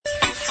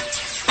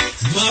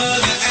Mother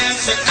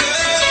Africa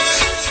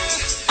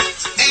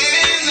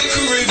and the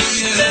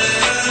Caribbean.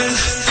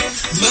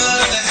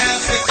 Mother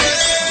Africa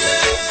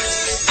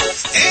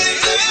and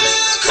the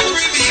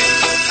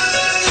Caribbean.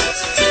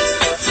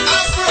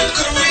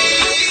 Afro-Caribbean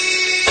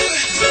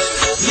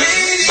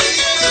Radio.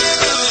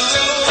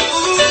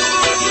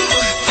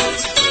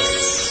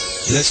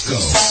 Let's go.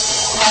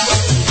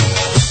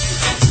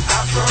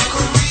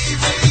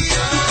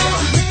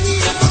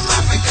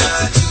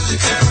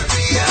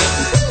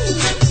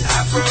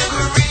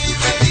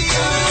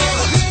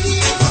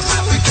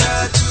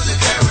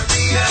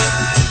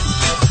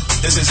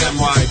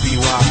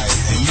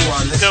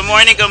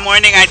 Good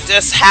morning. I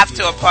just have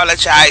to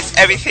apologize.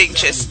 Everything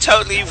just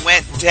totally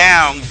went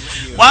down.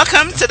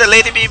 Welcome to the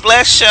Lady Be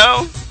Blessed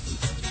show.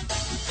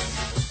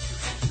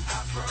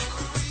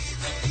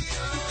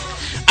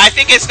 I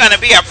think it's going to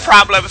be a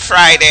problem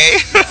Friday.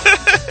 From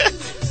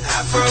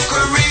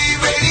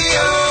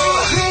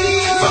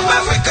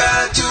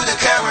Africa to the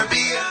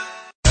Caribbean.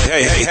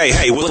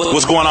 Hey,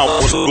 what's going on?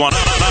 What's going on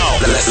now?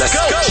 Let's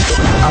go.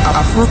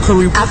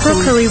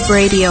 Afro-Carib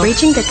Radio,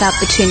 reaching the gap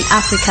between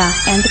Africa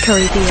and the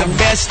Caribbean. The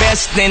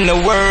best in the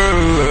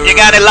world. You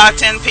got it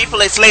locked in,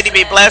 people. It's Lady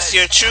Be Blessed,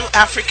 your true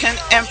African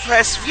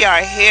Empress. We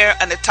are here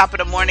on the top of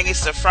the morning.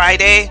 It's a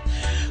Friday.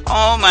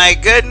 Oh my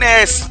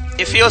goodness.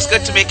 It feels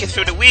good to make it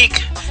through the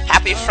week.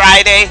 Happy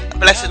Friday. A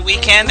blessed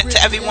weekend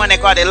to everyone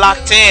that got it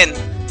locked in.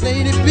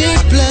 Lady Be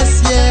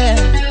Blessed, yeah.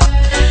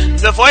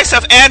 The voice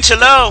of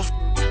Angelo.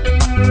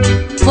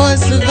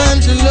 Voice of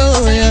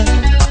Angelo, yeah.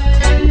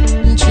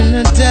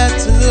 Trinidad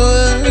to the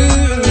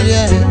world,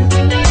 yeah.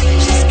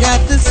 She's got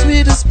the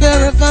sweetest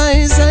pair of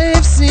eyes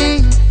I've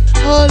seen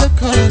all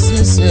across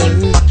this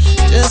earth.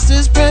 Just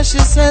as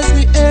precious as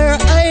the air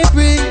I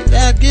breathe,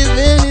 I'd give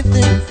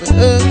anything for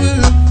her.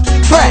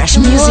 Fresh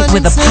music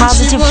with a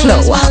positive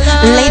flow.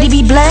 Lady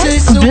Be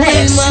Blessed,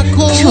 blessed,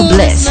 too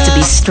blessed to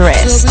be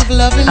stressed. So if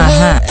loving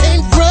her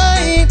ain't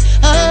right,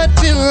 I'd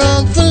be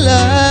wrong for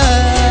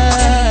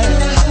life.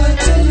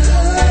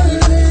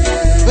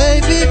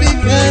 Baby,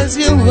 because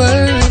you're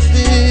worth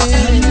it.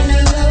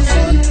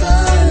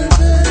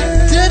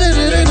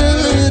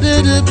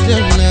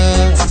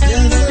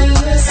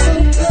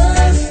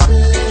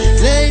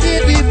 Lady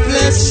Be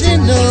Blessed, she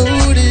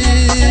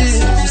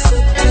noticed.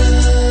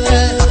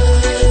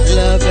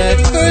 Love at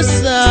first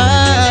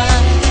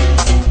sight.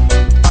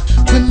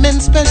 Women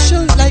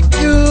special like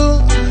you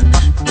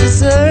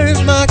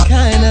deserve my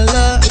kind of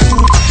love.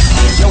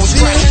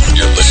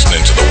 You're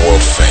listening to the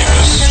world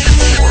famous.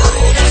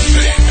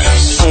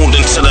 Tuned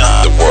into the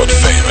world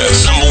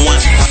famous #1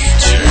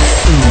 DJ.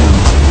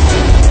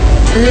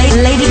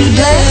 Lady Be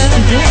Blessed,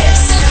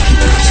 blessed,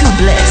 too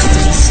blessed to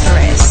be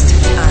stressed.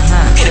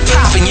 Get it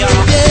poppin', y'all.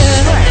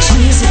 Yeah. Fresh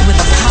music with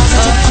a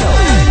positive flow.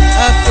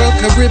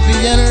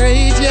 Afro-Caribbean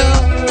Radio.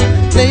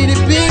 Lady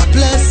Be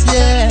Blessed,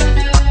 yeah.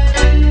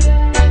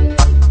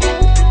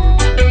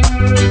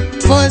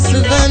 Voice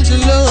of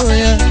Angelo,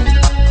 yeah.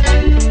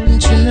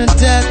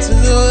 Trinidad to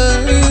the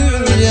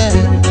world, yeah.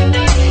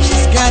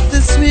 She's got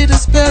the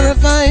sweetest pair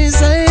of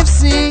eyes I've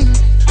seen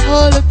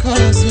all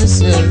across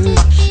this earth.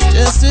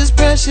 Just as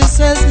precious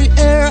as the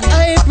air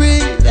I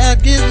breathe,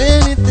 I'd give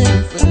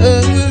anything for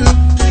her.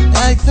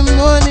 Like the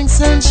morning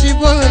sun, she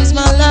warms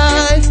my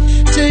life,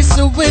 takes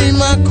away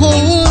my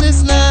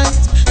coldest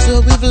nights. So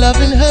if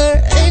loving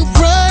her ain't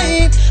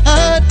right,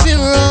 I'd be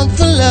wrong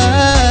for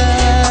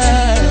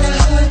life.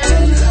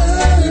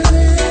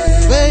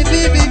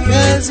 Baby,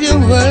 because you're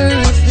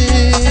worth it.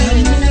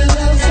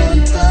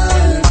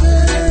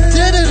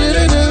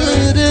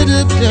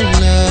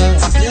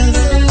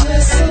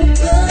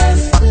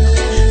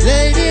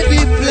 Lady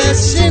Be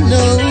Blessed, she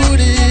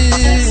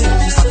noticed.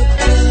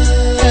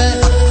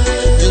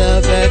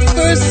 Love at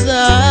first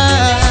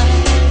sight.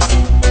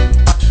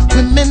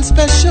 Women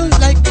special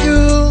like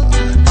you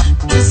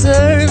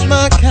deserve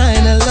my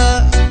kind of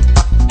love.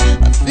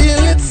 I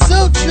feel it's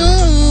so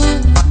true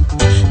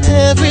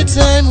every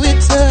time we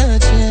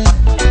touch it.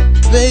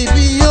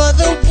 Baby, you're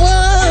the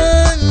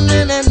one,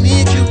 and I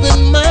need you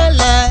in my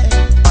life.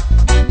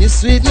 Your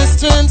sweetness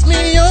turns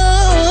me on.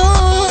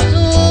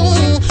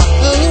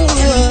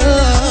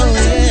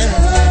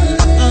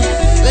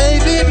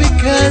 Baby,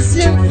 because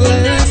you're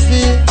worth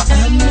it.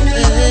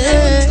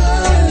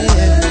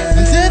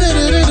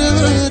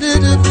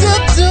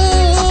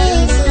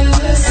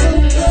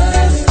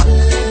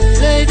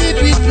 Lady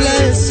Be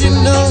Blessed, you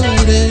know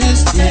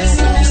this, yeah.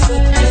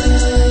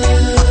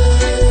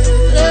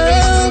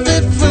 Love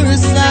at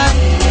first sight,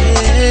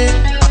 yeah.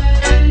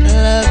 I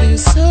love you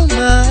so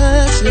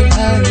much, it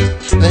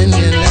hurts when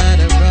you're not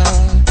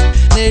around.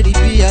 Lady B,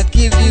 I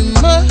give you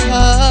my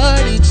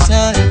heart each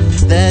time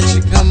that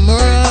you come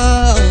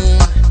around.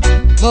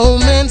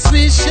 Moments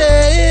we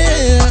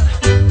share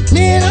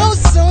mean oh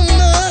so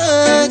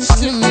much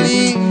to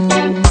me,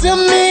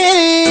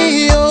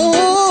 oh,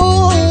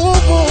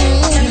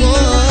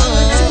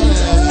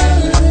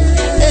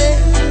 hey,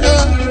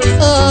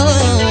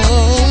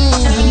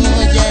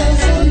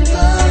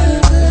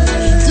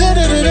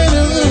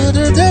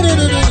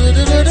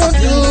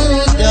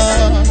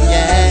 yeah.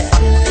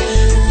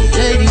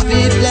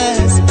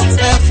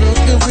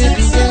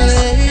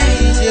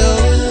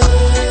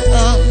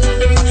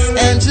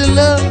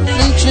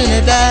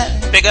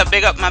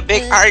 big up my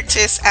big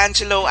artist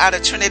Angelo out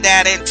of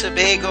Trinidad and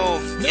Tobago.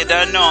 You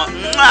don't know.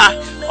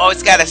 Mwah!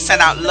 Always gotta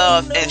send out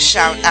love and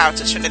shout out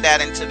to Trinidad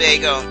and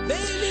Tobago.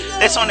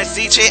 This one is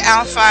DJ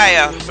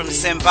Alfire from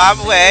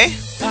Zimbabwe.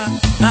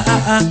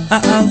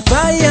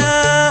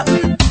 Alfire,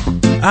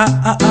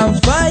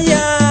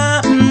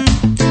 Alfire,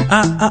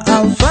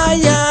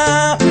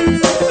 Alfire.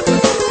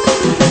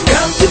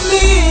 Come to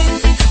me,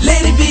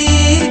 Lady B.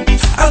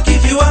 I'll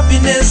give you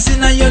happiness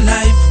in your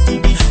life.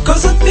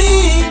 'Cause of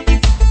me,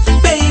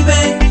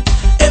 baby,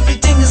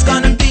 everything is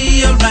gonna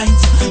be alright.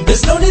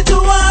 There's no need to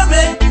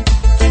worry.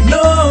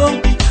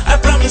 No, I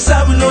promise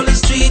I will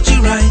always treat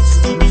you right.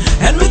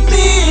 And with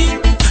me,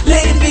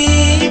 Lady B,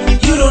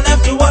 you don't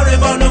have to worry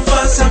about no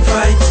fuss and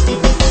fight.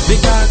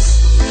 Because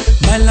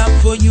my love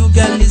for you,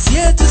 girl, is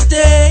here to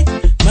stay.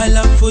 My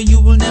love for you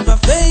will never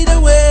fade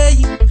away.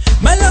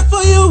 My love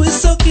for you is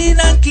so clean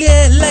and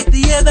clear, like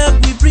the air that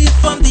we breathe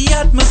from the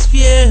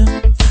atmosphere.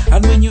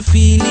 And when you're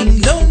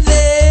feeling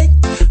lonely,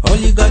 all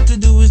you got to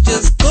do is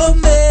just call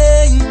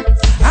me.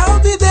 I'll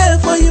be there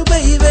for you,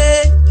 baby.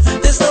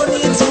 There's no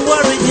need to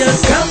worry,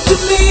 just come to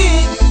me,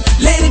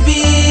 Lady B.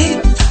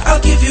 I'll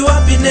give you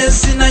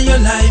happiness in your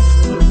life.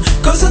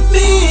 'Cause of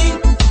me,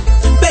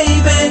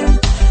 baby,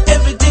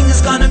 everything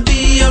is gonna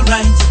be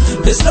alright.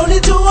 There's no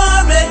need to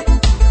worry.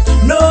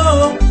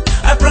 No,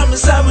 I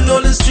promise I will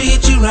always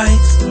treat you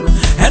right.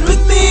 And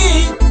with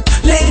me,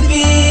 Lady B,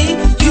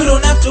 you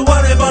don't have to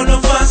worry about no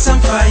fuss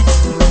and fight.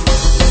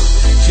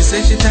 She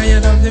says she's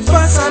tired of the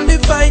fuss and the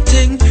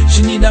fighting.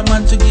 She need a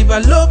man to give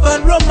her love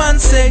and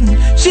romancing.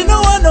 She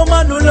know want no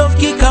man who love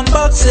kick and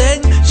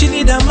boxing. She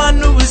need a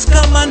man who is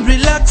calm and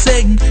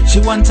relaxing. She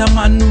want a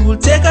man who will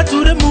take her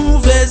to the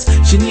movies.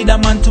 She need a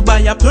man to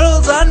buy her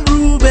pearls and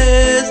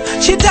rubies.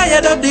 She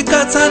tired of the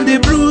cuts and the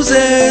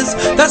bruises.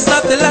 That's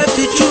not the life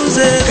she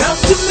chooses. Come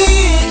to me,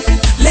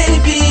 Lady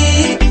B.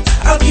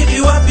 I'll give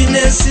you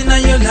happiness in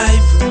your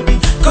life.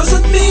 'Cause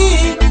of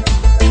me,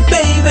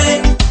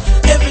 baby,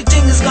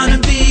 everything is gonna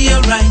be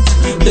alright.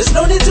 There's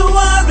no need to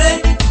worry.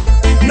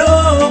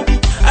 No,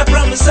 I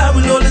promise I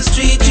will always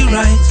treat you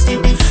right.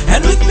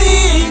 And with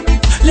me,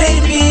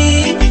 Lady B,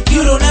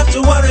 you don't have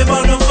to worry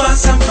about no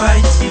fuss and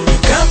fight.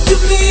 Come to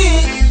me,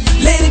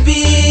 Lady B,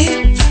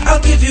 I'll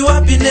give you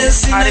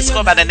happiness in Artist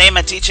go by the name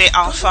of DJ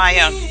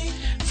Alfire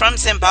from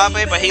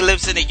Zimbabwe, but he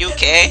lives in the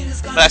UK.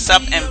 Bless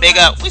up and big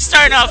up. We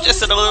start off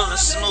just a little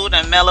smooth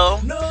and mellow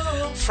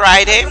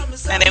Friday,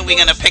 and then we're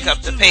gonna pick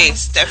up the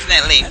pace,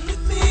 definitely.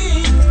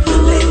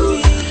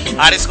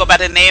 Artists go by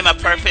the name of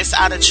Purpose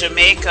out of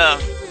Jamaica.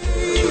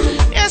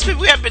 Yes, we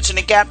are bridging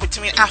the gap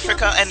between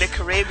Africa and the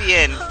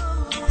Caribbean.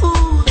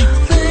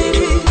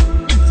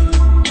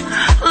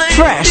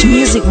 Fresh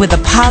music with a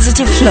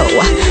positive flow.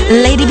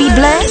 Lady be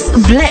blessed,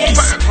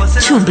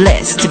 blessed. Too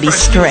blessed to be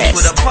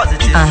stressed.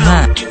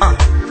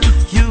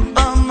 You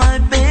are my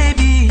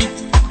baby,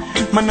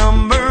 my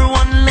number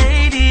one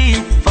lady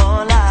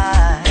for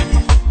life.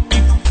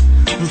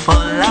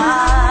 For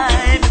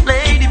life,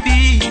 Lady B,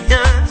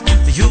 yes.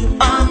 You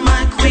are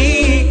my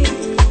queen,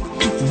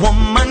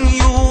 woman,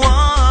 you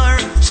are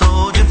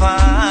so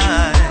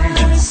divine.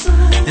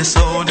 You're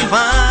so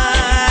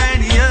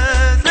divine,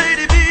 yes,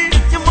 Lady B,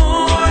 you're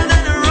more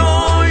than a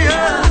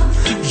royal.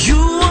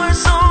 You are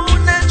so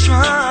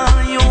natural,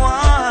 you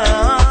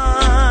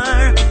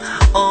are.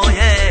 Oh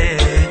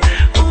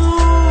yeah,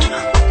 ooh.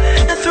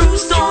 And through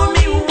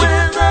stormy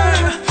weather,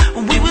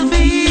 we will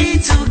be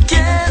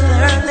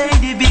together,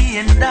 Lady B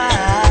and I.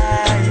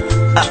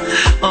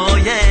 Oh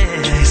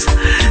yes,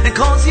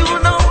 because you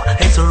know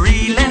it's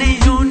real and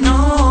you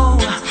know,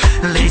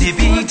 Lady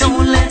B,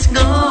 don't let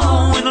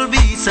go. It'll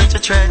be such a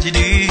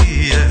tragedy,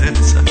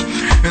 yes.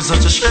 It's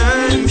such a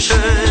shame,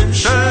 shame,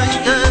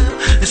 shame,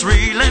 yeah. It's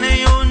real and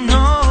you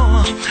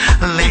know,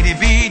 Lady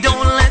B,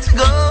 don't let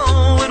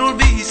go. It'll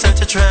be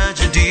such a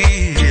tragedy,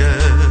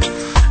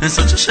 yeah. It's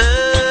such a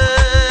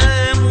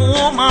shame,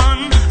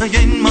 woman.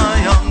 In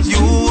my arms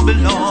you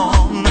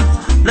belong,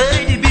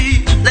 Lady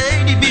B,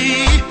 Lady B.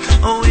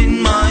 Oh,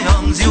 in my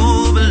arms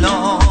you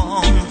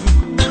belong,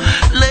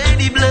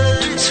 Lady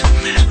Bless.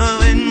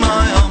 Oh, in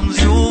my arms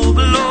you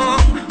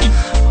belong.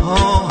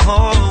 Oh,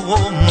 oh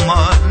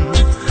woman,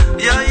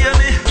 yeah, yeah,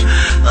 me.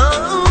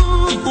 Oh.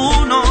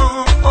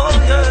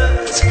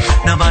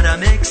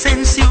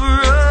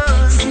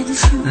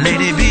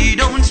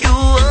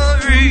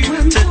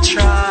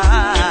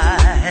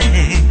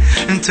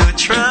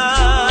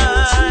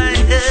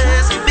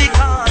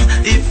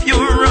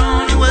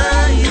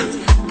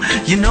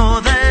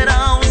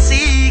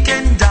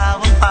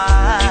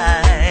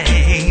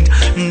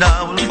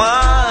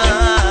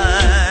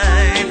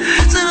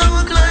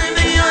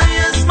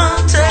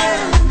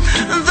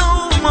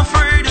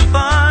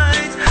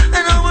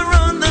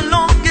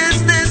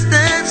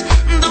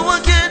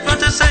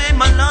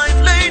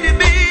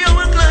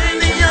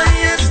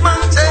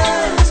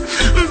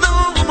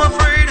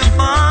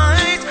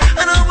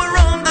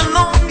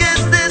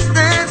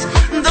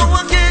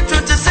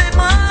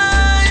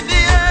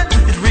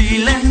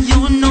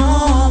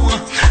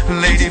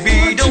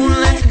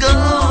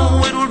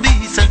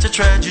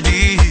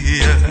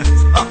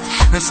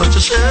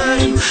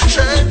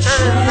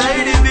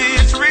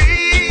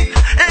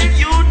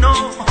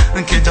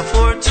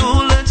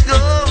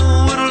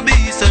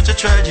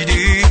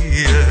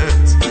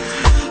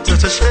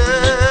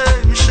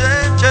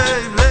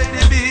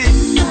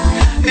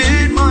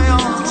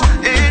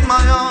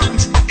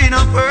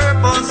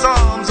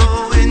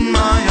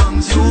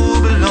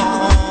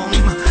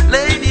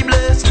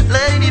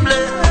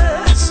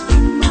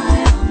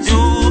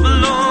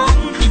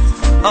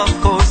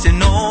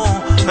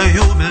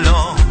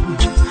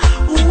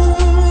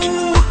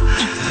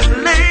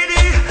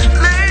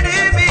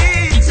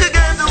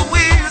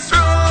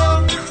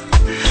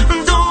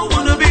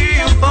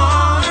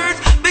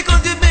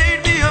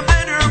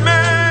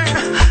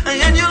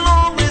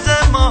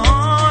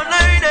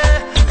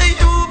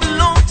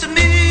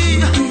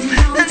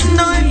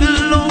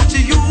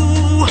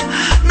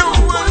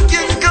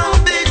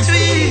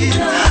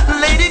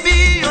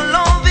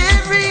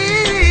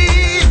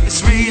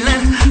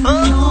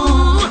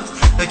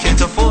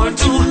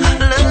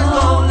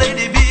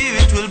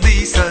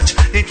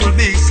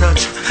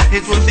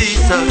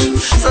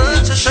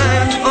 such a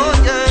shame. Oh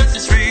yes,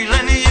 it's real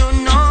and you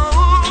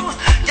know.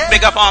 Yeah.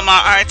 Big up all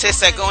my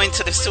artists that go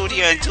into the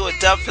studio and do a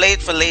dub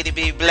plate for Lady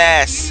B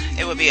Bless.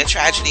 It would be a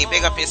tragedy.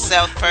 Big up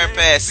yourself,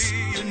 Purpose.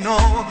 You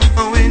know,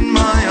 in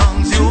my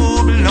arms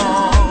you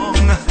belong.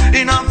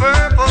 In a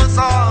purpose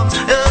arms,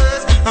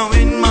 yes.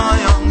 In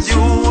my arms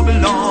you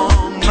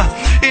belong.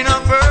 In a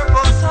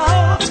purpose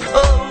arms,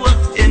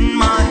 oh. In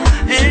my.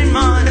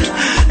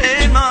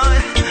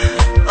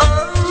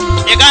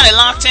 You got it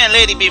locked in,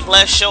 Lady B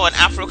Bless Show on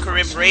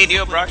Afro-Carib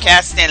Radio,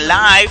 broadcasting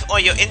live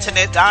on your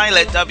internet dial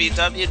at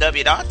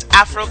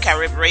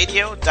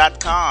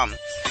www.afrocaribradio.com. Mother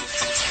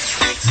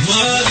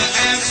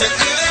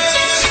Africa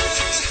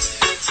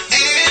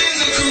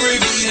and the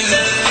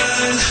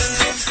Caribbean.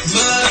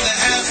 Mother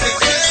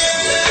Africa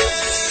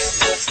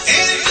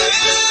and the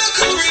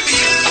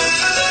Caribbean.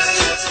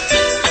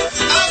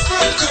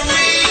 Afro-Carib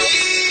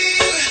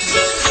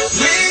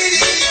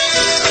Radio.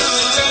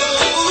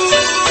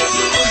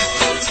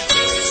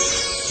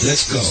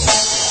 Let's go.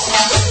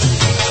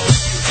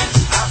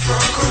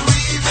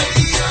 Afro-Carib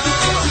Radio.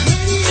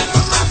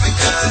 From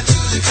Africa to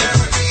the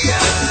Caribbean.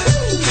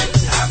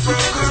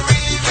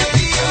 Afro-Carib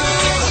Radio.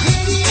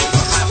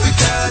 From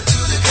Africa to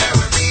the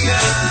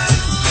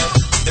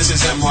Caribbean. This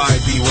is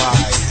MYBY,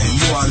 and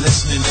you are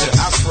listening to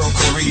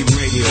Afro-Carib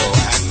Radio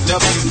at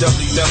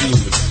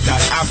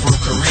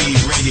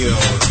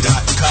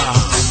www.afrocaribradio.com.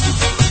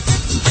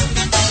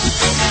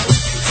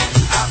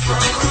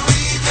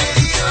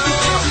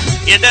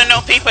 You don't know,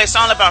 people, it's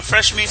all about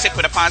fresh music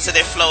with a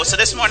positive flow. So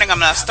this morning I'm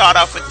going to start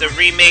off with the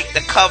remake, the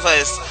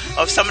covers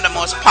of some of the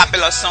most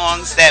popular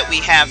songs that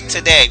we have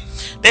today.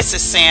 This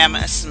is Sam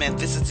Smith.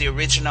 This is the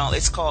original.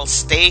 It's called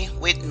Stay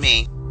With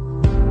Me.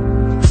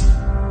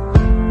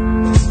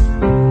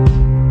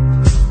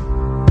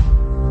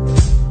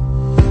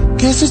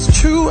 Guess it's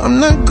true, I'm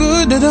not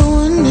good at a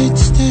one-night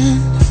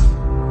stand.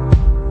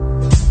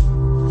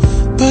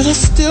 But I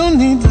still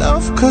need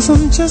love, cause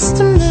I'm just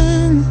a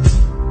man.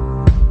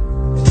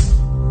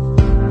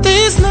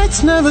 These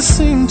nights never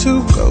seem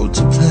to go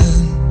to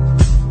plan.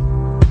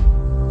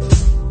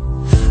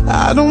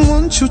 I don't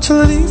want you to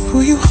leave,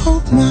 will you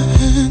hold my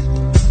hand?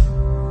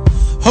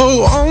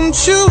 Oh,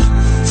 won't you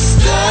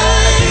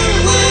stay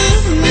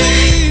with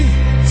me?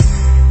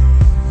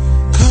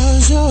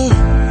 Cause you're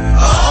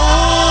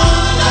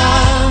all I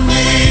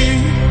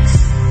need.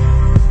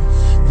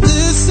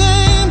 This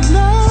ain't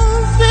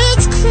love,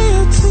 it's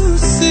clear to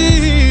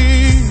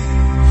see.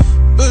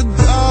 But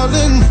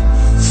darling,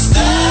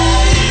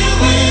 stay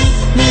with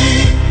me.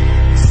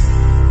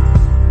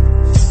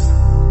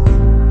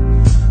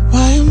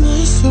 Why am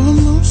I so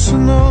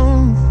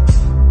emotional?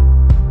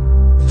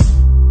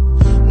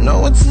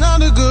 No, it's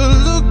not a good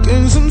look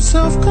and some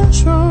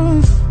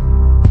self-control.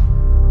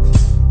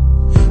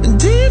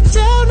 Deep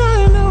down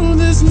I know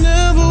this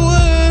never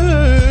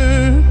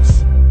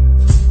works,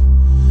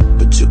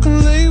 but you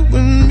can lay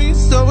with me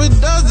so it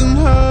doesn't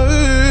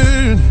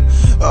hurt.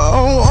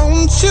 Oh,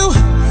 won't you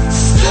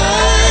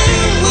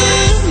stay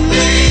with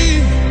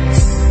me?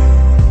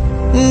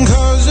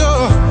 Cause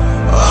you're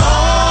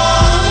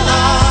all I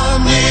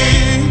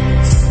need.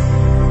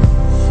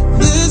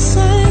 This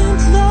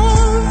ain't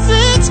love,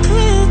 it's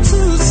clear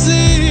to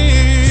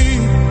see.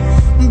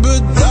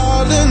 But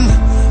darling,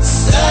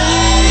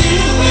 stay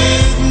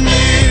with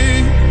me.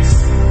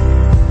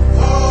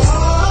 Oh,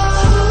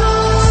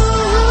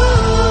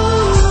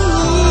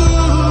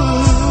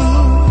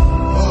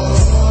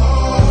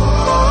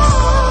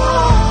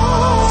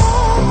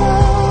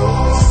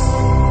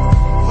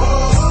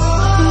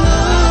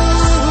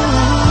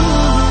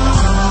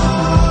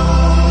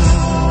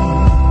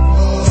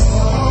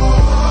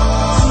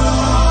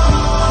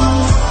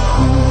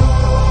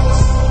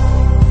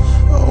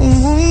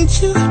 won't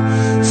you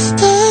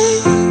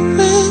stay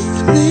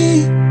with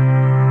me?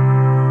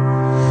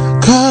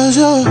 Cause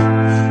you're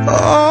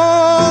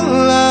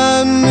all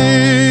I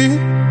need.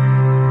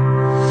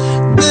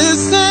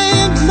 This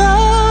ain't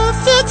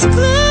love, it's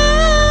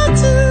clear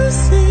to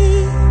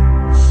see.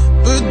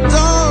 But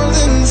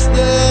darling,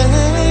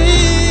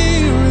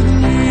 stay with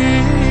me.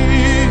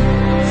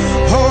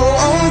 Oh,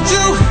 won't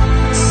you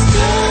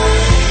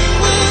stay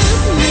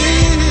with me?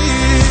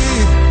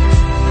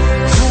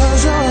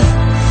 Cause you're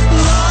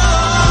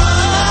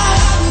all I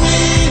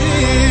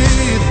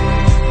need.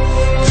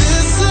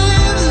 This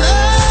ain't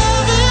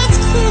love, it's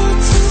clear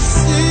to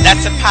see.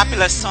 That's a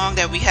popular song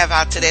that we have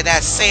out today.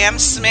 That's Sam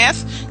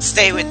Smith,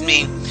 Stay With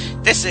Me.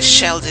 This is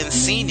Sheldon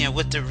Sr.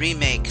 with the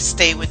remake,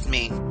 Stay With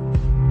Me.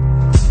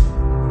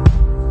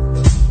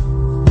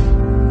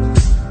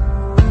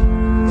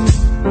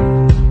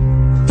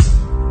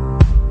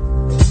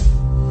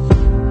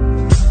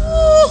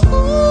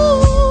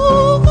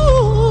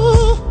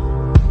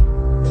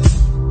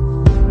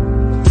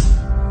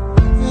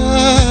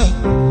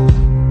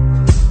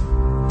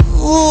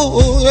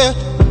 Ooh, yeah.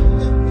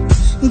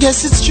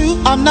 Guess it's true,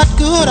 I'm not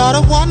good at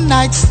a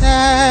one-night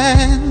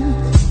stand.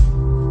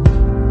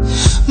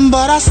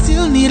 But I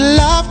still need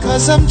love,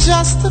 cause I'm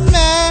just a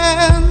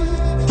man.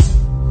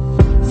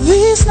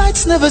 These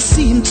nights never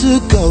seem to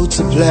go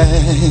to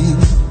plan.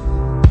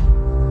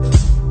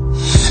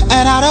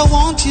 I don't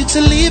want you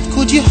to leave,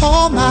 could you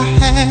hold my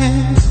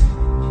hand?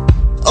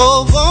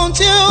 Oh, won't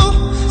you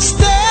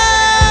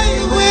stay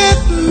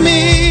with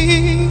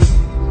me?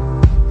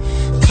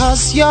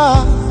 'Cause you're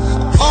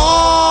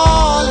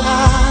all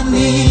I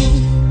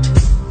need.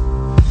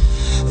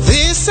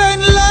 This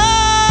ain't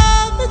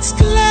love, it's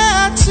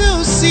glad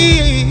to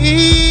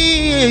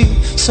see.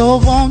 So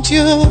won't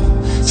you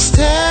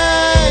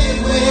stay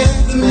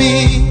with me?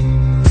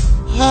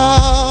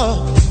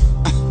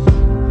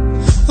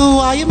 Oh,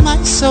 why am I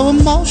so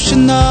emotional?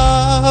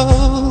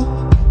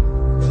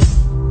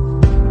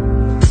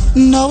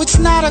 No, it's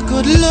not a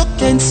good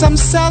look and some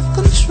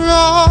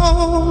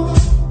self-control.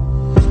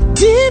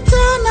 Deep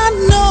down I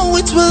know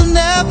it will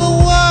never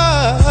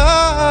work,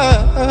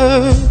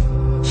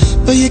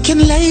 but you can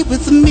lay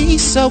with me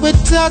so it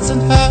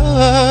doesn't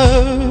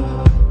hurt.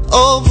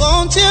 Oh,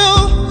 won't you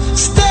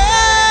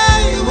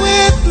stay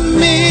with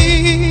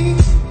me?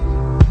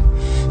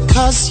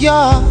 'Cause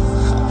you're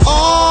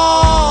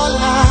all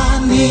I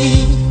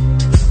need.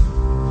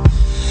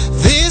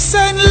 This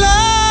ain't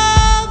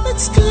love,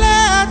 it's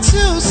glad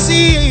to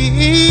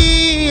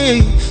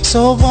see. So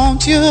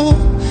won't you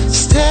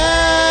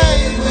stay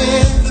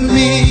with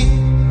me?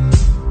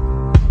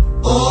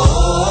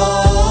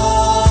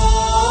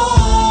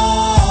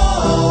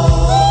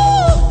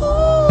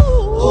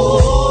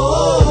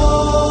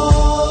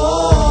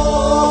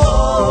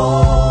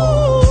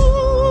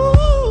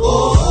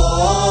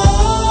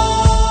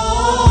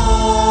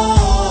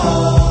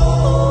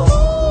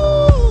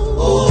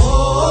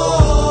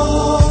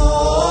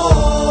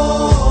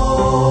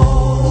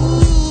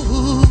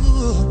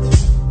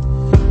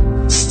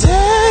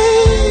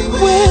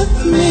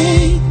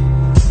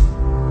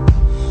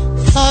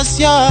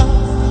 You're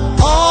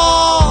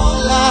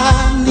all I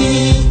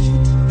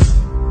need.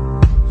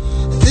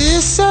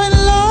 This ain't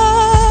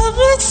love,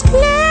 it's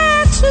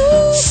glad to.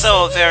 So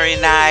very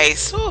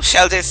nice. Ooh,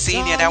 Sheldon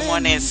Sr., that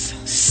one is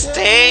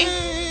Stay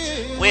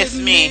With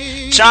Me.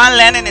 John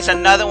Lennon is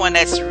another one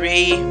that's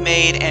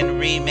remade and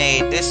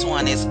remade. This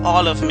one is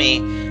All of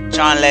Me,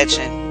 John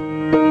Legend.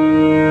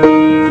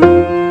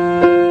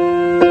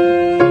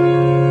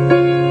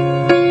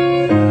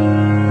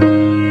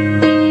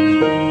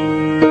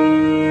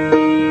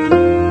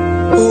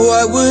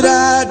 What would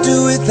I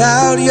do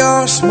without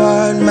your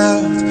smart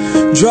mouth?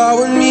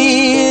 Drawing me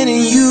in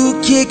and you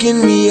kicking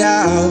me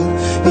out.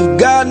 You've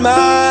got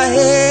my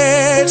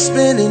head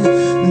spinning,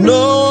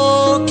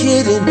 no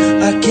kidding.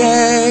 I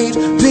can't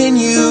pin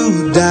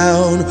you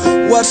down.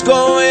 What's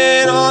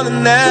going on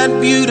in that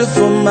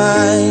beautiful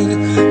mind?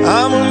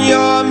 I'm on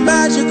your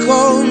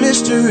magical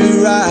mystery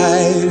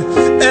ride,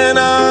 and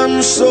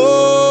I'm so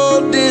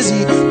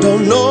dizzy,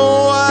 don't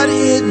know what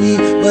hit me,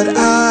 but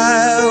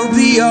I'll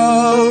be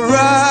alright.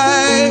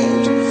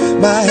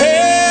 My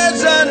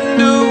head's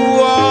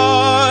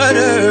underwater,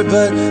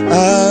 but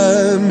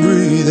I'm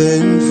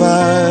breathing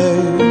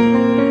fine.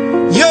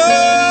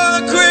 You're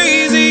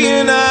crazy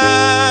and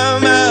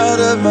I'm out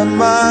of my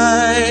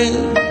mind.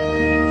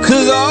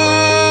 'Cause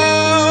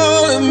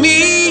all of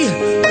me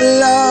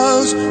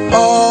loves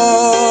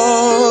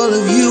all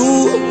of you.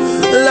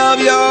 Love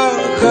your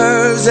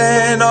curves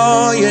and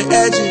all your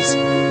edges,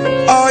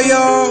 all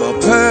your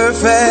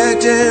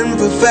perfect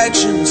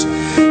imperfections.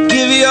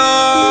 Give your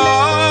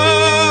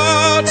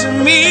all to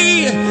me,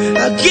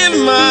 I'll give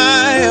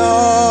my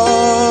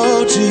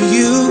all to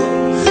you.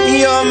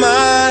 You're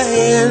my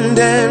end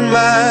and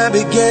my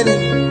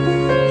beginning.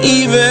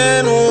 Even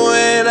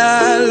when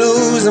I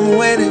lose, I'm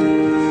winning.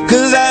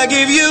 'Cause I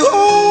give you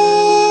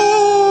all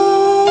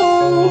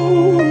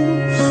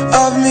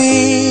of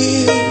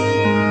me,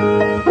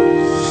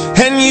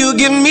 and you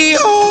give me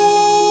all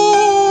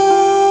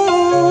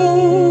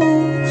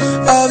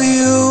of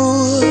you.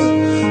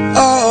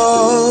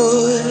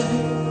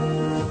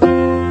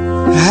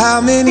 How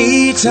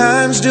many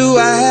times do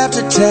I have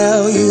to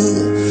tell you?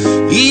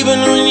 Even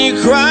when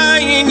you're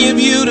crying, you're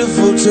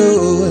beautiful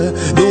too.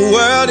 The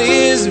world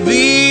is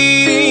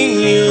beating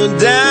you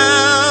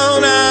down.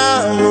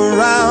 I'm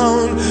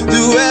around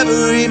through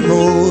every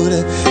mood.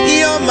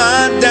 You're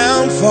my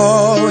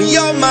downfall,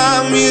 you're my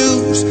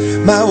muse,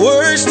 my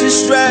worst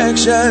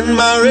distraction,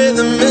 my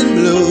rhythm and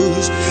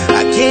blues.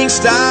 I can't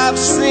stop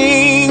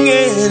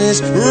singing,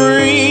 it's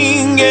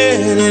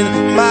ringing in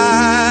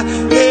my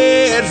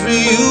head for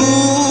you.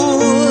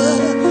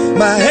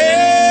 My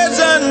head's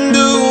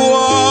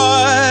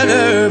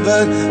underwater,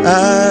 but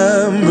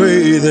I'm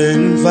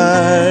breathing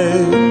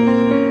fine.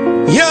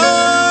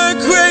 You're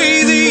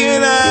crazy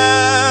and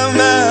I'm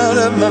out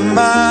of my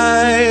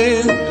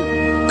mind.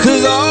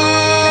 'Cause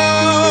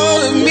all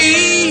of me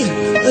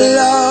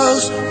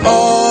loves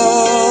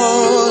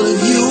all of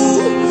you.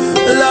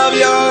 Love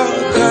your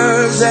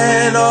curves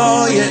and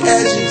all your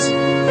edges,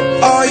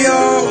 all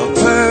your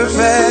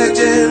perfect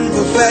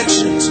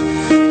imperfections.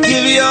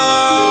 Give your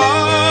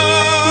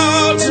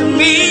all to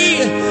me,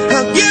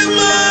 I'll give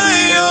my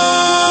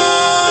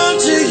all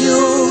to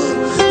you.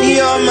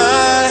 You're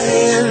my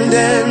end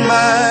and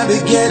my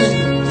beginning.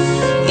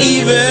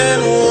 Even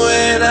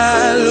when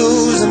I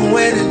lose, I'm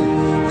winning.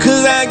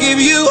 'Cause I give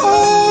you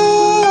all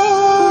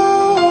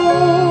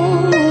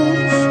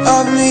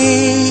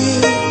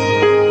me,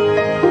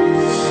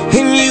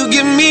 and you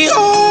give me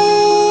all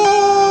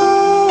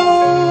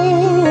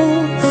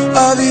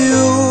of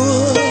you.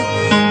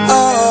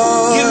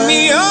 Oh, give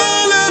me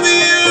all of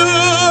you.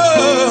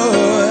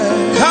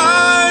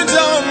 Cards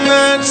on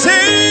the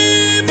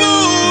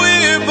table,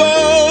 we're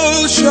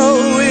both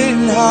showing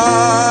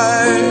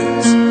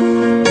hearts,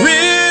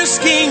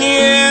 risking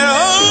it,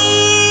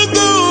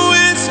 although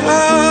it's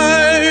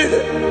hard.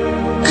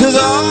 'Cause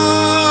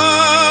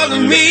all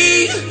of me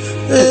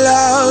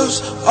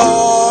loves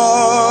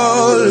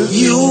all of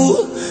you.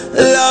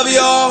 Love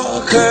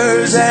your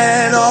curves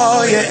and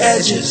all your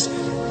edges,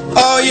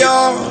 all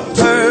your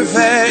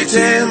perfect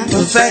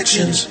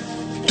imperfections.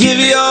 Give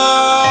your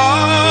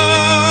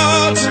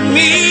all to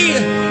me,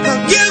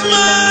 I'll give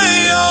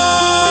my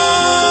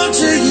all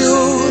to you.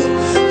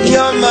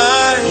 You're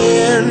my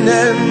end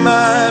and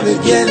my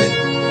beginning.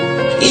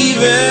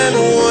 Even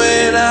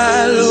when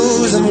I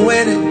lose, I'm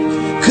winning.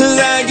 'Cause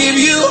I give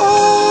you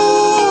all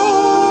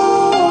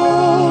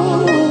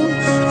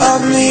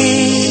of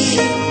me,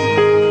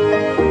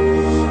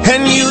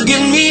 and you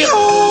give me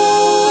all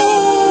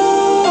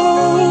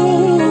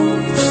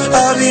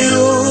of you.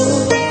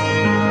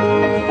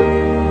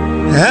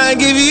 I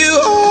give you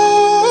all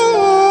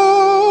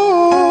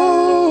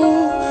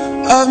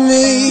of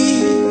me,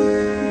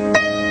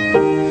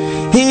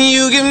 and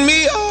you give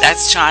me all.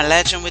 That's John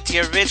Legend with the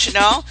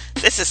original.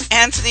 This is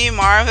Anthony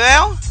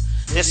Marvell.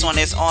 This one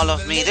is All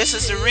of Me. This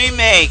is the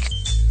remake.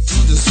 To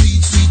the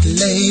sweet, sweet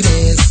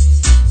ladies,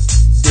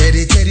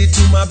 dedicated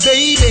to my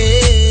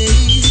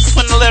babies.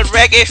 Putting a little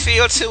reggae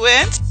feel to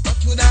it. What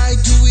would I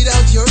do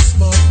without your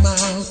smart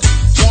mouth?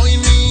 Join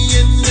me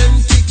in and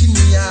kicking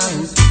me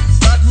out.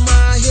 Got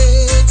my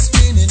head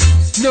spinning,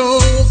 no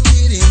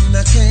kidding,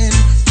 I can't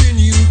pin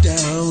you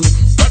down.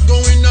 What's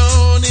going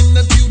on in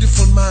that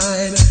beautiful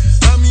mind?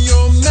 I'm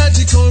your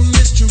magical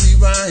mystery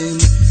rhyme,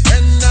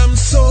 and I'm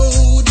so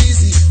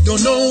dizzy,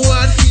 don't know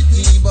what hit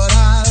me, but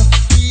I'll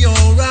be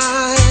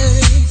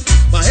alright.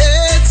 My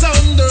head's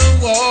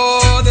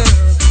underwater,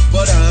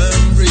 but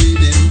I'm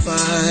breathing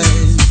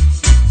fine.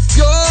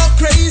 You're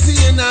crazy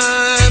and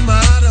I'm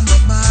out of my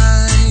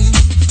mind.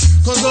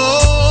 'Cause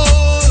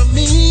all of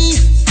me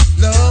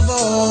love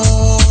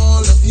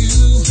all of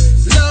you.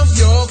 Love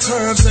your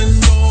curves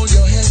and all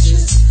your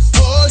hedges,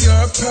 all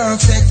your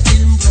perfect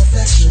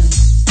imperfections.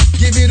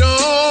 Give it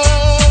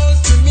all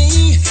to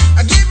me,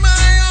 I give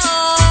my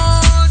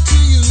all to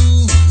you.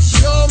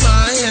 You're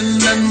my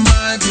end and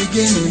my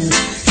beginning.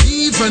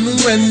 Even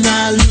when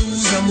I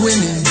lose, I'm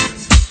winning.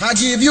 I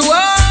give you all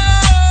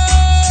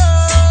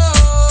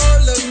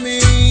of me,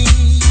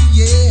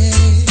 yeah.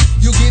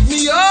 You give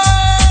me all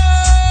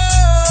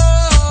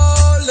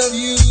of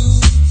you,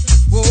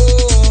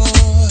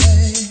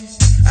 boy.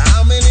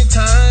 How many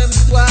times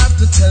do I have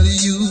to tell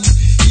you?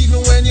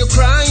 Even when you're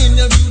crying,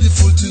 you're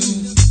beautiful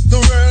too. The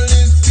world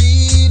is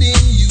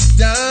beating you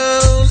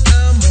down.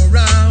 I'm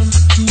around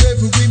to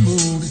every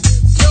mood.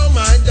 You're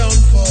my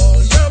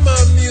downfall, you're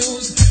my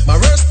muse, my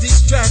worst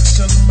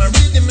distraction, my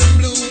rhythm and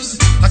blues.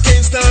 I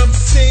can't stop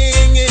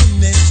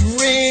singing, it's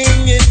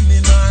ringing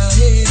in my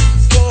head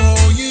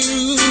for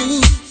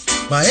you.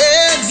 My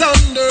head's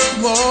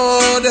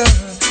underwater,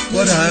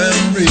 but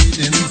I'm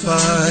breathing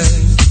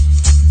fine.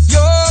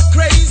 You're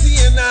crazy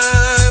and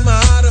I'm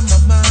out of my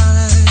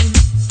mind.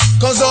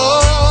 'Cause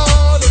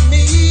all of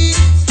me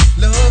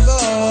love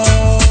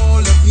all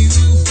of you.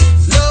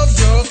 Love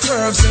your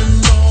curves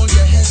and all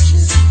your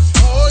hedges,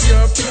 all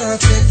your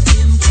perfect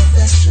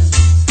imperfections.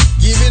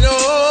 Give it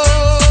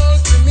all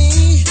to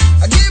me,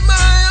 I give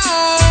my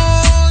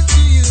all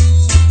to you.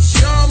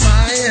 You're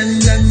my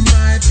end and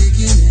my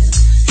beginning.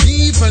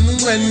 Even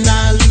when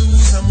I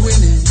lose, I'm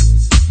winning.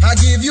 I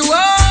give you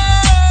all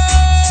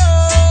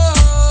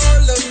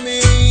of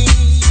me,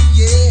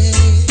 yeah.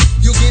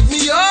 You give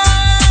me all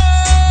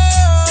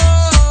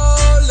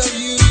of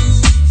you,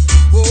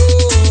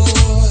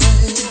 boy.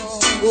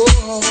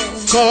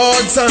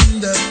 Cards on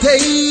the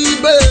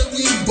table,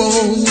 we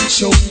both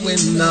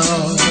showing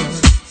off,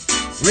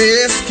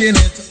 risking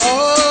it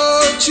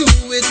all,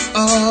 chew it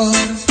all.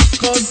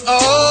 'Cause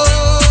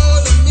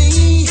all of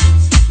me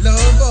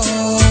love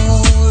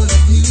all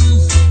of you.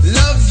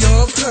 Love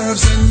your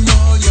curves and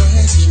all your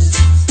hedges,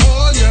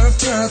 all your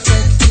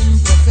perfect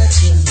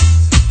imperfections.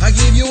 I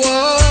give you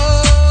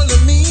all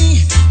of me,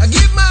 I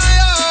give my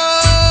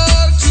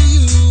all to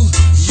you.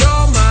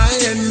 You're my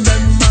end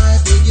and my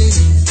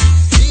beginning.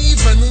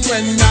 Even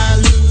when I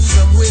lose,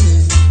 I'm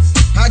winning.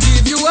 I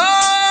give you all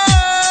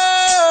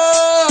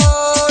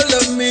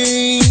of me,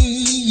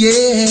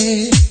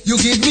 yeah. You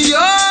give me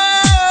all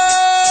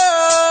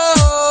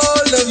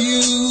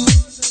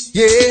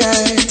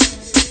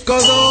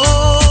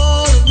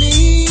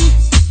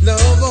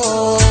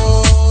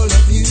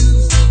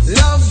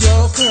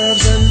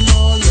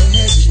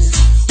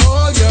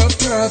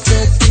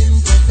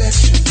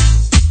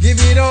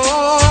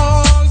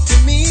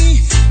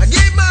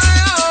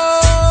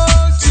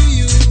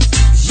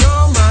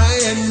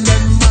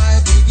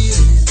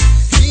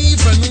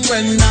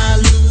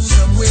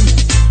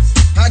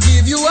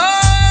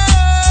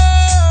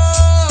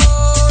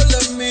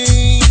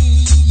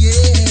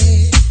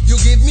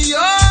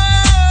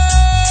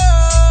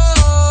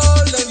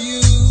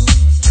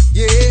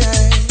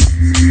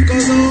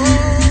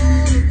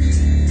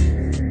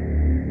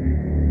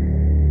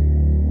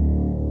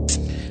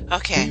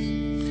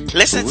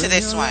Listen to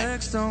this one.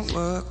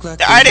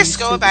 The artist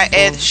go by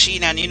Ed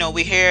Sheeran. You know,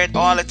 we hear it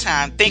all the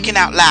time. Thinking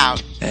Out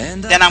Loud.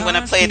 Then I'm going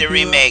to play the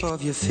remake.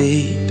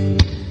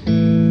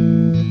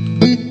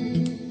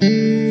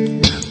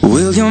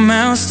 Will your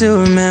mouth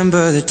still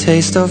remember the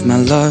taste of my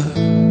love?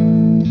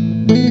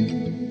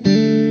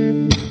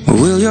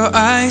 Will your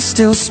eyes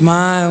still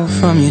smile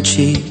from your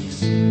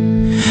cheeks?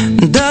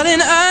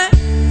 Darling, I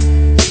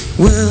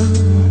will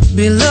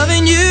be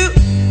loving you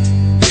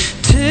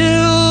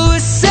till we're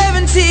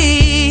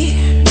 70.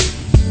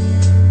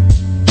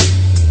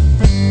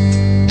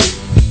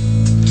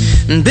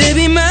 And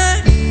baby,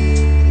 my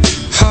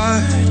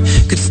heart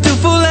could still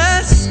fall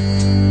as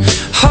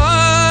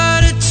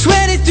hard at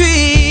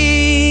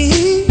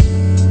 23.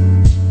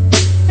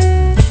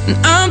 And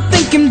I'm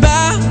thinking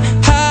about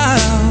how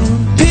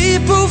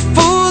people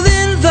fall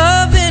in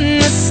love in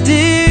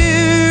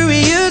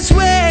mysterious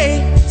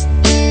ways.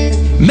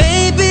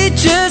 Maybe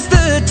just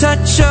the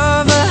touch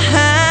of a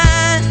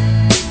hand.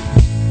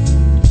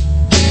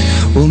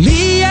 Well,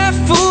 me, I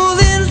fall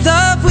in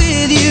love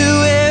with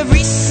you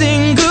every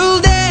single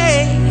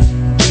day.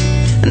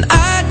 And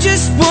I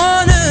just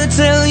wanna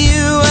tell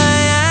you I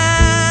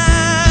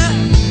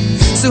am.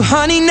 So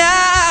honey,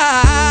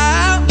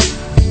 now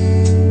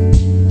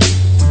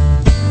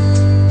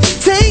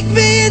take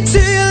me into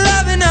your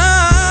loving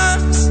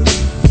arms.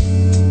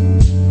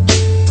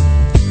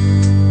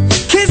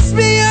 Kiss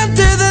me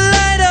under the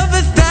light of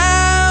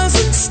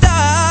 1,000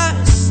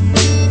 stars.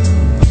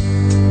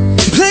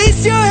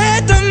 Place your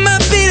head on my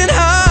beating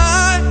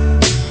heart.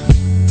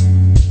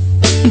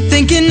 I'm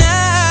thinking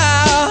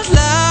out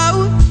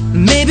loud.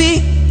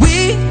 Maybe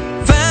we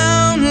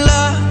found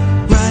love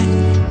right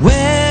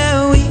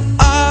where we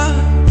are.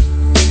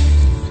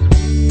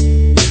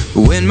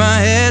 When my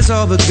hair's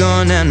all but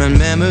gone and my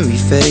memory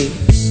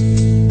fades,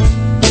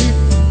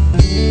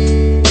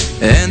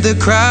 and the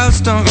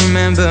crowds don't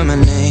remember my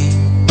name.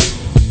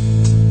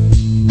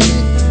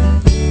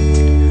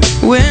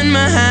 When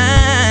my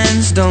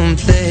hands don't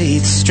play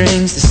the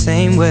strings the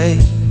same way,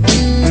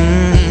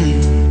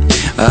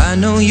 I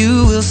know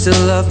you will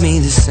still love me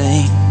the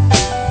same.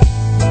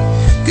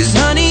 'Cause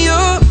honey,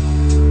 your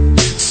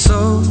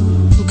soul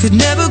could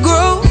never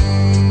grow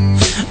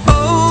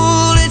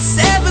old, it's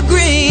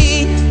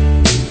evergreen.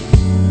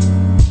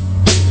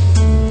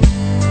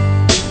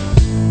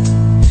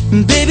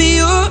 And baby,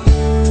 your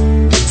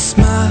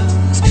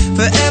smile's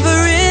forever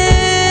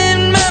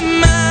in my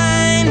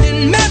mind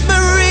and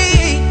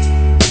memory.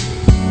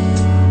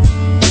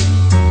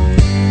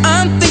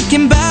 I'm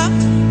thinking about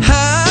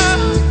how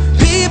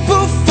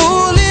people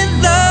fall in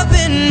love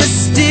in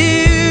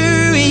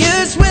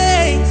mysterious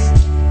ways.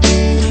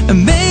 And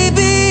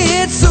maybe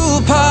it's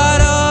all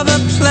part of a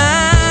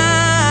plan.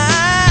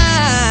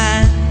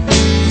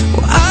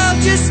 Well, I'll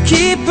just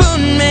keep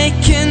on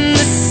making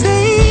the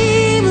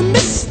same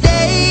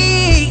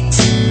mistakes,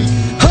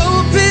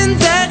 hoping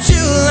that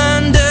you'll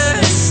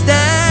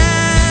understand.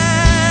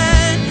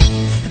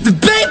 But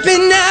baby,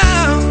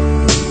 now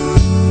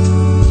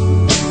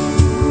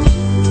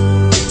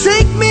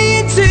take me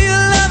into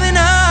your loving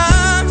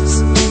arms.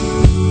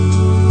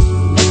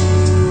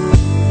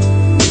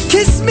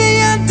 Kiss me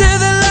under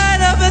the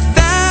light of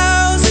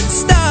 1,000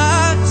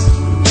 stars.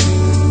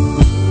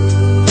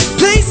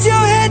 Place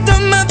your head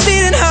on my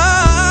beating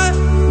heart.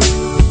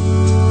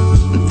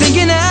 I'm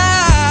thinking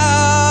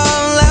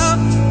out loud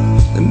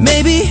that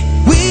maybe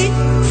we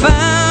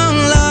found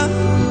love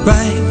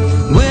right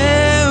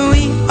where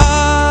we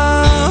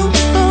are.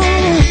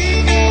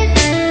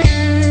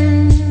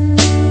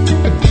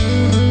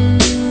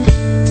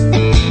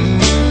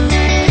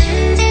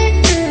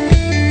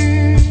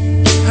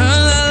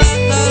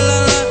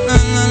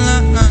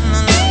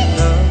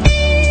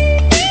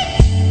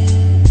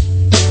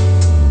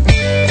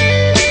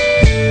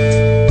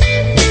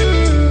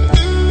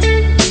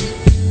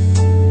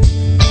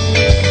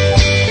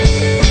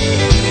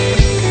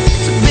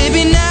 So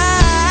baby,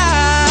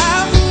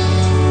 now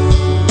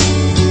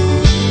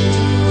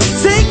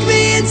take me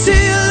into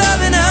your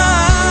loving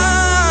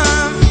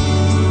arms.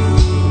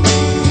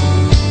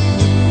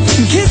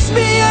 Kiss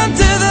me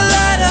under the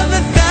light of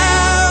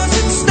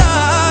 1,000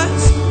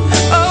 stars.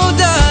 Oh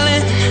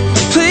darling,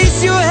 place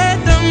your head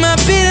on my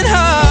beating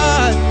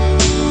heart.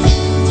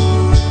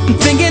 I'm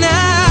thinking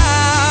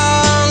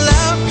out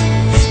loud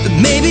that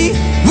maybe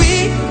we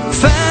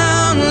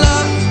found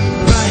love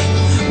right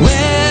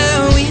where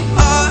we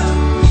are.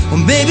 Or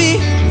maybe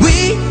we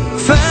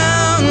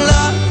found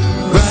love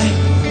right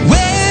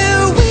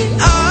where we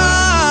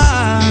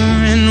are.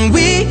 And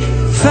we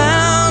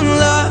found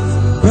love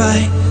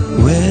right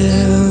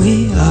where we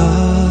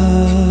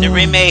are. The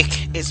remake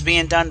is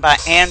being done by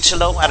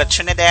Angelo out of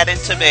Trinidad and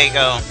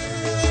Tobago.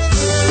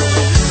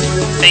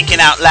 Thinking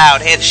Out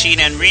Loud, Ed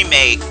Sheeran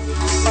remake.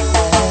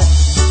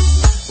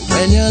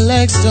 When your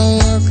legs don't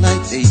work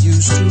like they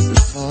used to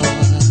before,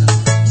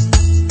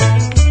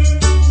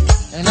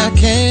 and I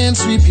can't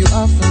sweep you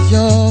off of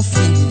your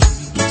feet,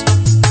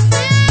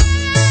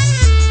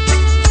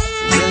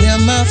 will your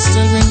mouth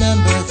still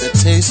remember the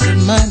taste of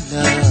my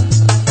love?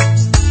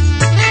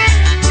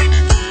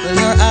 Will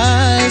your eyes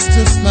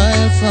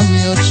from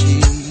your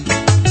cheek.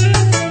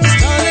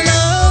 Starting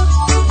out,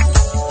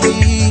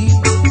 me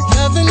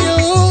loving you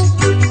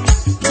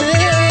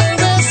till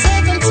we're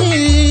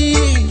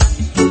 17.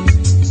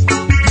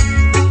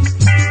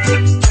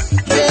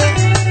 Yeah,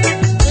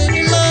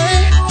 baby, my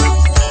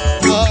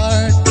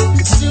heart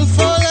still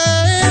for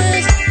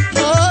life.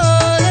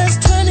 Oh, that's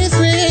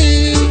 23.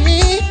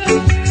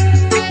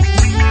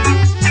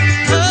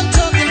 I'm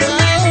talking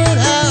about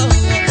how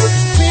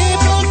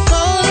people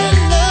fall in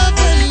love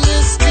in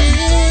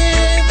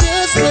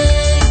mysterious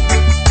ways.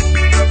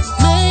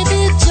 Maybe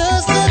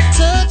just a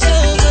touch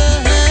of the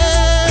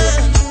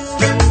hand.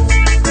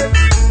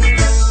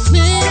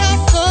 Me, I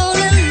fall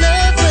in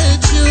love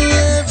with you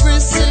every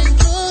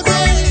single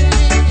day,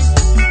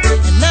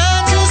 and I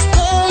just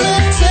wanna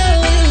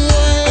tell you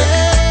I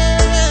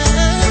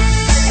am.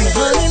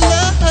 Honey,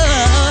 now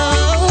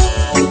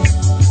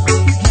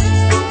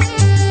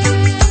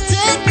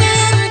take me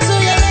into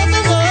your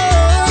loving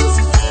arms.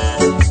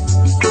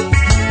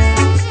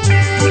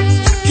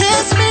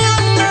 Kiss me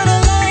under the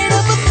light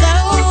of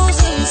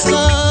 1,000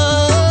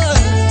 stars.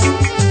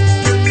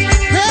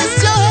 Rest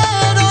your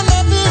head on my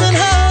beating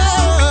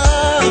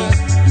heart.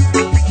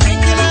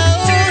 Thinking out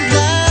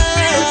loud,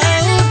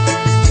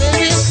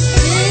 baby,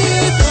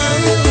 keep on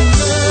the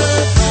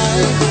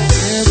fight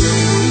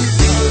every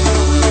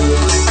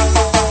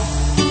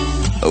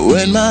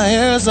when my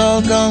hair's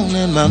all gone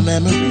and my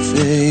memory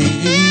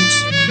fades,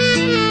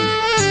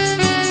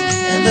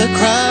 and the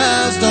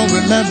crowds don't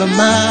remember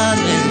my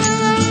name,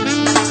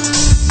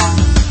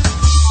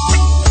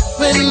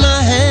 when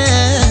my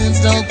hands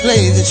don't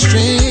play the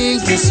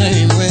strings the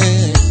same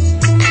way,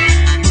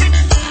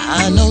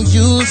 I know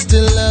you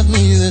still love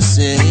me the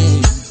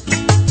same.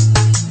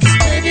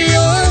 Baby,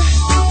 your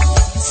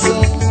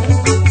soul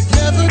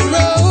never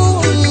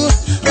grows.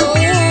 Oh,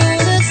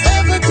 it's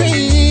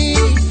evergreen.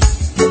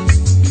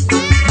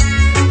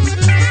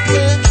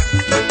 Yeah.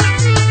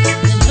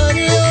 And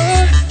honey, your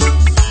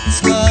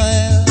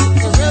smile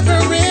forever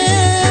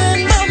in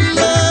my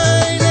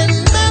mind and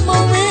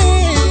memory.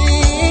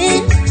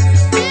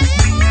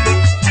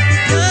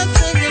 I'm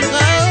thinking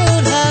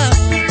about how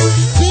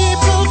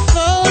people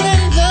fall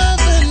in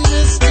love in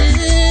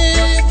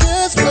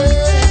mysterious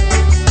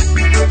ways.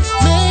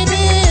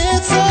 Maybe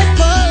it's a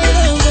part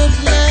of the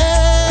plan.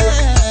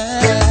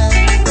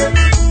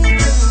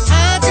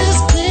 I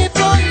just keep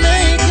on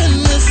making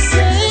the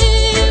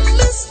same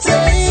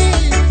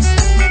mistakes,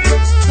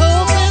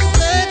 hoping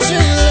that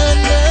you'll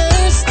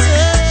understand.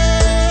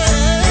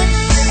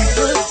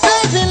 But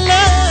baby,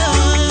 now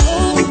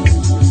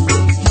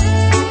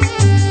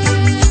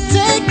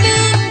take me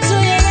into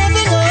your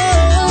loving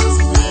arms.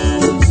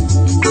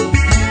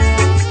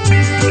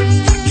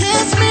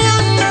 Kiss me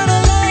under the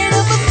light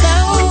of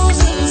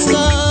 1,000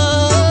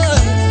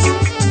 stars.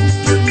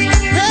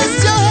 Rest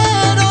your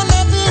head on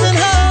my beating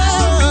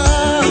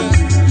heart.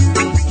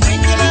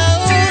 Thinking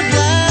out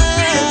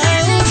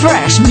loud.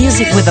 Fresh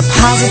music with a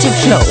positive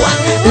flow.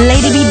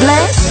 Lady be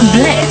blessed,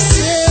 blessed.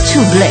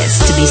 Too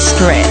blessed to be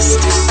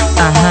stressed.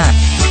 Uh-huh.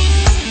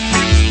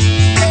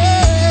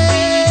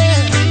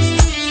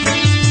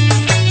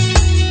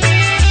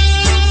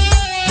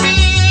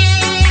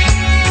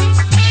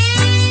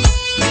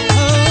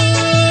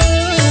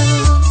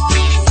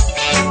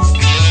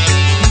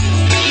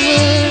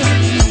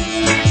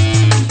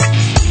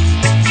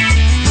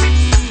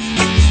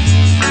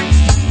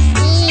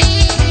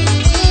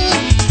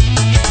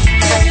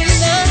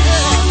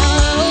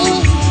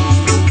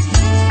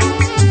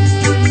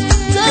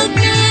 Take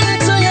me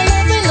into your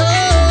loving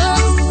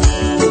arms.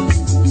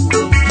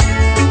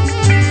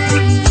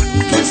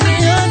 Kiss me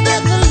under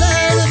the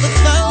light of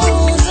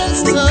 1,000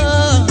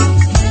 stars.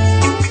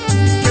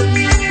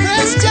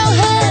 Rest your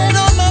head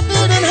on my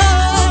beating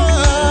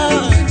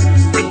heart.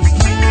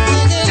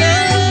 Thinking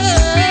out,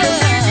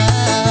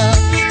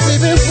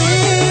 baby, we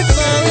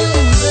found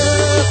the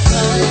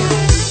fight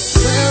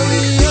where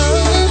we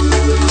are.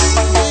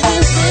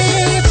 Baby,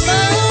 we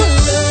found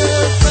the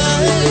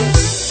fight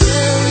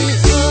where we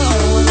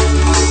are.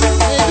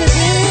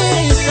 Baby,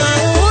 we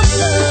found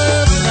the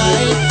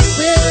fight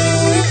where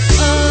we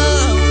are.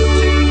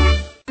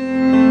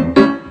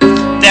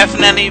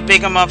 Definitely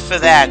big 'em up for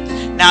that.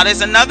 Now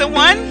there's another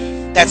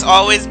one that's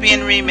always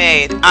being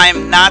remade.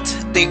 I'm Not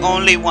the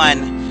Only One.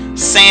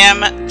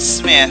 Sam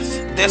Smith.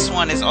 This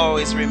one is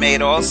always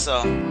remade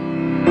also.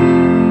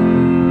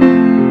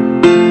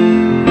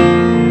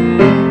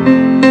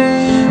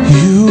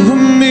 You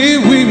and me,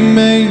 we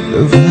made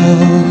a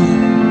vow,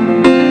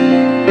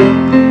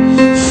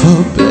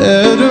 for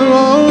better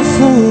or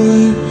for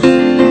worse.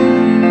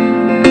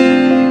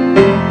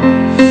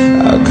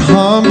 I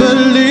can't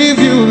believe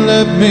you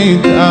let me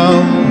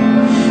down,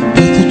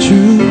 but the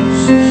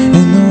truth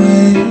in the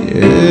way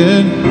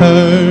it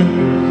hurts.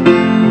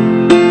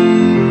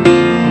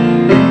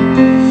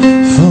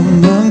 For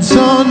months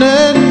on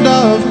end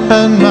I've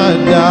had my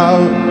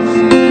doubts,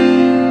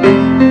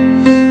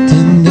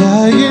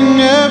 denying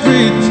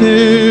every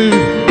tear.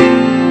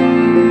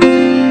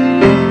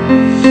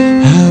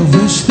 I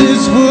wish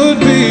this would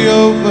be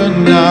over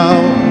now,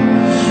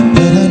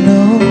 but I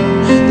know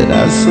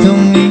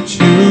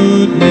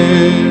you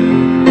near.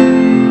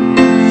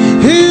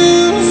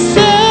 You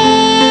say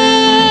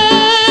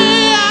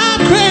I'm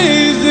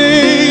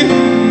crazy,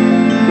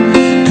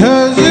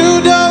 'cause you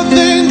don't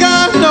think I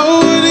know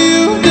what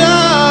you've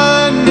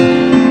done.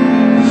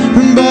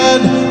 But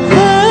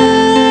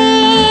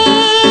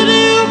when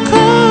you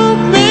call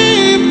me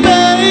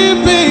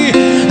baby,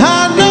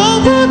 I know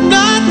I'm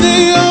not the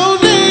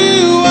only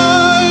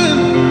one.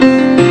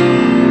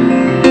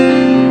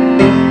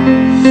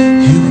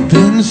 You've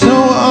been so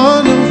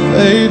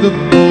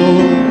unavailable.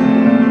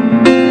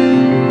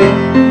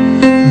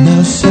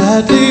 Now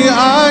sadly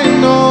I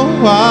know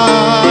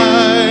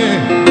why.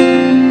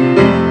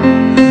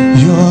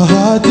 Your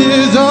heart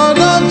is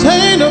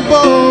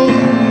unobtainable,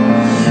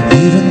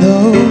 even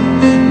though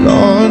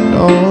Lord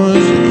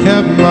knows you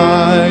kept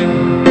mine.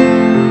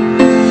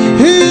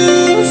 You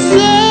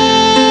say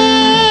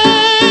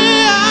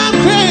I'm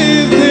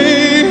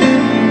crazy,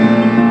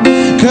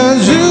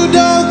 'cause you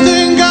don't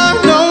think I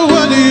know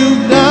what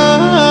you've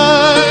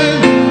done.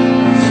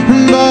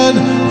 But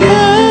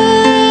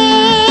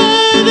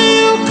when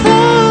you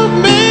call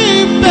me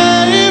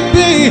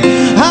baby,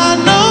 I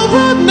know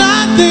I'm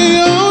not the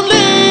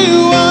only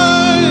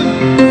one.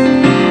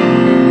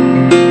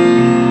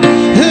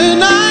 And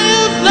I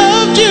have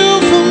loved you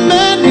for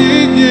many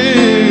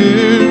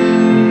years.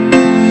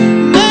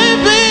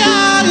 Maybe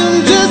I am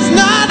just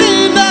not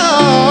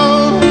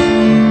enough.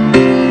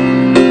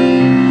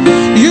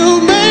 You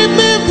made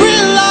me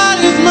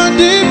realize my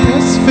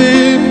deepest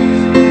fears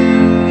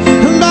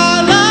by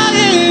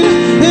lying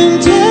and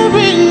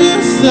tearing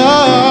us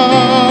up.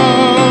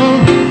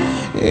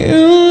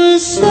 You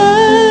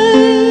say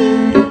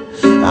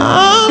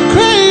I'm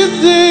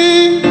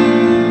crazy,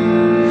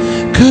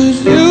 'cause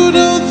you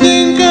don't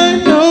think I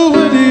know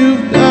what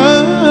you've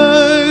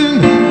done.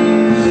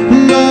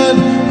 But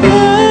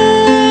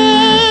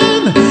when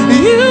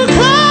you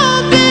call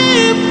me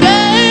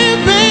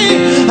baby,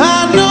 I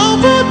know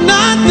I'm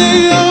not the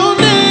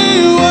only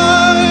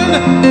one.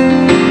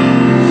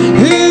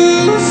 You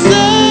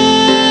say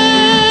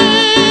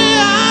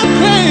I'm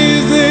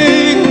crazy,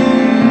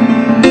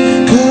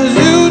 'cause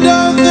you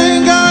don't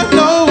think I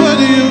know what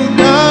you've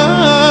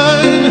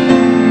done.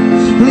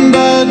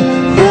 But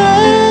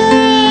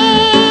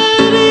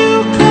when you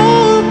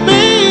call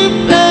me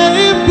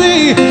baby,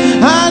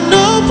 I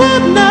know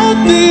I'm not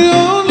the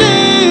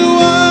only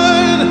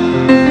one.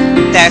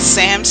 That's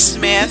Sam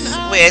Smith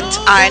with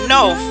I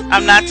Know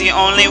I'm Not the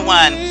Only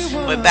One.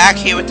 We're back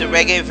here with the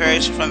reggae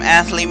version from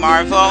Anthony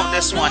Marvo.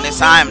 This one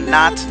is I'm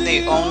Not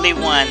the Only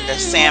One, the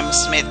Sam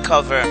Smith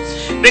cover.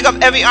 Big up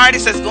every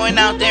artist that's going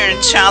out there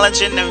and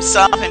challenging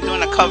themselves and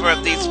doing a cover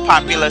of these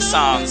popular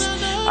songs.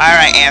 All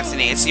right,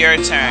 Anthony, it's your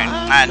turn.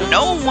 I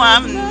know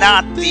I'm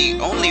not the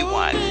only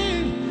one.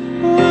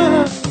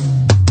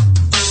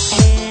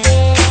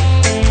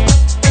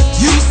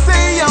 You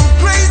say I'm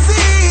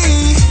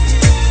crazy.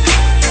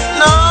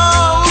 No,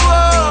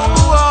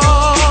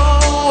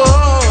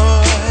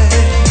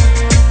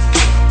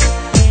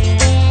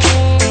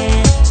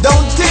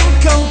 don't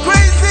think I'm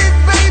crazy,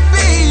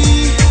 baby.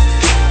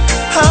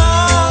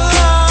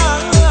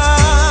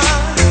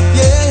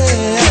 Yeah.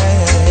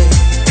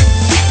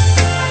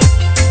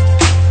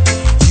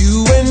 You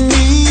and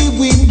me,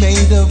 we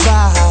made a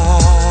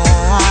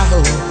vow,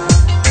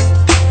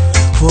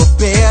 for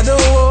better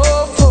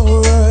or for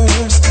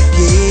worse.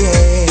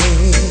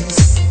 Yes,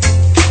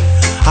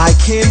 I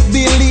can't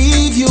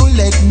believe you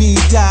let me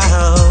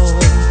down,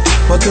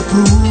 but the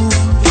proof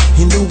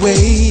in the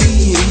way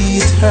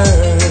it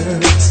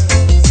hurts.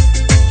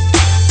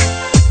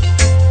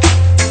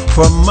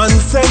 For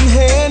months and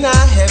hand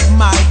I have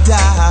my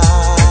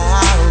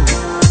doubt,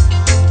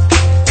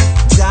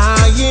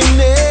 dying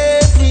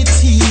every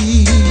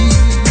tear.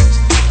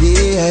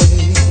 Yeah,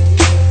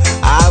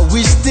 I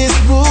wish this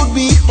would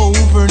be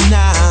over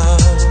now,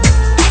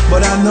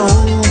 but I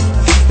know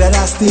that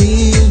I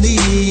still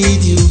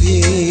need you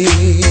here.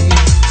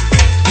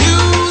 You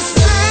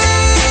say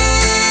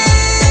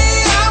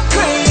I'm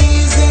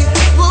crazy,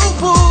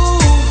 woo-woo,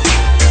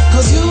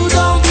 'cause you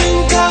don't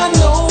think I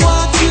know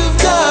what you've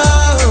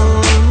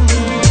done.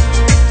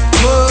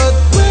 But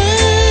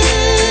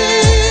when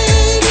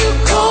you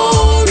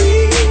call me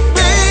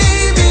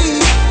baby,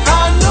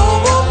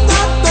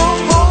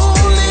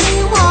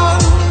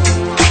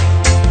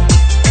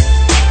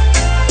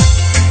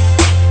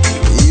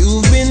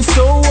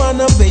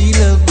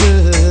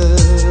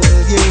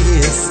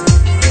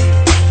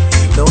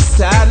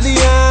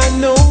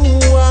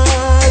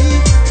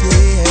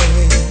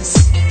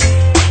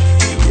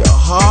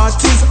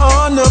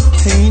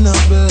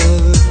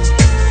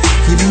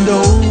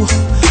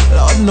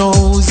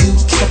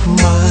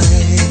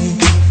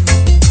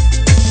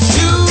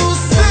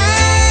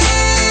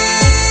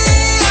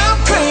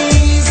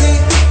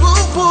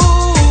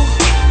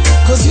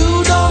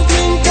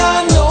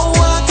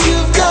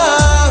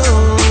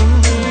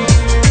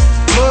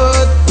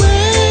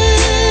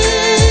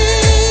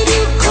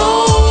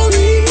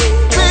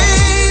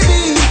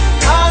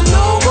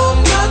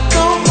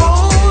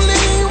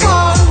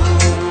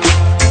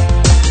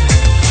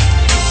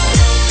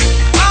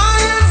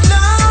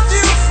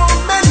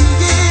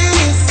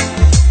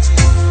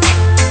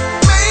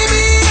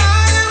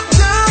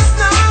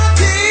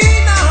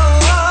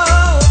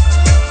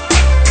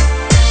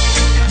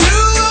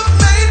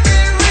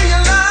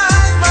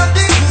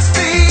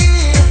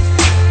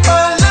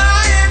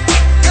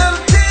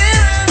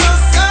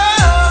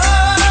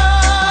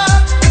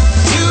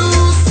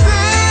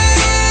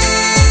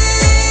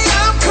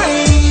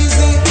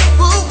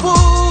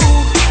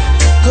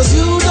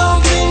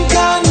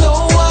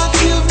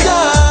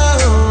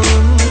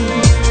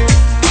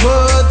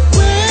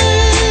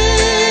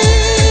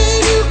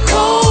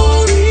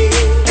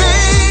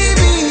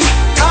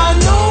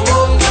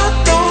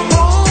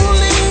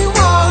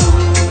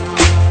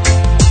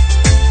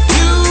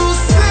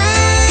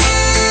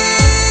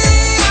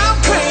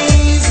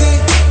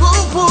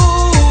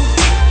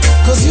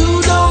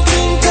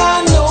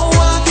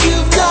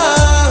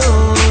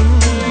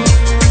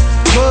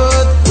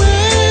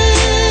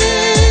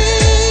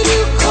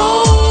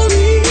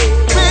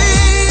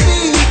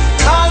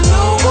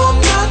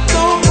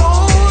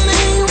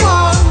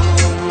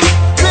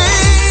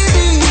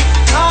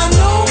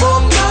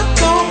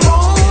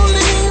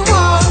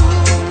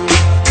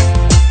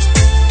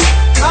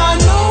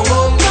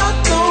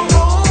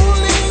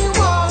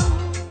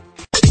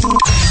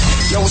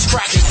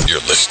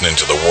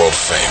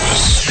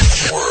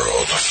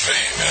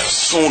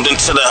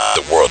 to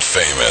the world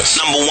famous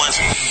number one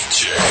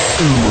DJ.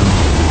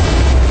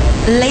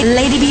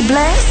 Lady be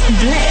blessed,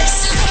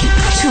 blessed.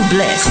 Too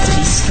blessed to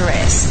be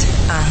stressed.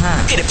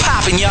 Get it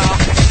poppin', y'all.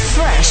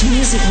 Fresh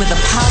music with a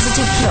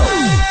positive flow.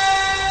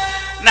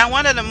 Now,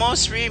 one of the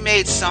most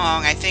remade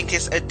songs, I think,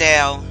 is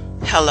Adele,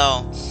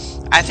 Hello.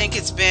 I think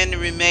it's been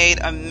remade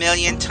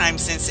 1,000,000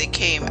 times since it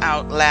came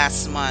out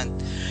last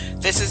month.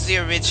 This is the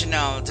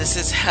original. This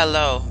is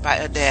Hello by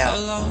Adele.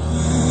 Hello.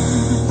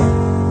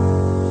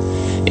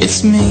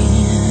 It's me.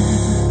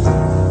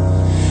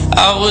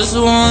 I was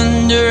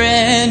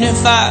wondering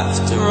if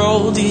after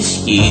all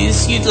these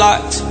years you'd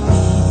like me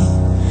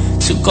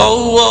to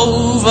go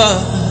over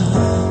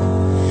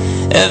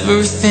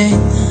everything.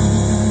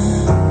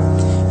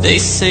 They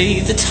say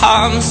the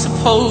time's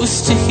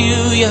supposed to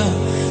heal you,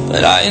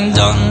 but I ain't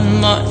done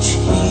much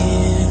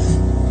here.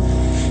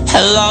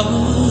 Hello,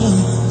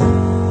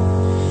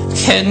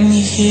 can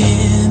you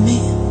hear me?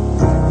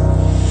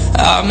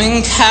 I'm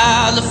in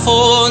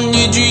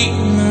California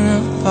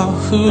dreaming about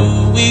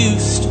who we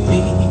used to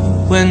be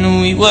when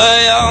we were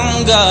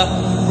younger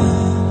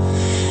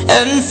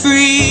and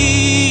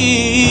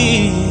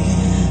free.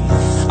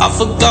 I've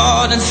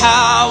forgotten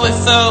how it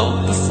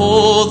felt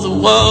before the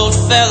world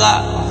fell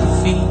at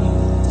our feet.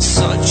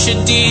 Such a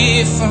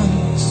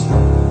difference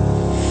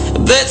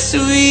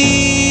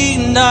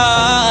between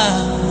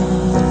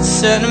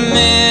us and a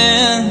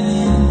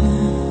million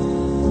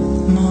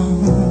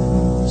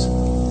miles.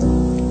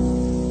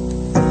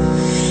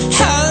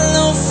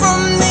 Hello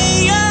from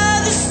the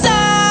other side.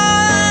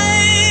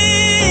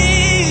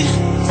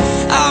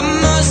 I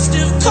must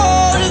have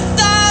called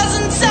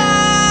 1,000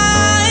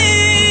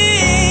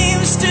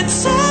 times to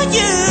tell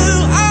you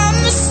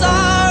I'm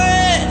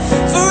sorry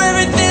for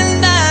everything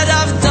that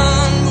I've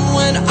done. But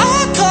when I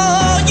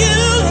call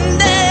you,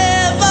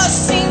 never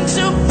seem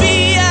to be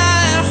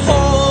at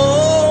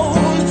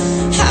home.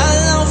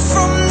 Hello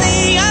from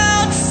the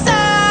outside.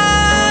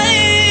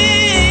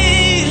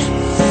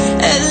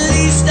 At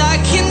least I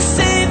can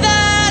say that I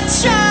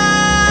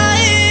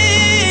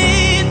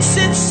tried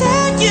to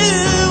tell you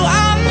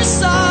I'm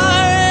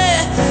sorry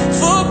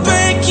for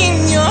breaking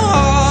your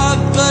heart,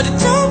 but it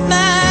don't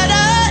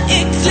matter.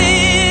 It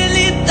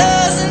clearly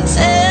doesn't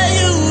tear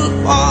you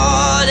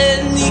apart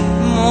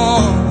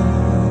anymore.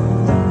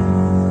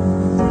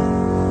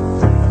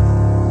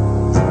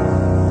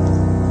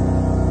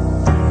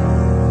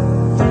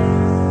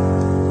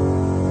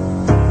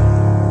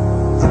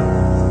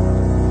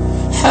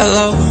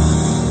 Hello,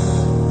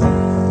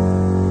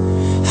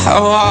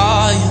 how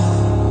are you?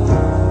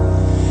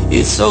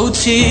 It's so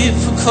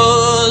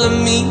typical of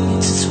me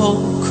to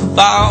talk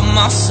about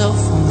myself.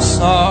 I'm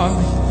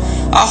sorry.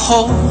 I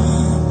hope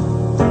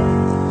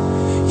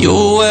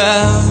you're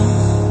well.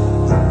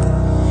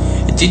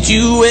 Did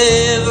you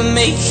ever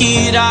make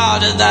it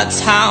out of that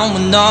town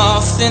when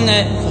nothing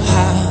ever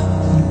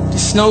happened?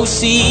 It's no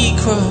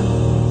secret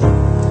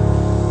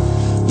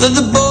that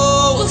the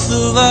both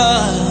of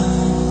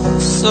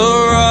us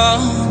are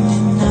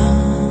running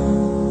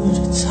out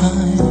of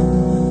time.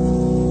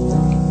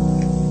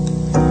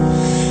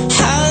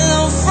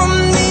 Hello from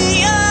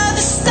the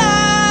other side.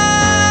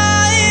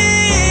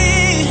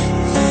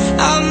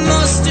 I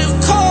must have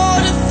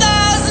called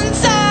 1,000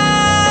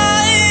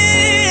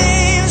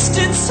 times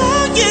to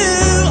tell you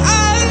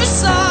I'm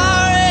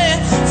sorry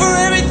for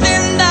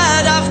everything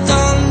that I've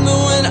done. But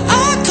when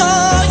I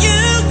call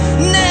you,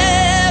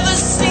 never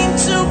seem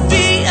to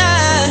be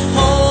at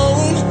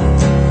home.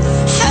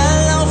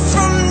 Hello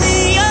from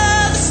the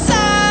other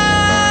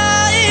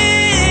side.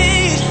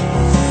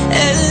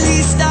 At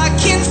least I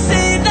can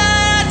say that I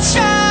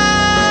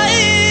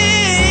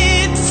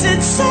tried to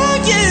tell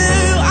you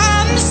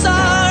I'm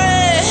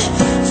sorry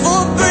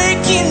for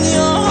breaking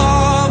your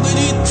heart, but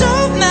it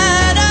don't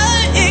matter.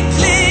 It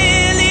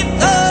clearly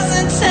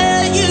doesn't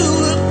tear you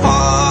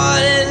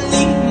apart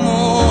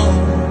anymore.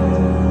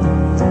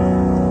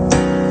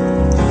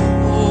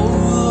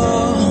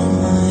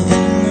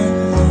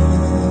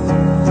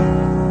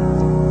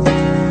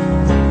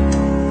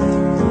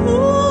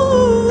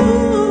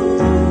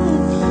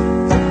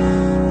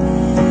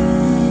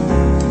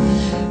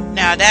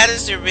 Now, that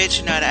is the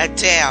original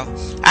Adele.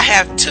 I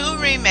have two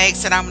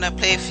remakes that I'm going to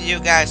play for you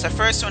guys. The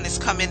first one is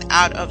coming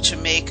out of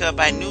Jamaica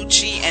by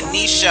Nucci and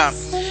Nisha.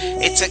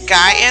 It's a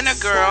guy and a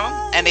girl,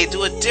 and they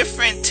do a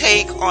different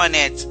take on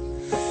it.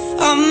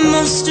 I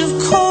must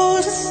have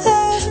called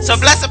 1,000. So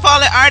bless up all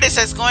the artists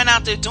that's going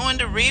out there doing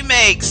the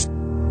remakes.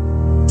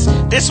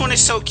 This one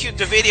is so cute.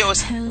 The video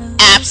is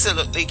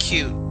absolutely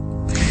cute.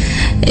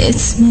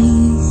 It's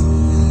me.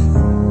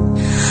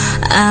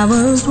 I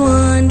was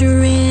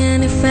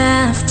wondering if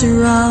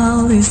after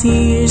all these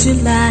years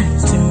you'd like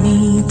to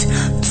meet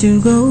to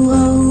go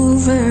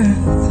over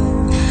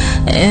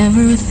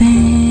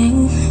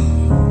everything.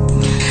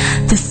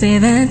 They say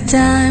that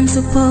time's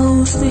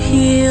supposed to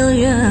heal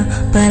ya,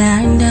 but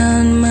I ain't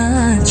done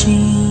much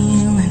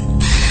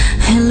healing.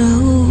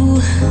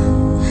 Hello,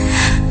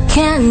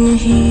 can you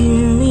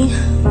hear me?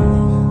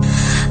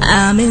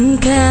 I'm in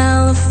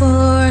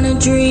California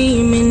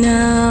dreaming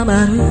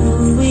about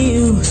who we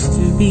used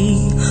to be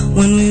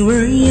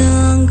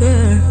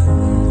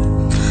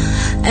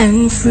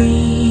and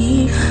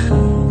free.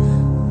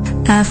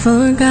 I've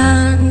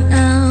forgotten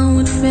how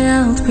it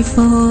felt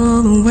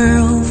before the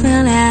world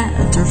fell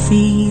at our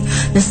feet.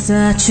 There's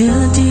such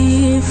a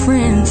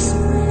difference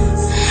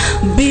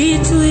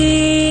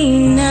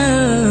between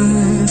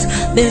us.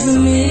 There's a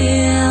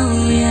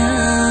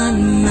million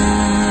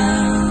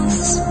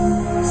miles.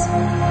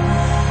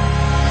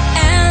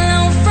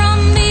 Hello from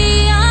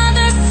the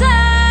other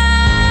side.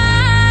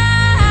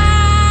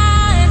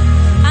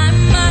 I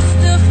must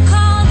have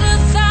called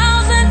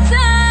 1,000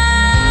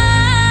 times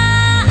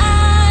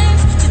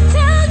to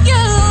tell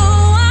you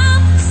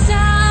I'm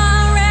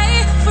sorry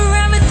for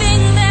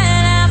everything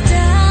that I've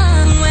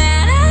done.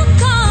 When I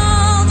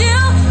called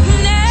you,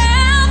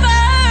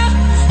 never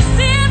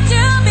seemed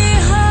to be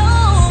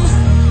home.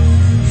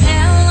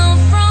 Hello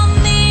from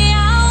the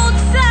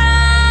outside.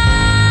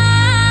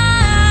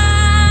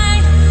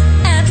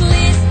 At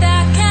least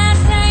I can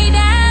say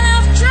that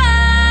I've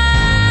tried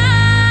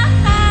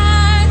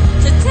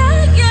to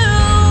tell you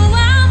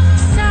I'm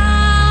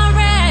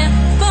sorry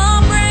for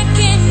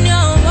breaking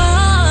your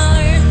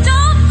heart.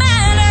 Don't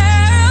matter,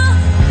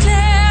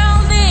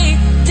 clearly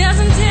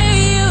doesn't tear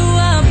you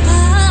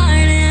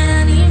apart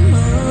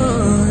anymore.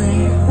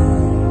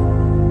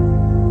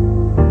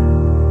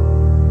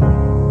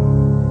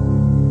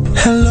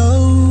 Hello,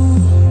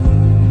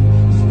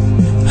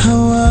 how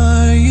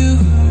are you?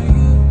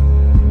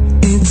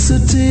 It's so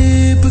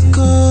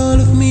typical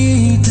of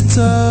me to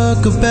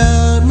talk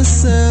about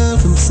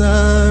myself. I'm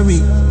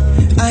sorry.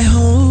 I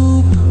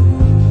hope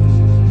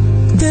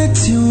that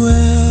you're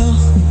well.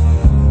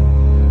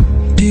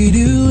 Did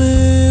you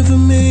ever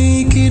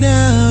make it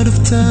out of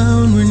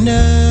town where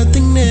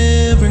nothing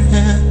ever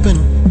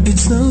happened?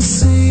 It's no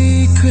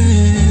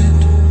secret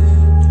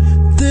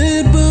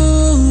that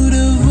both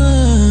of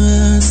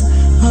us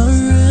are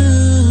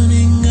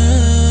running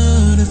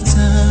out of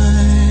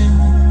time.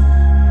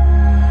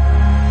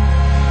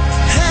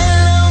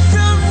 Hello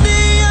from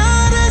the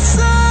other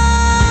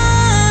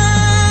side.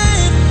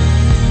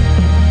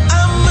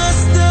 I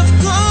must have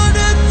called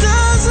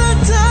 1,000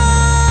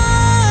 times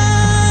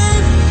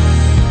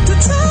to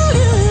tell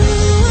you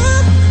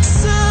I'm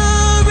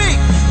sorry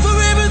for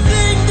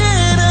everything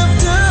that I've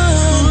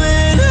done.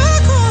 When I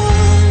call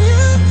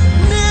you,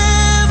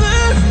 never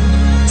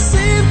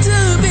seem to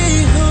be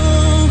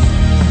home.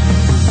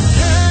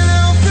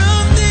 Hello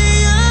from the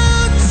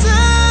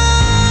outside.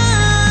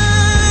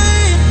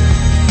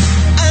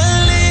 At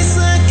least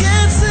I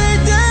can say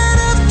that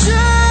I've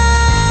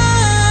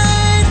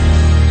tried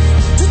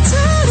to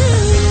tell you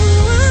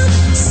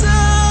I'm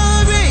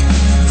sorry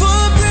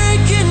for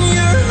breaking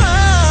your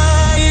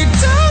heart. It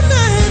don't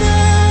matter,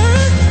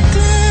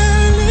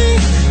 clearly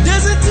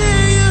doesn't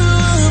tear you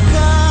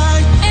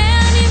apart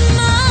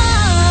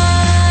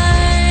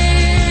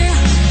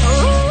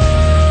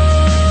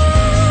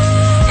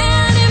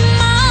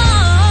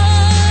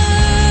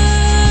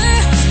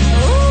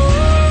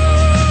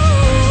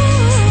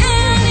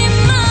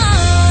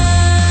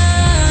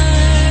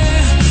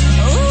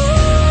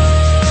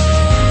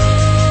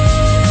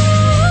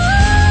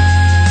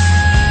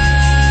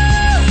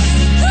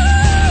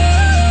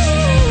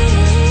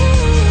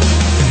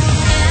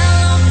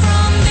Hello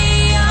from the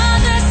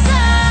other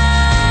side.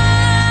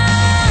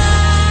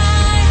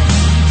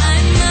 I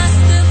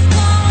must have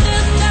called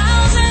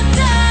 1,000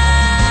 times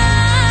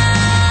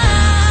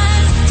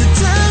to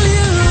tell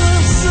you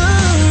I'm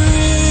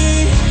sorry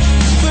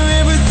for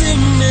everything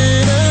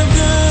that I've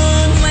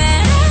done.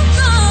 When I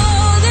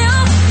called you,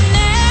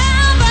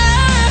 never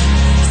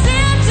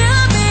seemed to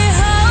be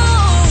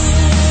home.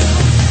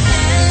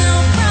 Hello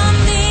from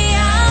the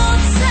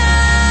outside.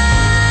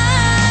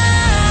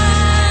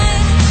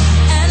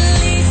 At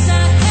least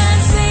I can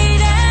say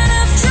that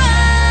I've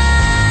tried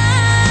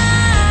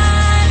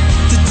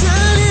to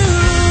tell you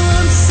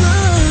I'm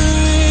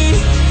sorry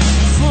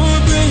for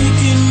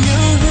breaking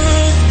your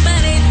heart.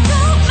 But it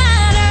don't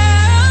matter,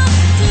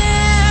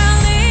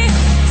 clearly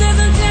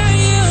doesn't tear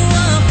you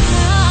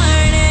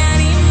apart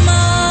anymore.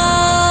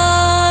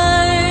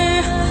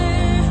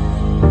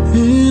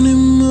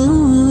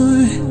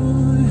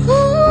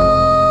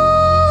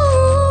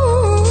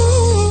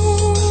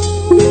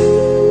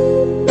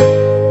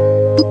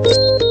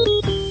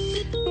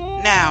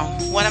 Now,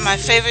 one of my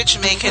favorite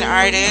Jamaican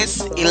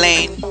artists,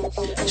 Elaine.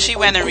 She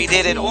went and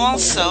redid it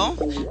also.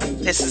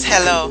 This is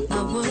Hello.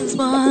 I was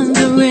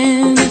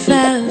wondering if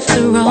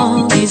after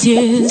all these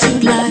years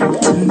you'd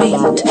like to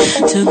meet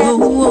to go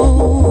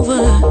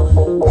over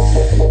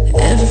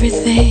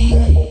everything.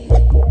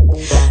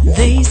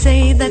 They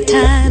say that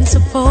time's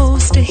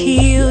supposed to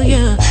heal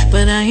ya,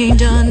 but I ain't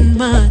done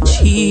much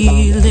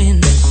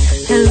healing.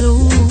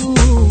 Hello,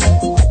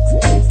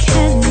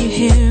 can you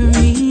hear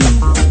me?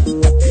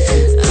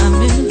 I'm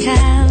in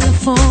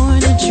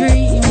California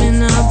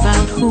dreaming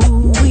about who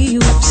we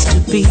used to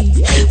be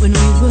when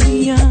we were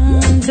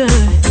younger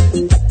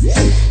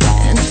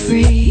and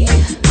free.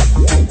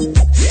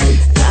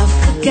 I've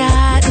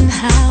forgotten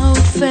how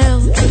it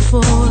felt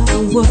before the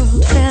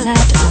world fell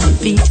at our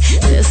feet.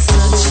 There's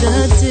such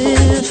a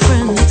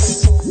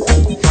difference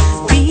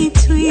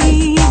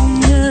between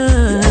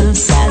us.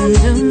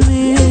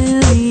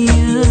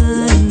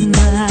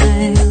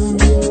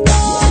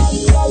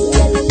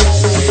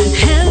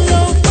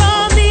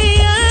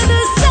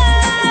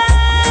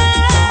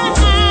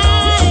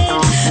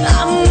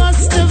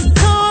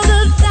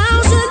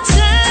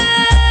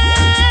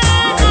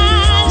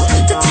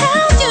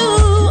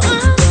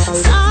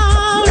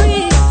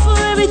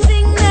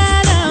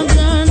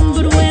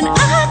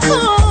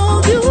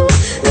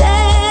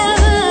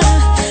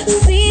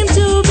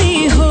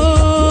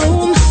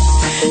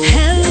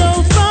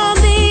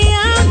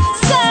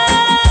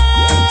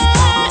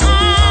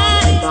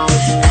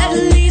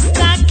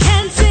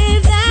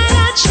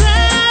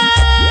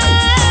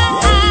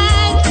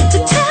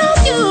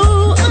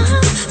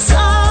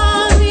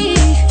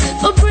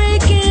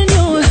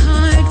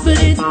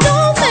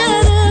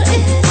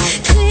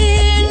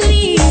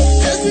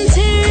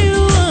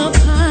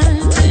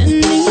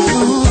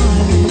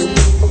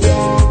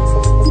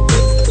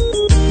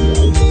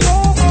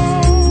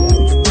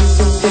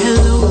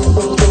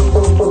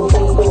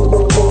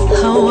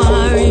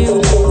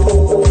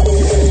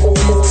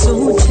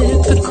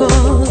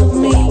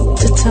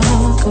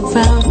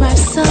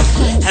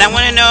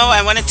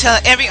 tell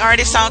every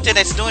artist out there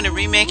that's doing a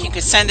remake, you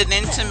can send it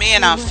in to me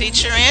and I'll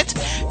feature it.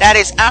 That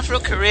is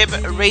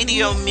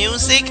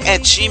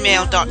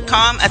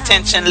AfroCaribRadioMusic@gmail.com.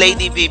 Attention,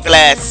 Lady Be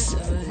Blessed.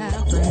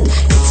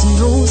 It's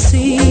no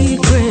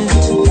secret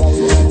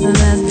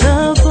that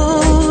the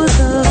both of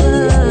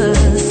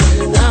us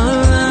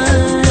are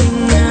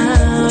running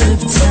out of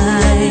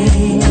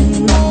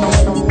time.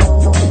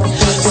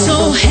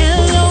 So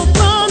hello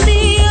from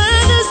the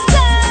other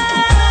side.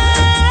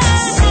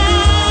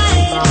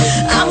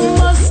 I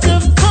must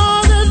have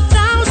called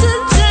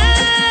 1,000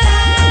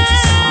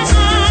 times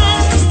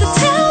to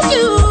tell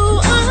you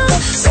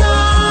I'm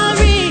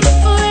sorry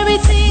for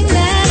everything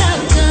that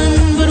I've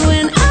done. But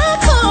when I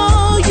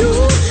call you,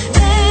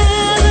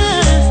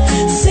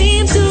 never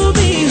seem to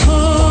be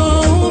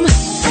home.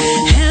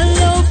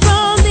 Hello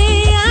from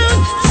the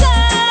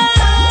outside.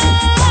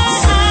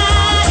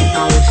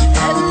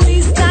 At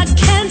least I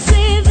can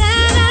say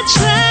that I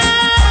tried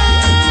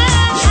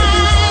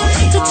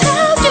to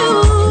tell you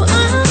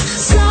I'm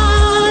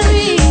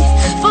sorry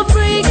for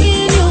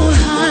breaking your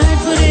heart,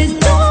 but it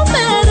don't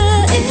matter.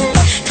 It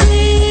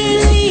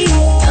clearly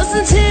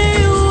doesn't tear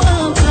you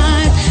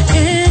apart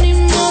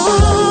anymore.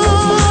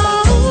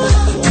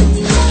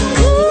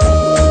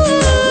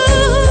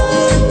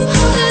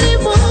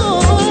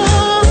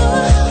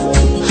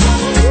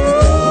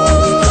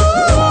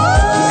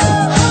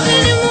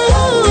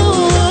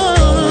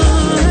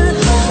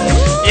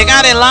 You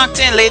got it locked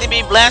in, Lady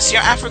Be Blessed,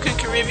 your African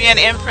Caribbean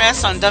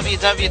Empress on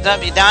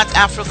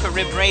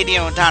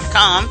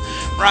www.afrocaribradio.com.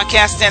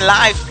 Broadcasting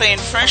live, playing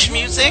fresh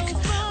music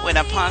with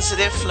a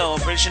positive flow,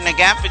 bridging the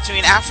gap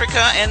between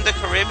Africa and the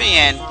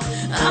Caribbean.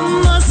 I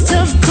must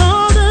have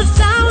called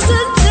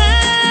 1,000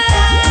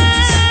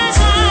 times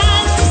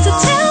to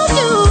tell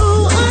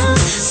you I'm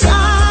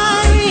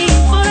sorry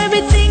for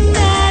everything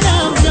that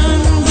I've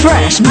done.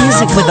 Fresh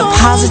music with a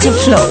positive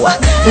flow.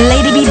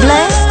 Lady Be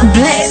Blessed,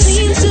 blessed.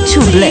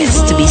 Too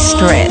blessed to be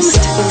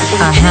stressed.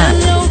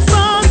 Hello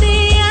from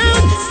the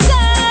outside.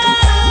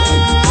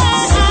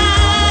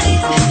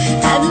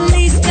 At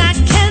least I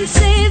can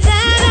say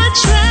that I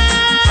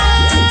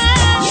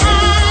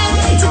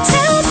tried to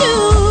tell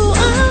you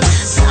I'm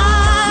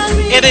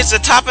sorry. It is the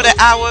top of the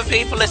hour,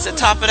 people. It's the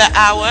top of the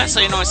hour, so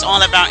you know it's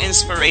all about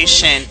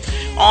inspiration.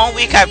 All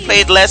week I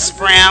played Les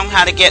Brown,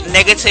 how to get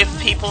negative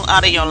people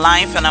out of your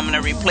life, and I'm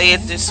going to replay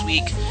it this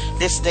week,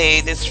 this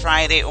day, this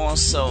Friday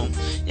also.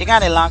 You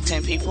got it locked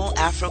in, people.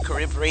 Afro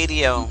Carib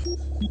Radio.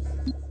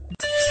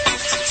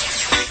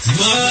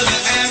 Mother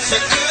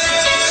Africa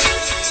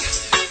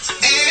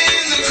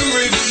and the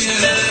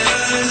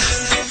Caribbean.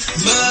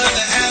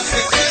 Mother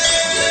Africa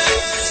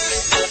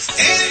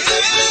and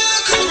the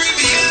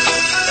Caribbean.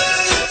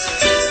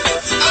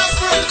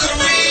 Afro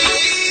Carib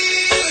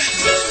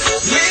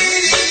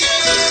Radio.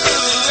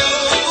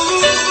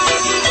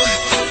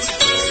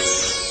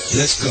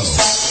 Let's go.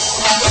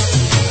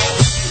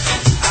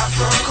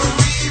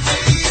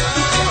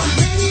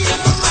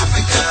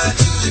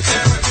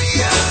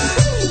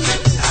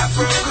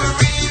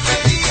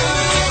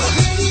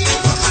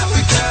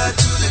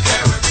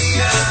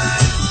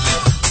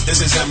 This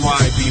is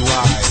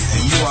MYBY,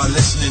 and you are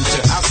listening to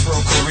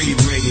Afro Carib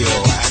Radio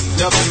at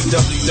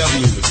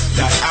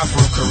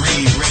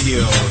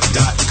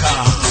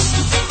www.afrocaribradio.com.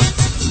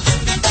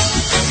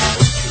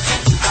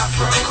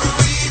 Afro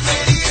Carib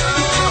Radio,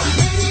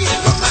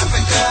 from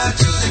Africa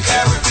to the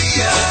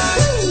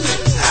Caribbean.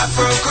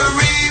 Afro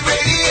Carib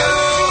Radio,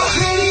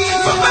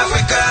 from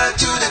Africa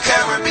to the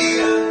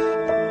Caribbean.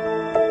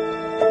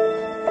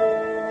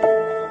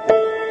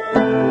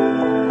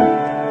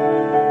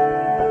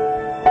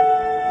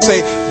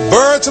 Say,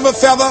 birds of a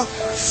feather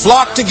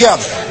flock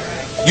together.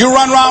 You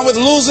run around with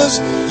losers,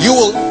 you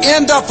will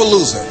end up a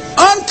loser.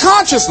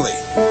 Unconsciously,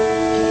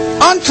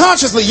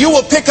 you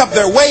will pick up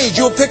their ways,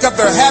 you will pick up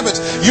their habits,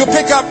 you'll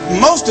pick up,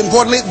 most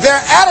importantly,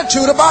 their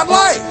attitude about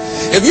life.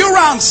 If you're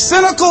around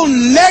cynical,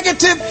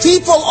 negative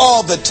people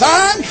all the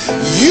time,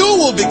 you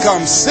will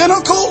become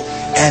cynical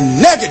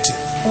and negative.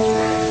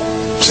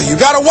 So you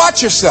got to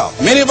watch yourself.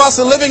 Many of us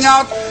are living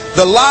out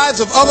the lives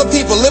of other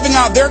people, living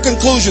out their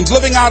conclusions,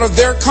 living out of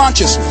their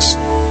consciousness.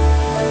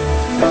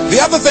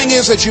 The other thing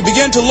is that you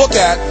begin to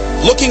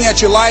looking at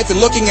your life and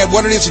looking at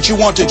what it is that you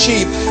want to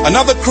achieve.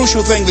 Another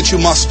crucial thing that you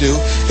must do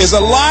is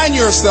align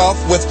yourself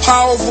with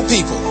powerful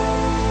people.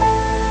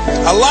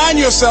 Align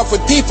yourself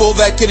with people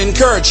that can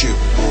encourage you,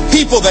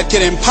 people that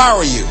can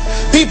empower you,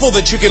 people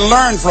that you can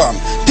learn from,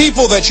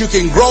 people that you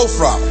can grow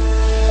from.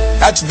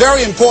 That's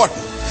very important.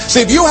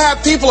 See, if you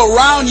have people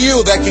around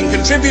you that can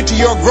contribute to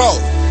your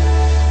growth.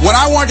 When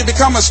I wanted to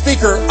become a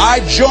speaker, I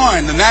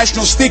joined the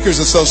National Speakers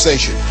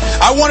Association.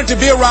 I wanted to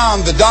be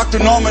around the Dr.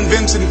 Norman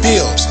Vincent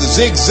Peales, the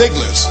Zig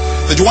Ziglars,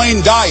 the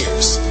Dwayne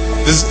Dyers.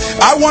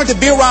 I wanted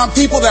to be around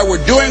people that were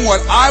doing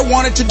what I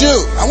wanted to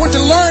do. I wanted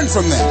to learn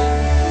from them.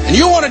 And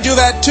you want to do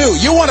that too.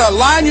 You want to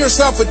align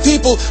yourself with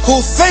people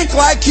who think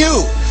like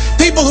you.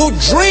 people who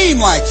dream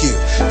like you,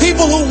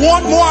 people who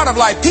want more out of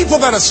life, people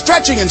that are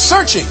stretching and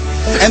searching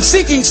and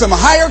seeking some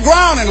higher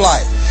ground in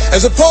life,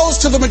 as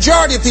opposed to the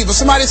majority of people.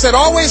 Somebody said,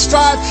 always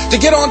strive to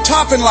get on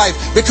top in life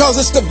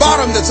because it's the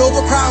bottom that's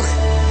overcrowded.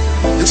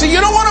 And so you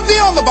don't want to be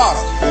on the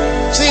bottom.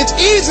 See, it's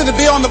easy to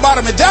be on the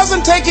bottom. It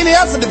doesn't take any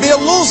effort to be a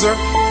loser.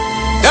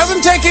 It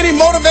doesn't take any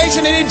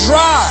motivation, any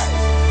drive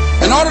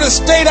in order to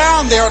stay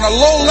down there on a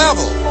low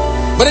level.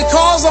 But it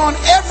calls on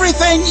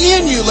everything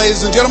in you,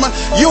 ladies and gentlemen.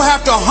 You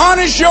have to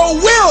harness your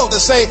will to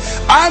say,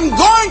 I'm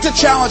going to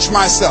challenge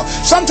myself.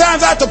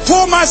 Sometimes I have to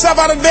pull myself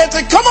out of bed and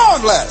say, come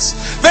on, Les.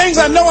 Things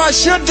I know I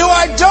should do,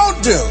 I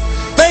don't do.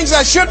 Things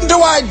I shouldn't do,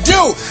 I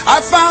do.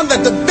 I found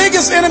that the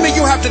biggest enemy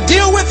you have to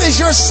deal with is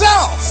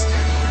yourself.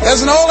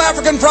 There's an old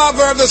African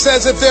proverb that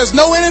says, if there's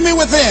no enemy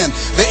within,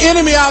 the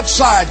enemy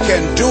outside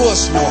can do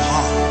us no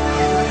harm.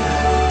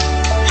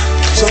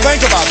 So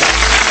think about that.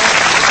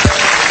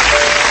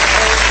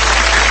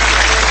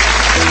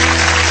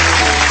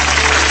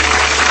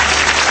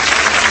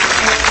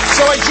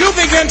 So as you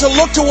begin to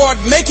look toward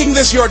making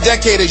this your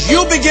decade, as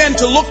you begin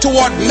to look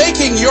toward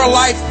making your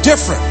life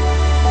different,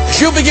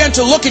 as you begin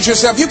to look at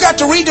yourself, you've got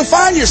to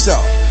redefine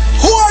yourself.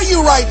 Who are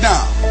you right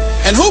now?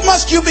 And who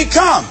must you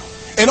become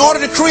in order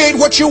to create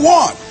what you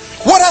want?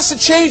 What has to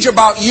change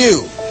about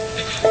you?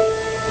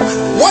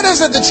 What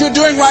is it that you're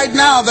doing right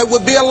now that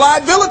would be a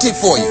liability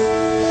for you?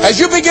 As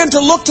you begin to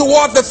look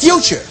toward the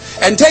future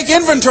and take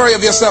inventory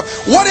of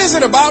yourself, what is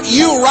it about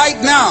you right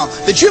now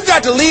that you've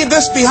got to leave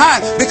this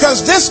behind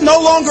because this no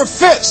longer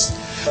fits?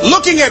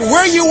 Looking at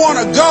where you want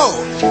to go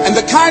and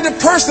the kind of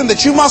person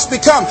that you must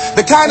become,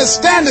 the kind of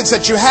standards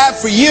that you have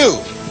for you.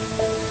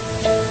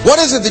 What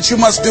is it that you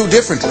must do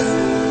differently?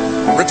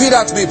 Repeat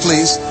out to me,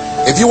 please.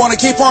 If you want to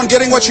keep on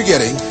getting what you're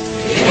getting,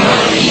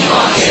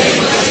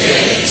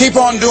 keep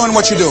on doing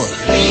what you're doing.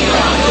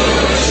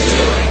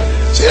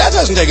 See, that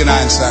doesn't take an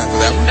Einstein for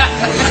that one.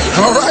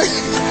 All right?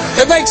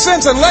 It makes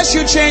sense unless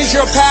you change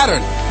your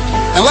pattern,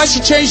 unless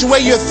you change the way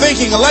you're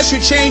thinking, unless you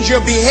change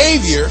your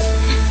behavior,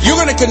 you're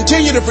going to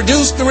continue to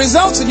produce the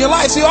results in your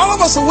life. See, all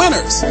of us are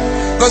winners,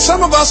 but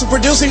some of us are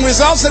producing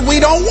results that we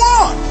don't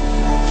want.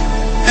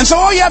 And so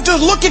all you have to do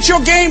is look at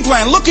your game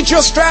plan, look at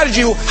your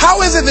strategy.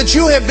 How is it that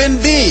you have been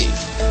being?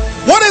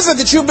 What is it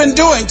that you've been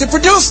doing to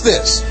produce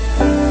this?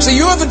 See,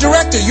 you're the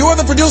director, you're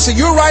the producer,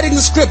 you're writing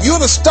the script, you're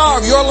the star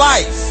of your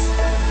life.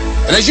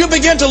 And as you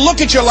begin to look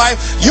at your life,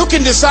 you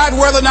can decide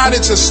whether or not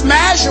it's a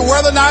smash or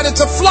whether or not it's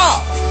a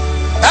flop.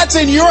 That's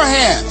in your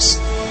hands.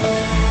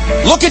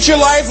 Look at your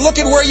life, look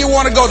at where you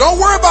want to go. Don't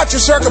worry about your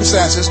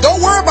circumstances.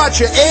 Don't worry about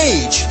your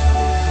age.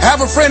 I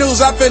have a friend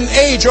who's up in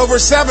age, over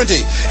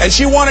 70, and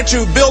she wanted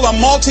to build a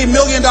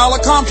multi-million-dollar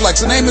complex.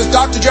 The name is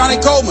Dr. Johnny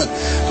Coleman.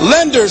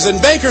 Lenders and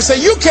bankers say,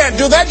 you can't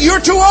do that, you're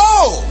too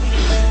old.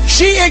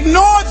 She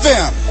ignored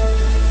them.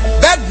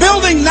 That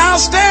building now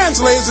stands,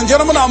 ladies and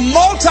gentlemen, a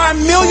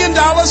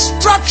multi-million-dollar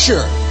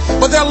structure.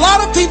 But there are a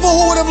lot of people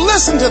who would have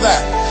listened to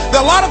that. There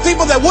are a lot of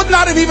people that would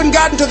not have even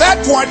gotten to that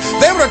point.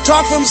 They would have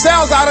talked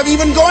themselves out of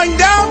even going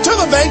down to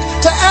the bank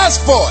to ask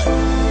for it,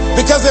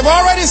 because they've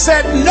already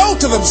said no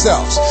to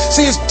themselves.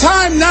 See, it's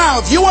time now.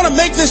 If you want to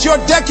make this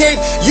your decade,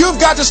 you've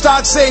got to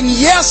start saying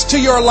yes to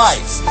your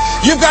life.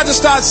 You've got to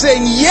start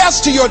saying yes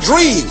to your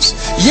dreams,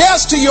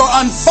 yes to your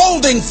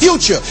unfolding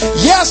future,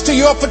 yes to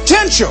your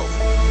potential,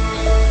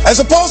 as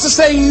opposed to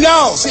saying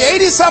no. See,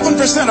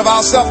 87% of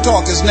our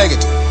self-talk is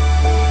negative.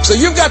 So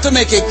you've got to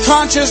make a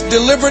conscious,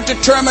 deliberate,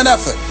 determined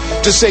effort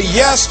to say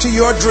yes to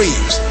your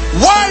dreams.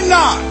 Why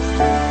not?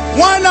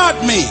 Why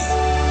not me?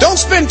 Don't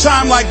spend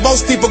time like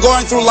most people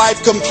going through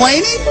life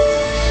complaining.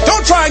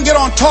 Don't try and get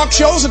on talk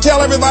shows and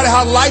tell everybody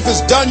how life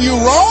has done you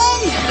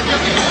wrong.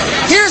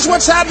 Here's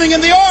what's happening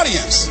in the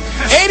audience.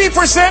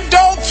 80%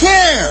 don't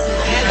care,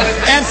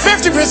 and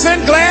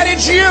 50% glad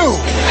it's you.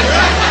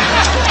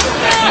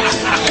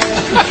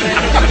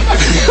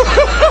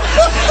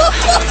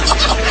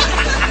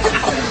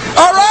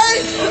 All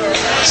right?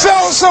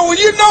 So when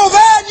you know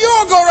that, you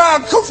don't go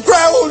around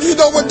crying, oh, you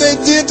know what they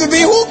did to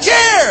me? Who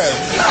cares?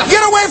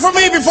 Get away from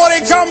me before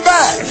they come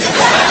back.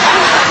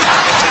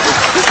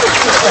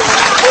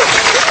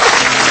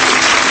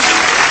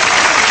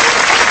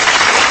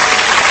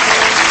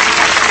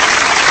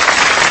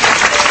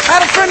 I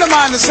had a friend of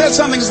mine that said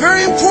something that's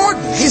very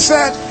important. He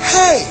said,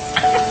 hey,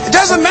 it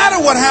doesn't matter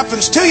what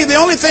happens to you. The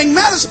only thing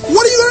matters,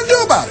 what are you going to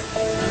do about it?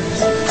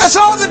 That's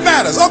all that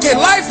matters. Okay,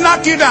 life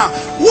knocked you down.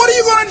 What are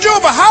you going to do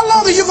about it? How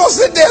long are you going to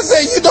sit there and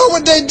say, you know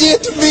what they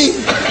did to me?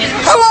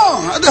 How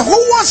long? Who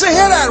wants to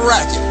hear that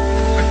racket?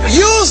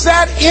 Use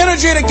that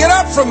energy to get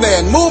up from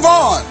there and move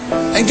on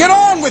and get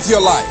on with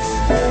your life.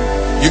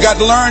 You got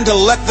to learn to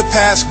let the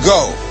past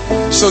go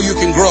so you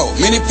can grow.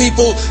 Many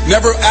people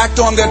never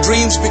act on their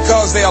dreams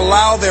because they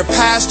allow their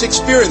past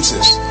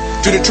experiences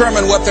to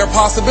determine what their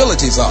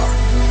possibilities are.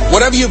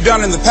 Whatever you've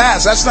done in the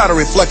past, that's not a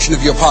reflection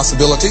of your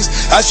possibilities.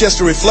 That's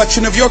just a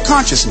reflection of your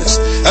consciousness.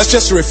 That's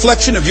just a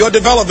reflection of your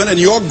development and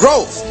your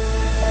growth.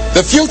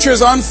 The future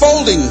is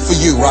unfolding for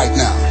you right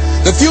now.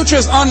 The future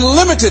is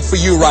unlimited for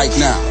you right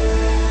now.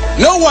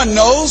 No one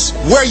knows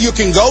where you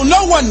can go.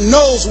 No one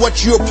knows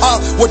what you're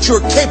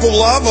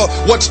capable of or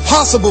what's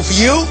possible for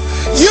you.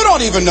 You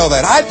don't even know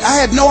that. I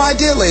had no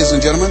idea, ladies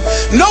and gentlemen.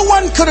 No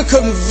one could have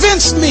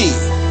convinced me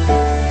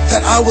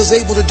that I was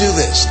able to do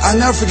this. I'll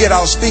never forget, I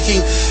was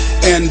speaking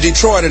in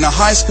Detroit, and a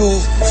high school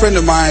friend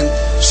of mine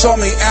saw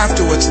me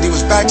afterwards, and he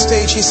was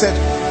backstage. He said,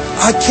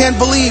 I can't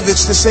believe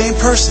it's the same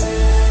person.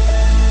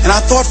 And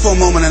I thought for a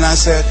moment, and I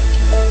said,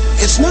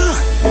 it's not.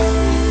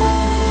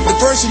 The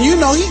person you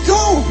know, he's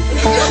gone.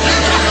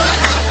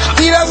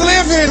 He doesn't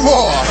live here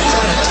anymore.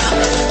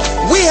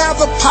 We have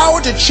the power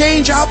to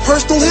change our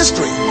personal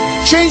history,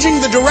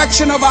 changing the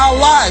direction of our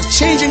lives,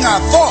 changing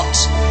our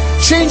thoughts,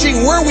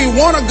 changing where we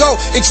want to go,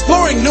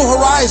 exploring new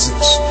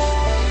horizons.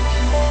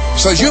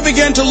 So as you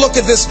begin to look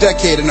at this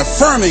decade and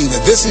affirming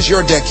that this is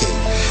your decade,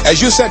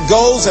 as you set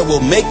goals that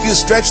will make you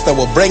stretch, that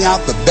will bring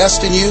out the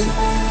best in you,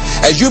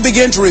 as you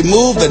begin to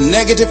remove the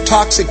negative,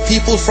 toxic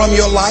people from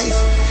your life,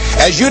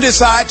 as you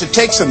decide to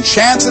take some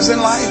chances in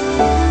life,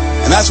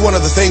 and that's one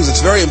of the things that's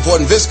very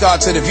important.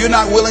 Viscard said, if you're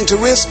not willing to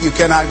risk, you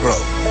cannot grow.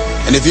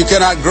 And if you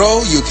cannot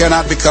grow, you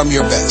cannot become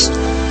your best.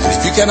 And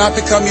if you cannot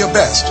become your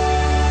best,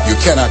 you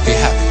cannot be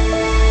happy.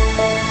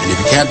 And if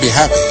you can't be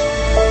happy,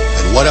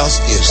 then what else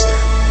is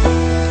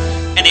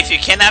there? And if you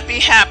cannot be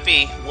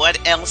happy, what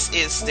else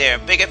is there?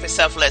 Big up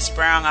yourself, Les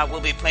Brown. I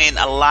will be playing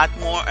a lot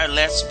more of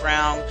Les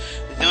Brown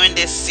during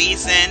this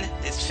season,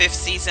 this 5th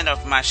season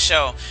of my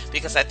show,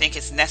 because I think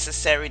it's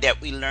necessary that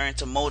we learn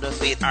to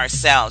motivate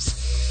ourselves.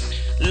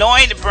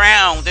 Lloyd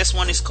Brown, this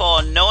one is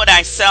called Know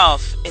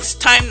Thyself. It's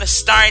time to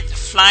start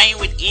flying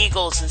with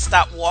eagles and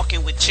stop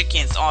walking with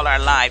chickens all our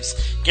lives.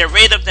 Get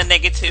rid of the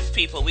negative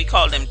people. We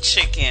call them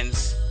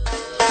chickens.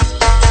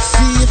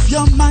 See, if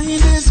your mind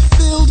is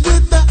filled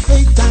with the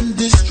hate and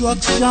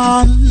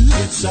destruction,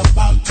 it's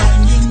about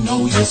time you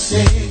know you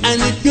say.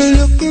 And if you're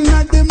looking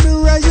at the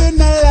mirror, you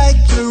not like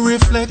your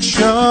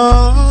reflection,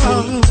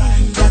 it's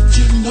time that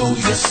you know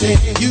you say.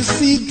 You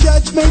see,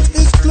 judgment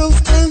is close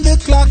and the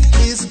clock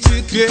is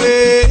ticking.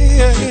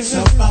 It's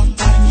about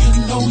time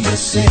you know you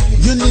say.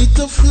 You need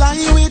to fly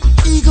with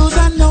eagles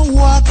and not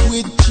walk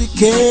with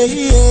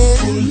chickens.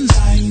 Full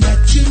time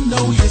that you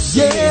know you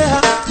say.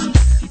 Yeah.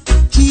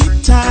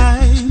 Keep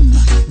time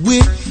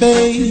with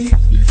faith,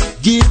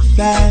 give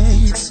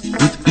thanks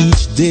with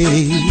each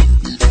day.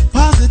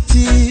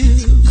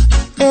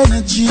 Positive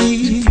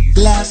energy,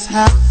 glass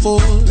half full,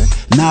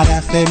 not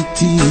half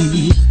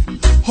empty.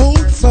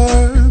 Hold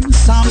firm,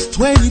 Psalms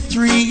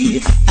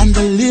 23, and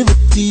the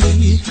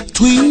liberty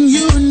between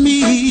you and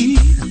me.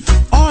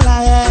 All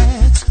I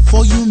ask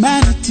for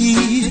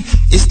humanity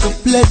is to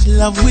pledge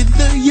love with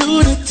the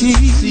unity.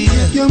 See,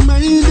 if your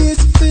mind is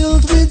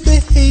filled with the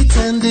hate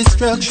and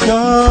destruction,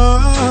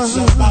 it's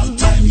about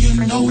time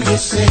you know you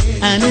say.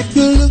 And if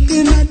you're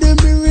looking at the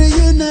mirror,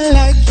 you not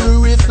like your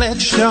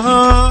reflection,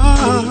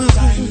 it's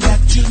time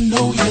that you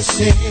know you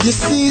say. You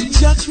see,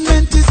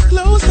 judgment is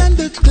close and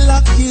the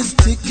clock is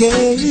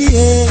ticking.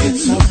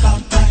 It's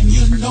about time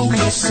you know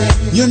you say.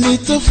 You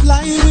need to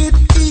fly with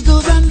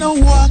eagles and not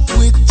walk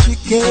with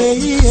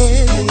chickens.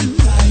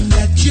 Time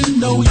that you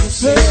know you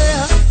say.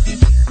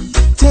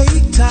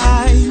 Take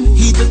time,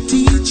 heed the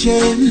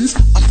teachings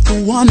of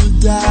the one who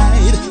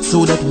died,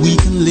 so that we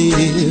can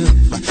live.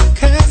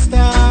 Cast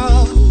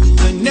out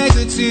the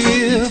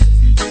negative,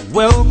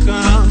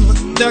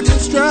 welcome the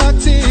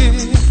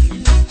constructive.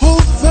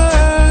 Hold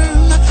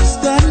firm,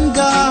 stand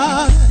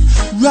guard,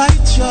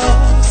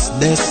 righteous,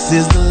 this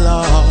is the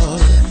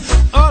Lord.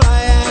 All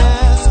I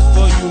ask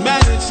for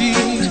humanity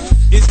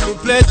is to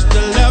pledge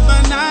the love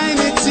and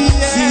unity.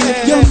 See,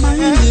 if your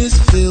mind is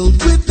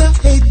filled with the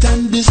hate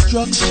and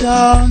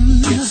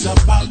destruction, it's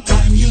about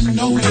time you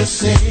know you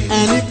say.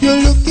 And if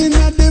you're looking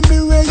at the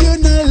mirror, you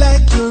not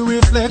like your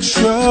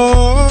reflection,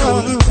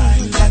 it's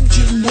time that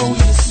you know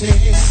you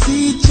say.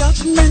 See,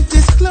 judgment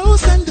is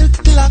close and the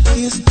clock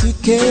is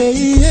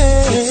ticking.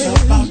 It's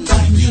about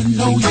time you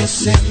know you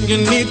say. You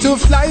need to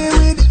fly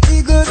with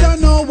eagles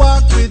and no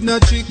walk with no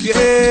chicken.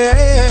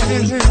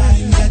 It's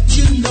time that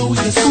you know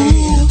you say.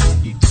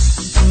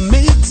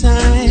 Make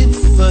time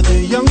for the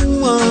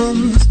young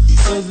ones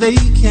so they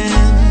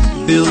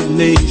can build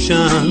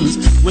nations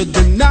with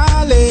the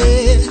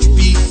knowledge.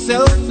 Be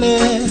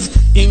selfless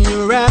in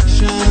your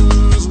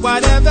actions,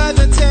 whatever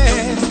the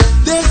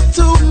test. There's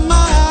too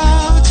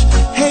much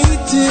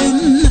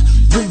hating,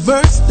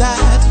 reverse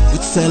that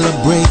with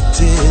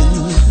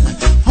celebrating.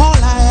 All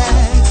I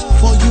ask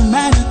for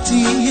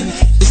humanity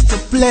is to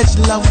pledge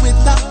love with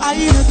the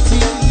unity.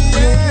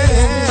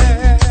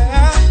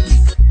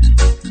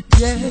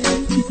 Yeah, yeah,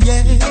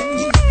 yeah.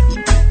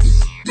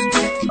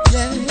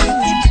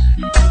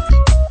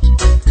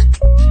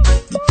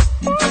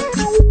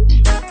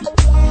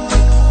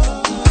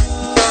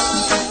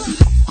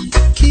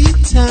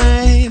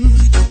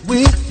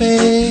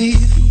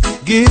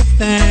 Give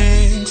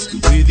thanks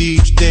with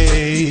each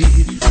day.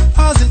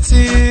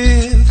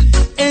 Positive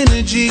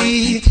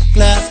energy,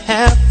 glass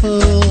half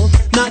full,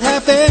 not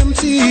half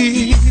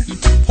empty.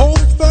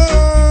 Hold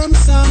firm,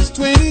 Psalms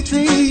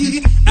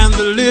 23, and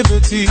the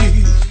liberty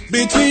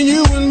between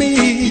you and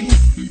me.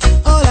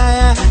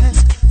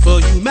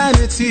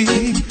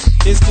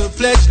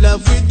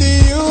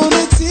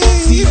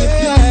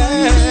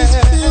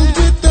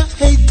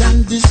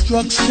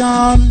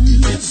 destruction.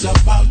 It's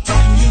about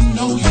time you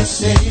know you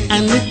say.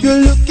 And if you're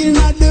looking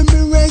at the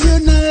mirror, you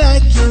not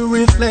like your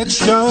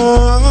reflection.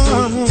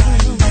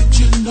 Time that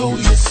you know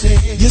you say.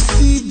 You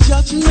see,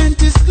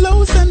 judgment is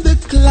close and the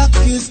clock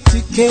is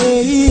ticking.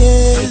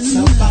 It's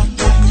about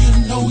time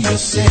you know you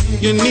say.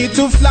 You need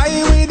to fly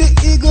with the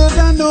eagles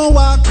and don't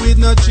walk with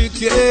no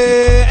chicken.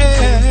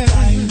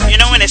 You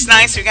know when it's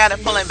nice, you gotta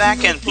pull it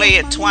back and play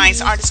it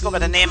twice. Artist go by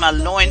the name of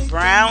Lloyd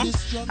Brown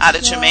out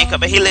of Jamaica,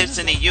 but he lives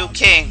in the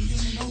UK.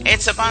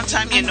 It's about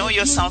time you know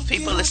yourself.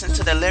 People listen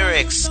to the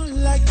lyrics.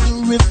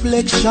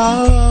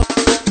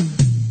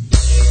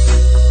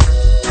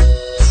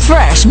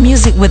 Fresh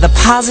music with a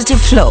positive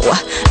flow.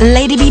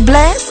 Lady be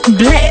blessed,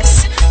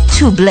 blessed.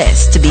 Too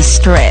blessed to be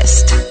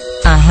stressed. See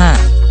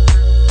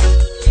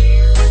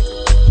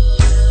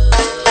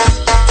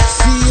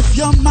if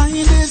your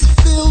mind is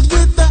filled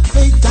with the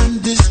hate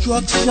and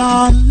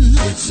destruction.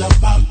 It's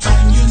about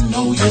time you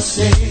know you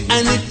say.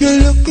 And if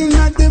you're looking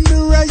at the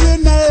mirror,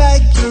 you not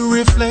like your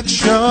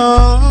reflection.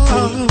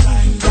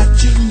 Time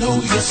that you know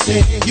you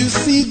say. You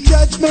see,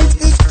 judgment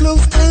is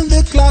close and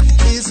the clock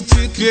is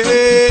ticking.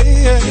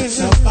 It's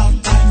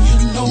about time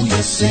you know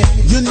you say.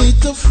 You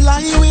need to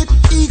fly with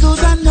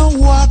eagles and not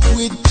walk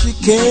with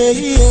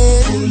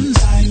chickens.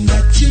 Time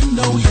that you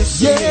know you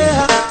say.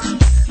 Yeah.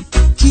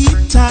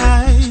 Keep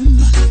time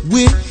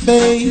with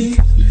faith.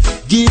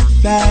 Give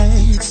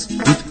thanks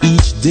with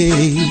each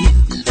day.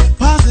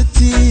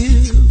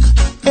 Positive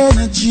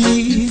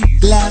energy.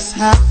 Glass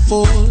half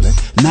full,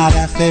 not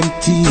half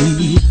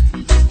empty.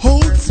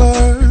 Hold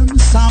firm,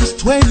 Psalms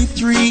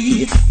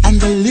 23, and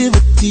the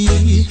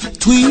liberty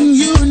between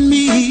you and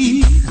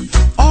me.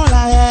 All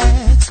I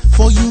ask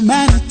for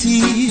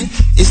humanity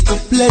is to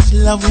pledge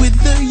love with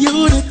the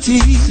unity.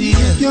 See,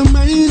 if your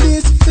mind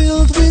is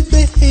filled with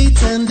the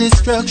hate and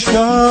destruction,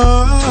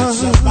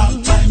 it's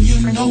about time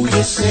you know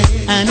you say.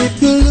 And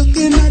if you're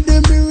looking at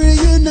the mirror,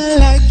 you not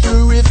like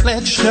your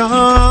reflection.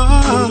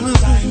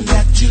 Time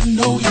that you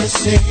know you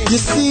say. You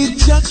see,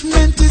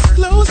 judgment is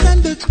close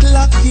and the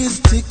clock is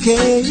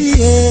ticking.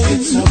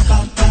 It's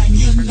about time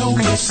you know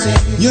you say.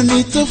 You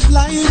need to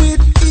fly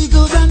with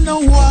eagles and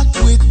not walk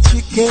with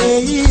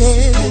chickens.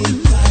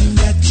 Time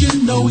that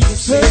you know you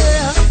say.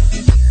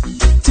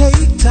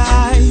 Take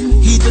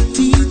time, heed the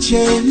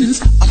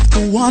teachings of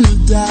the one who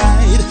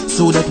died,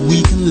 so that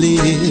we can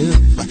live.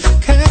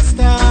 Cast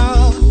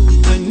out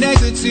the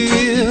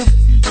negative,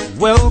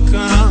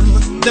 welcome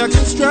the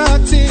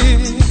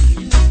constructive.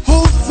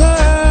 Hold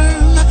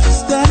firm,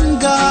 stand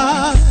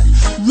guard,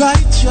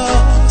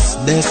 righteous,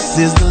 this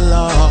is the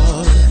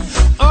Lord.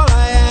 All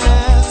I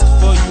ask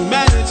for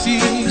humanity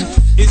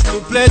is to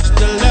pledge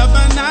the love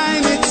and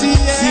unity.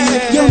 See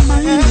if your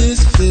mind is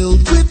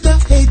filled with the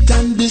hate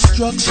and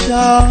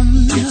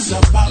destruction. It's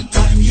about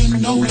time you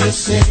know you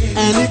say.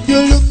 And if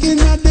you're looking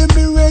at the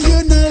mirror,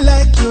 you not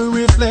like your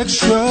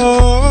reflection.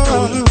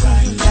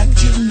 Time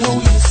that you know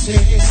you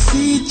say.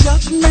 See,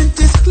 judgment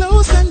is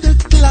close and the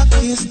clock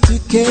is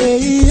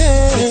ticking.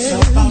 It's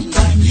about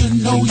time you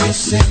know you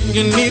say.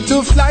 You need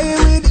to fly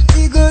with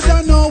eagles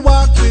and no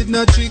walk with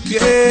no chicken.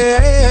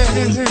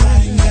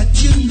 Time that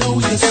you know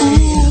you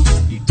say.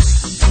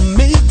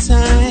 Make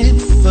time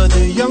for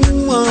the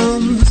young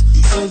ones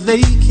so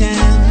they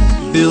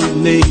can build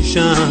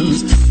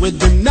nations with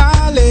the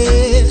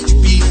knowledge.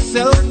 Be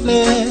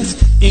selfless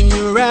in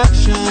your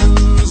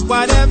actions,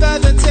 whatever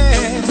the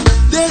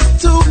test.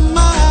 There's too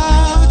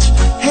much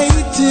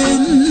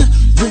hating.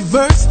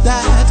 Reverse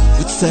that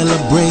with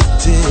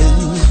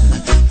celebrating.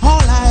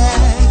 All I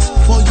ask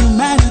for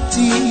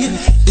humanity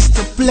is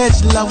to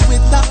pledge love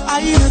with the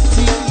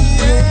unity.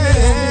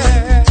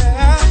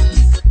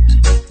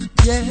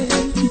 Yeah,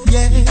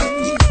 yeah, yeah.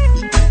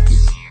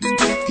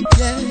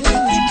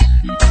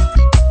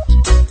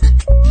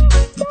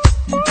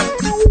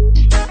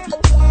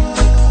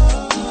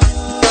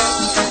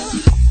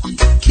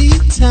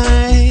 Keep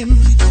time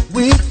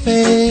with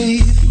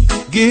faith.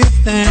 Give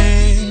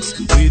thanks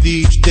with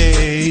each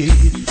day.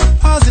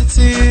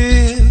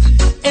 Positive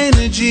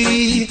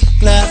energy,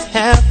 glass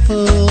half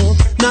full,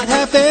 not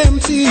half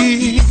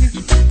empty.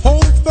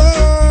 Hold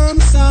firm,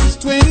 Psalms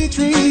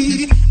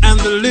 23, and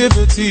the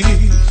liberty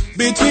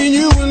between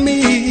you and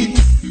me.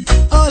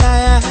 All I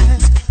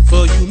ask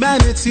for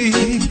humanity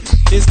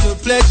is to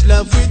pledge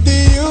love with the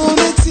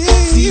unity.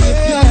 See if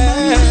your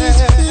mind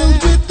is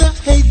filled with the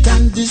hate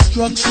and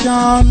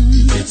destruction.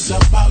 It's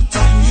about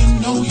time you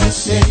know you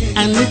say.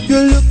 And if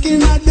you're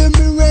looking at the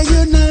mirror,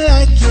 you not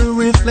like your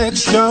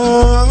reflection.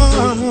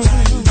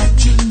 Time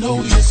that you know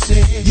you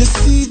say. You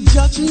see,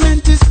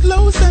 judgment is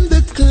close and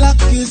the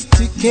clock is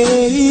ticking.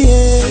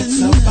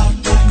 It's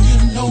about time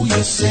you know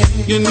you say.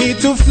 You need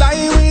to fly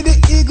with the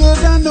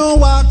eagles and no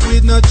walk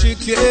with no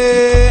chicken.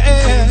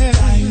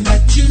 Time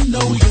that you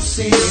know you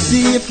say.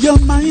 See if your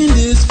mind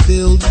is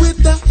filled with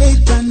the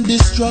hate and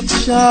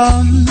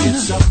destruction.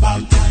 It's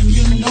about time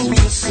you know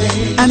you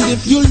say. And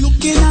if you're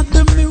looking at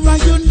the mirror,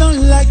 you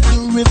don't like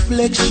the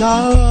reflection.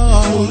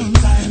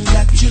 Time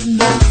that you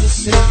know you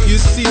say. You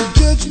see,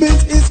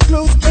 judgment is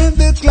close and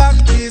the clock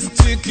is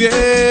ticking.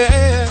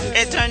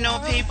 Eternal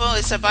people. people,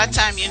 it's about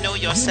time you know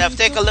yourself.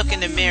 Take a look in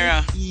the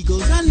mirror.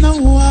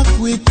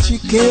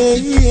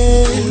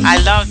 I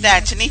love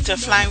that. You need to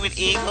fly with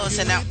eagles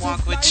and not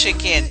walk with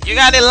chicken. You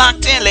got it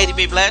locked in, Lady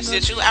Be Blessed.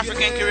 Your true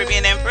African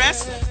Caribbean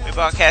Empress. We're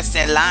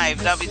broadcasting live,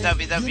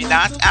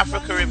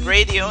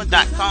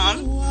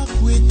 www.africaribradio.com.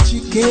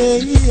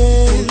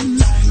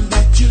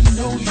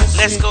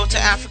 Let's go to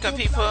Africa,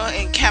 people.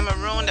 In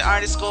Cameroon, the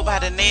artist go by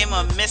the name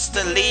of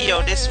Mr.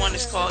 Leo. This one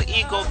is called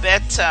Ego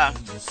Better.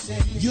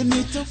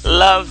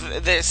 Love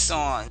this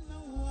song.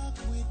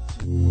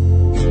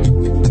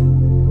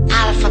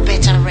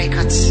 Alphabet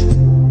Records.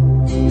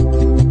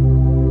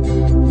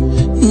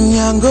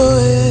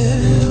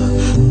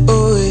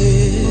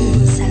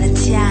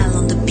 Salatial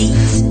on the beat.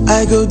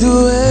 I go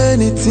do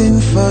anything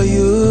for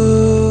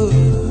you.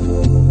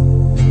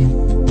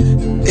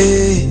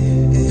 Hey,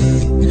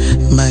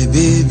 my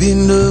baby,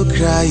 no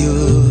cry,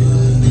 oh.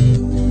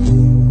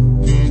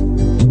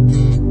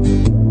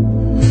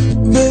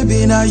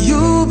 Baby, now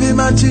you be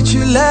my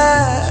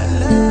titular.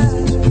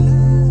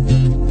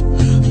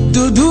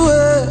 Do it.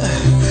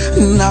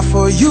 Now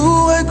for you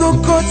I go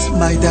cut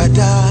my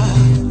dada.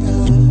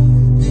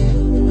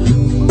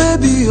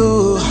 Baby,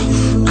 oh,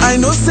 I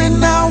know say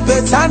now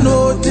better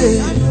no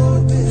day,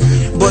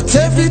 but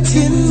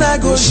everything I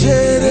go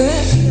share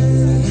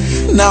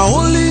it. Now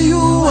only you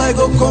I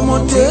go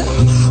commenter,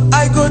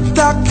 I go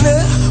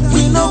tackle,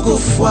 we no go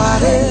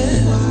foire.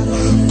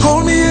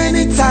 Call me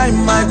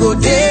anytime I go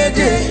day.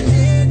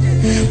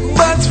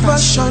 Bad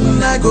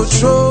fashion I go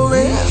throw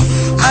it,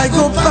 I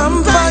go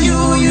pamper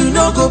you, you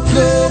no go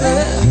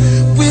play.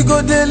 We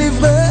go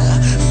deliver,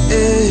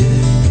 eh.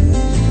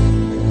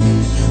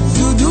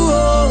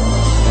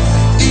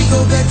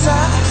 Ego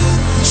better,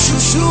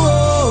 shushu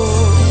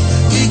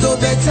oh, ego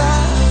better,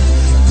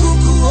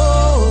 cuckoo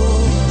oh,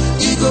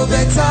 ego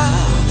better,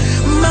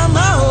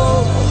 mama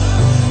oh,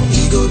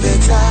 ego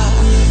better,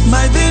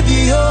 my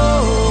baby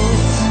oh,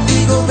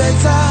 ego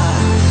better,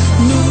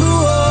 nuru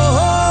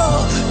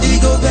oh,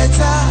 ego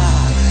better,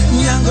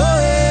 nyango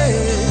eh,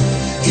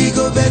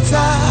 ego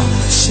better,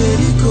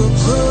 sheri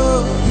coco.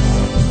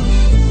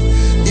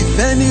 If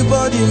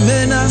anybody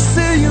may not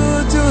say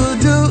you do,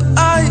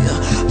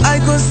 I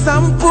go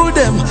sample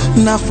them,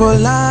 not for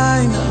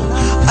line.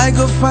 I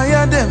go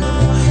fire them,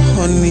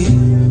 honey,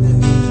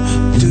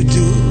 do.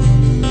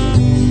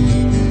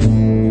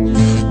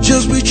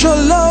 Just with your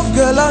love,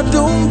 girl, I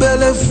don't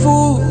belly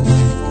fool.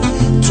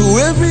 To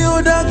every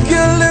other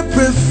girl, they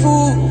pray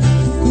fool.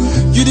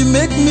 You did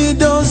make me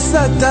dance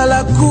at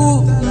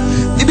Talaku.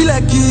 It be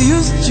like you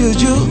used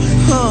juju,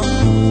 huh?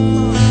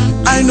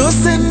 I know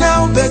say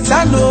now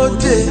better no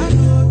day,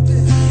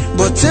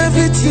 but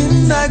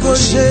everything I go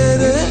share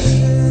it.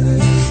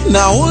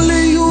 Now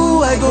only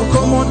you I go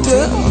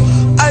commenter,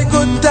 I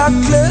go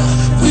tackle,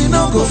 we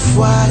no go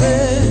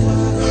foire.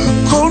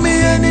 Call me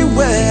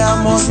anywhere, I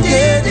must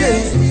get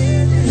it.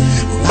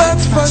 Bad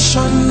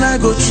fashion I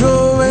go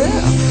throw it,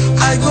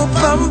 I go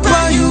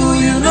pamper you,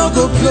 you no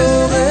go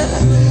play.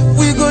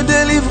 We go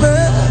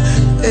deliver,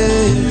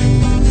 eh.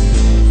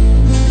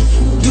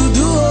 Do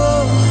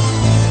oh,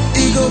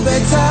 ego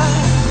better,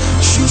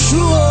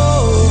 shushu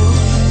oh,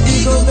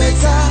 ego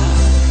better,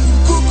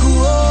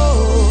 cuckoo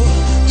oh,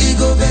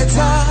 ego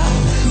better,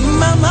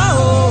 mama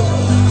oh,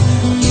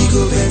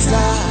 ego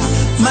better,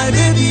 my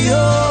baby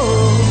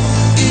oh,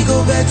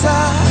 ego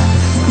better,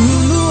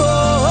 Lulu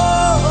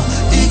oh,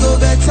 ego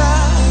better,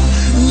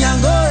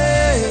 nyango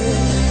eh,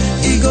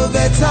 ego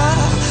better,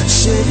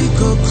 sheri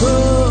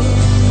coco.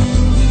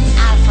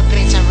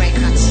 Alphabet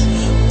Records.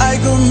 I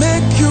go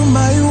make you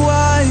my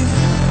wife,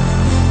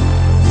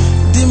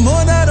 the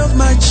mother of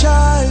my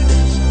child.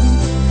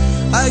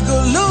 I go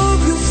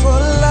love you for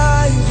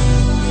life.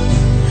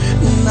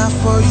 Now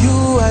for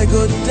you I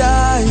go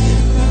die.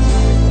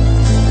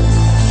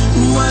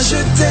 Moi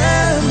je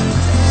t'aime,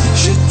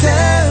 je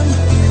t'aime,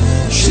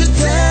 je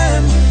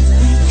t'aime,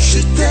 je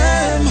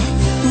t'aime.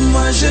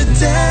 Moi je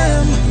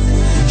t'aime,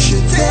 je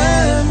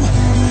t'aime,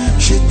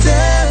 je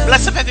t'aime.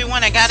 Bless up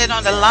everyone, I got it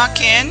on the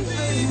lock-in.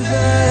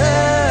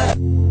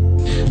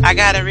 I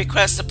got a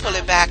request to pull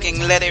it back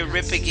and let it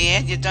rip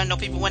again. You don't know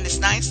people when it's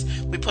nice,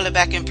 we pull it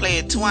back and play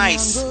it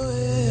twice.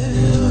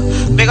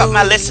 Big up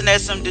my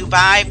listeners from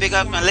Dubai. Big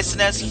up my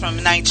listeners from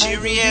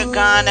Nigeria,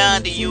 Ghana,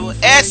 the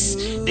US,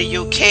 the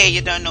UK.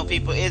 You don't know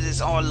people, it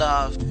is all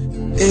love.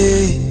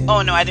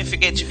 Oh no, I didn't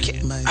forget you,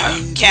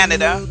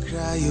 Canada.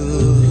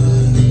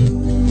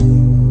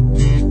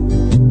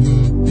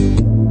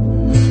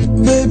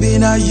 Baby,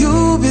 now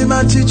you be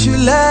my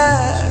titular.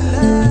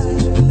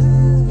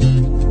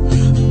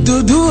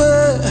 Do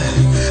it.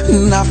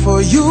 Now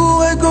for you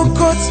I go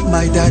cut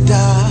my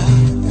dada.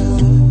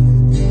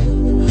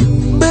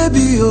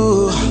 Baby,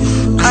 oh,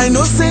 I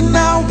know say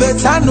now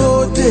better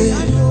no day,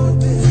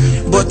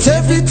 but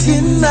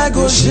everything I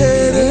go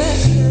share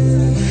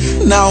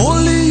it. Now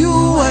only you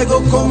I go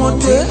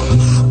commenter,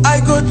 I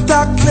go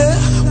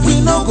tackle,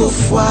 we no go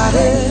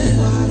foire.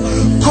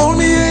 Call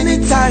me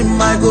anytime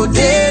I go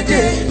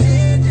day.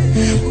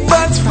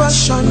 Bad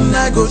fashion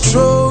I go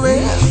throw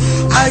it,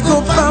 I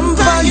go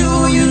pamper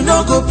you, you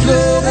no go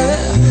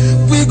play.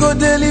 go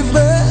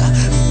deliver.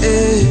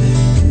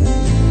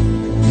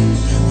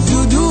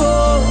 Voodoo,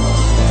 oh,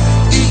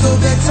 he go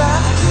better.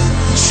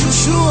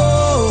 Shushu,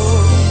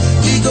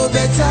 oh, he go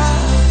better.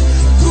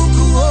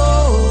 Cuckoo,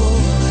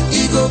 oh,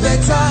 he go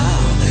better.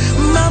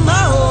 Mama,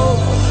 oh,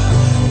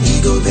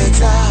 he go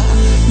better.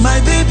 My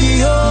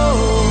baby, oh,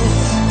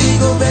 he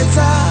go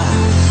better.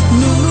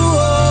 Nunu,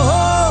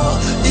 oh,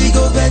 he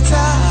go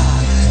better.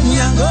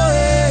 Nyango,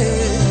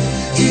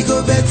 he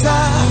go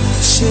better.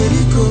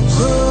 Sherry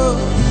Coco.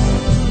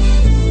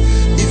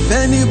 If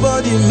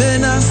anybody may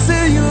not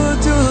say you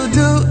do,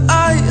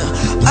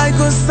 I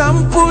go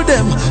sample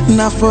them,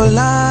 not for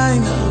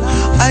line.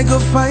 I go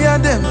fire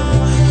them,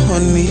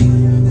 honey,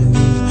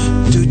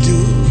 do.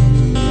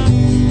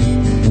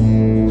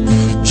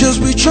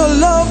 Just with your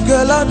love,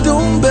 girl, I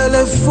don't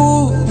belly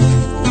fool.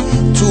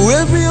 To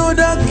every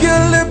other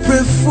girl, I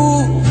pray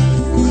fool.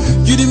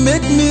 You did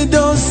make me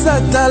dance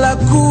at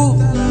Talaku.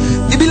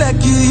 It be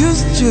like you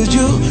used to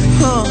do,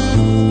 huh?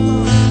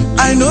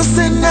 I know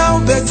say now,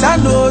 but I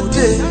know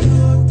day.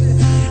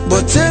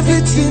 But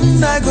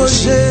everything I go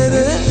share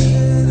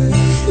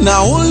it.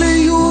 Now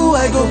only you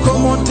I go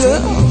come on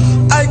there.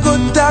 I go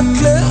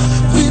tackle,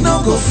 we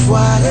no go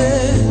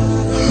fire.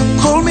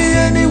 Call me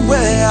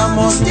anywhere, I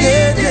must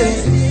get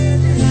it.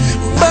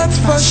 Bad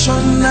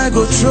fashion I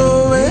go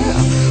throw it.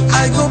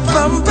 I go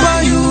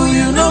pamper you,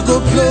 you no go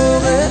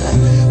blow it.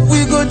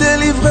 We go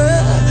deliver,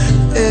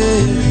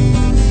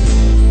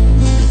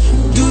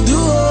 Dudu,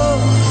 oh,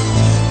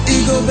 he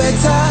go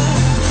better.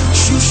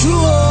 Shushu,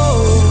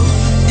 oh,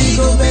 he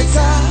go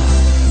better.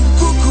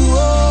 Cuckoo,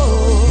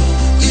 oh,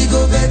 he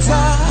go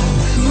better.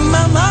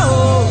 Mama,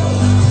 oh,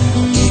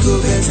 he go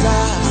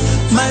better.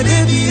 My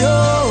baby,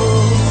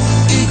 oh,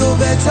 he go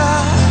better.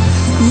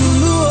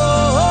 Lulu,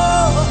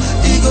 oh,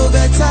 he go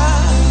better.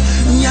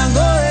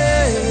 Nyango,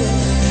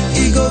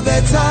 he go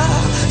better.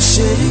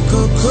 Sherry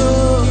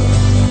Coco.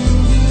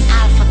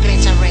 Alpha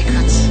Beta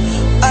Records.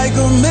 I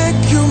go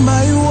make you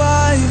my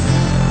wife,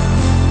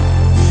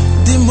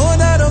 the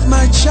mother of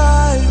my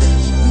child.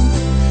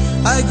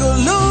 I go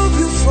love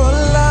you for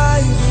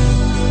life.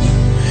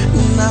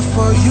 Now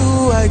for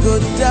you I go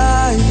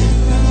die.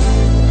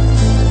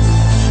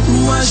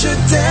 Moi je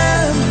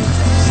t'aime,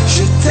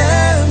 je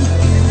t'aime,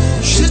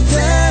 je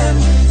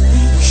t'aime,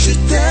 je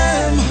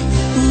t'aime.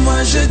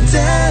 Moi je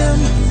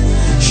t'aime,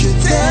 je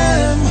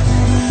t'aime,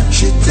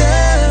 je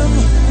t'aime,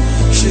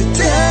 je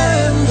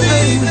t'aime,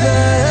 baby.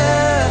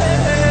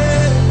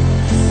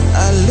 I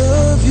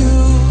love you,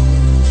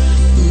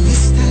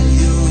 Mr.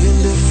 Leo in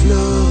the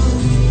flow.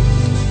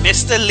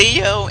 Mr.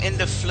 Leo in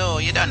the flow.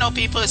 You don't know,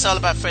 people, it's all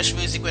about fresh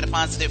music with a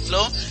positive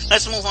flow.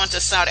 Let's move on to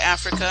South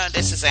Africa.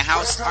 This is a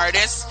house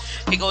artist.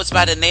 He goes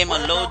by the name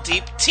of Low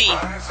Deep T.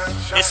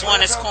 This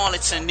one is called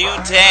It's a New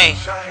Day.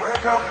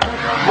 Wake up,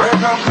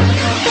 wake up.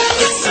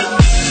 It's a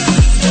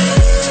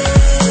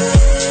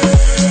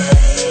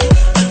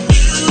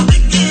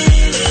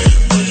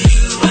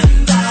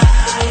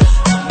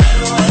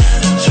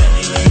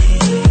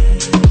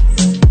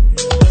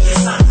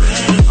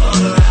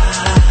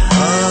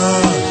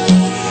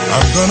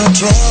gonna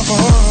travel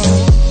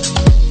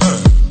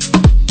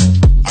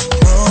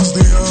across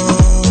the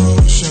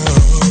ocean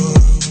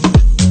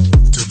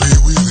to be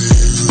with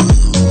you,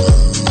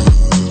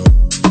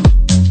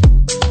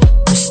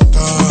 to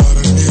start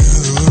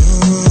anew.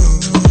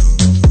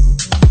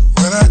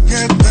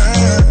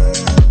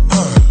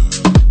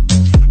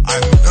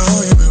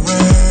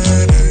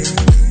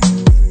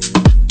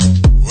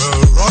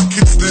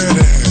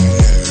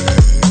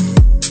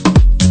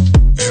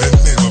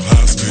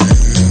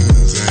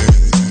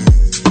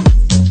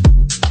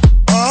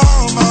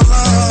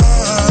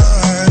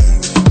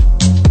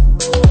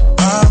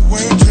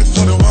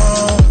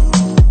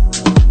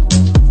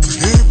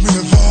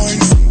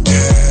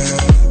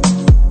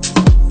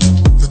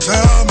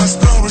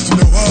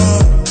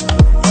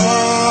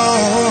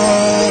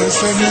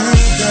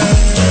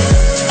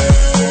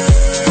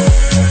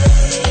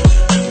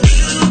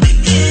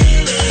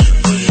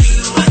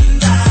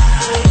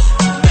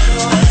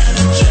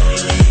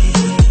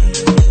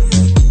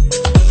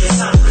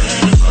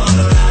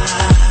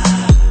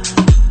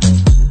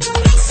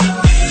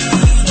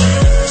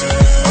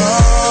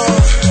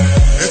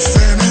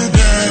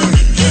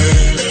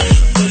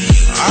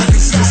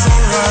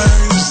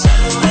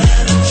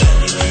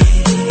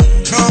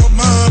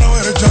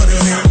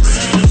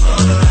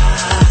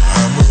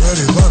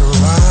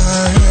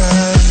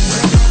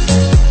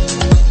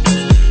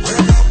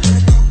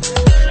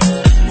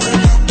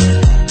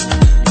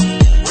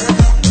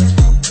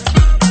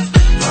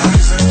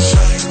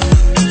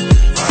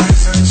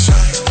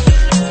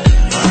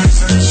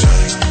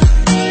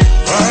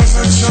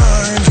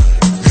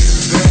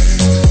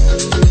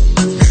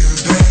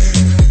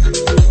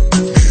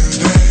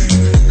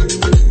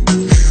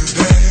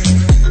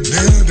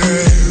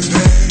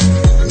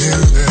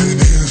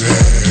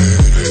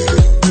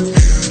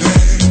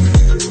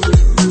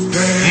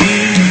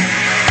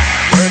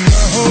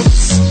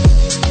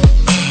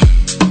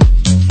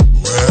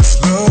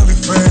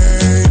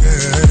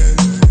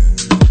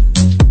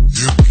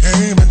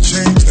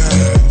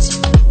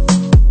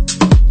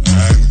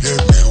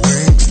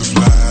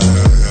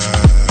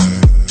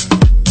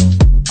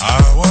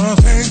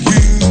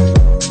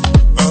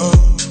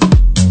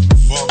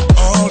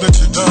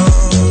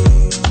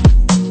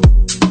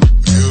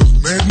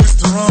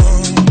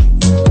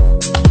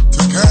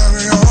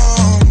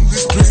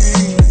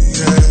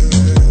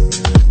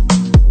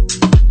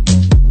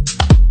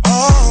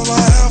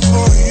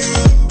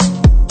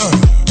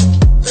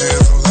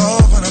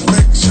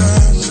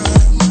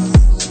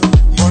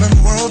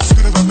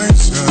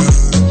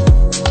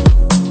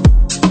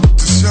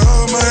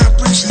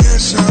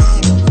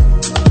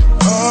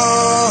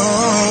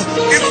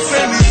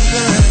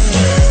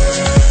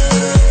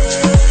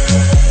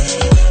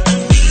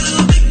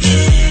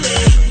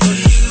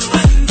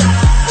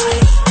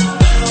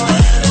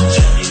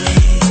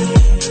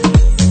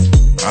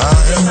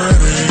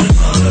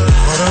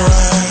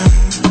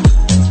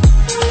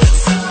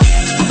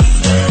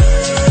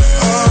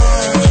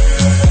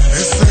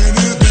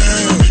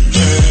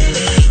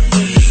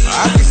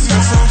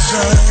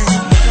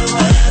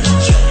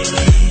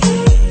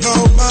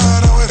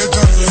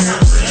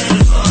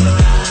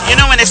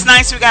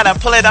 gotta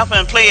pull it up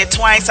and play it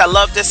twice. I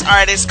love this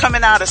artist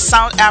coming out of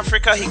South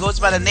Africa. He goes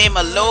by the name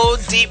of Low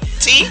Deep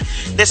T.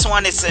 This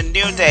one is A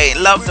New Day.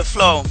 Love the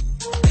flow.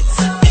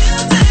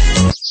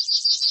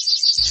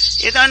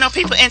 You don't know,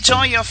 people,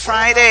 enjoy your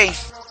Friday.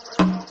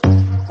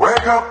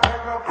 Wake up,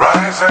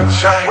 rise and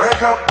shine.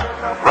 Wake up,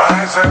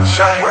 rise and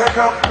shine. Wake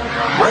up,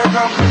 wake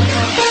up.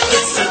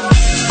 It's a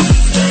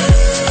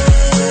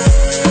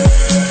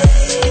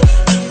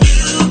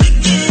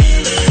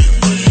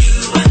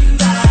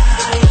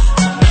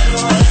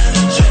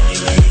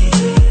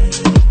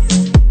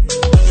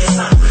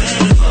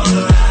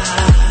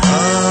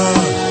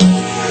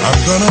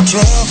gonna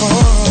travel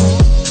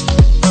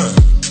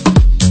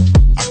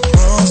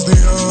across the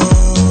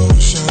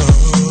ocean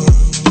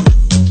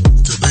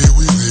to be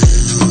with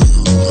you,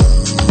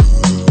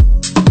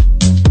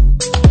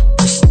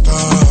 to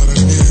start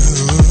anew.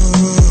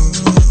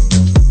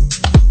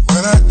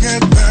 When I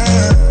get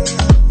there,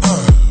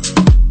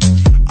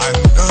 I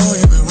know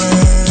you'll be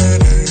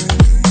ready.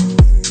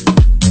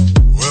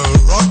 Well,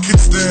 rock it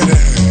steady,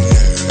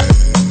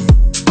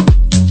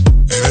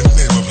 in the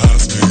name of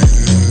house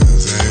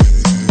music.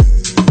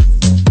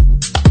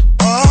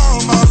 All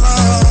my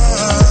life,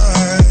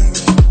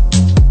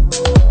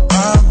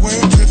 I've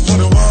waited for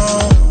the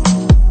world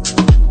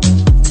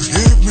to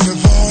give me the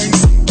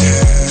voice,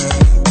 yeah,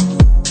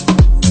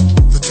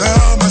 to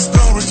tell my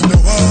story to the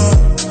world.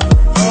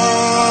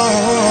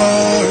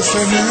 Oh, it's a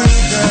new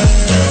day.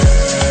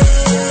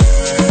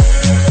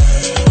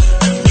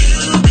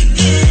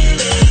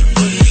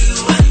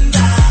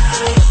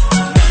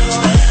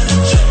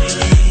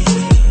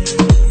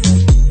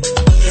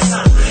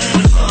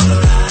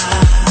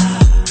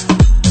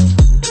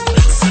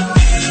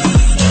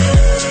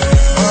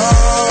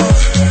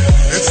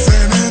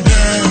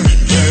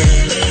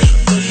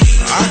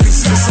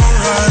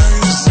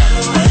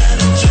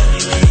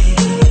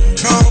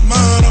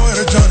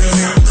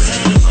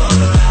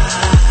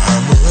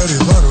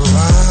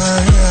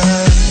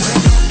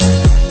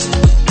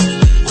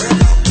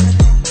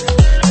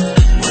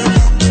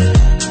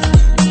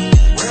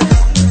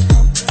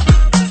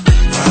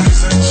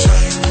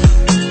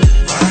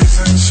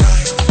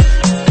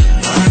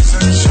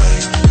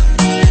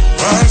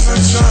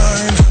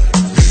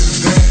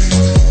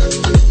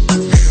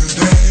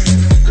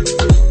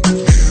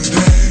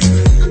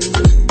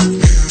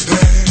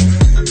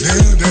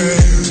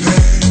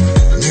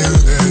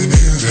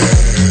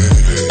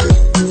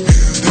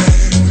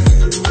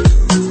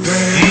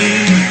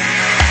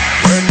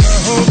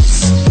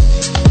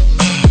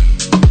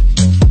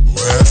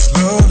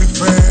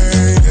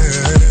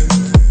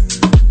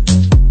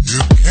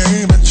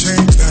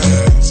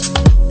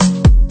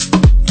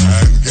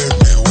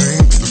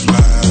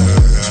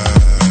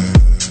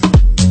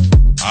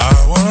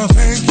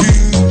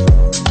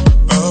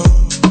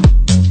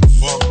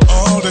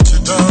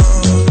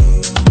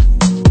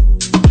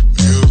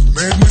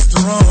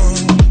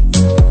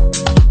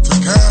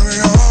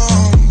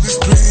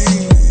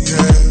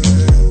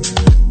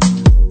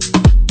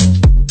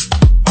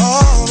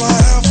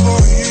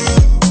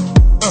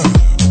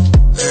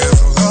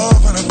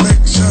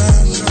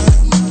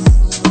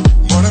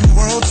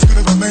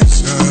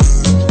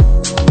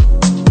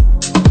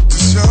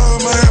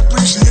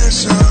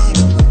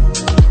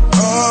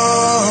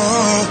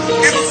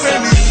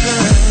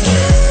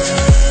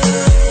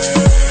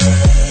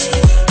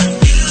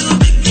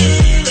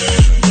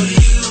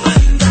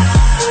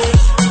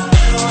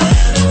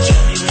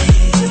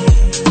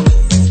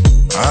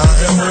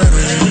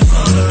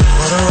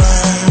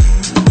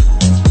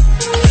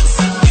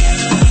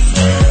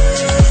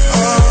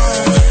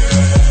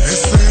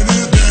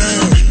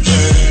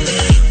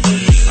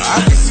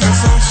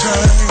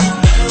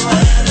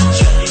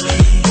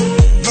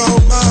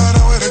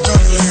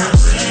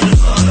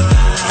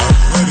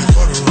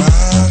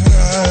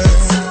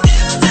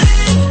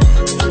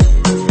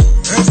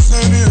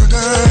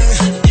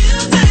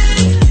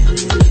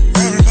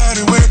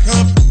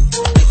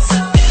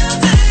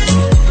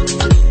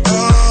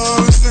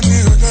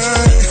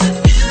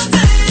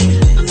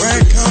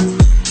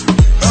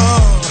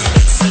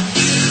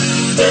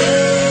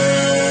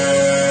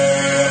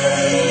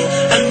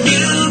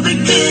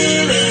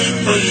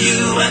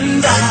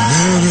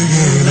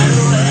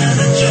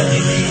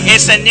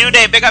 It's a new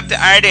day. Big up the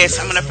artist.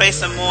 I'm gonna play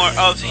some more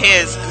of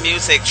his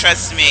music.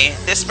 Trust me.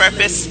 This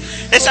artist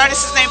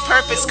is named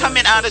Purpose,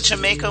 coming out of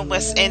Jamaica,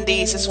 West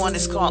Indies. This one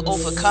is called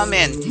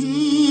Overcoming.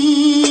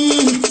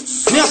 Me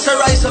have to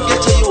rise up,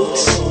 get to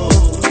youths.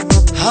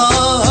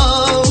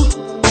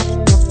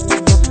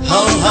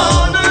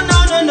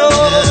 No.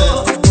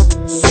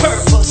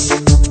 Purpose.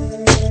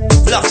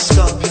 Black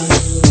Scorpion.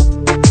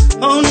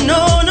 Oh no.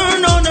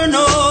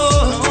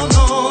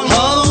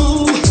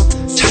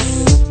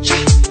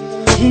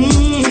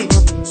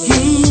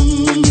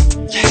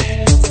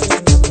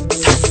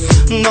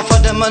 Enough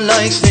of them are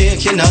like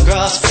snake in a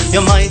grass.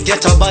 You might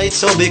get a bite,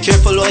 so be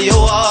careful where you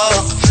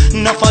walk.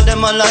 Enough of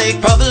them are like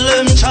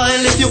problem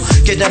child. If you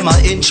get them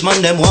an inch,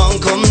 man, them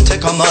won't come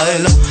take a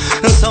mile.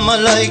 And some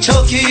are like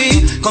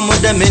Chucky, come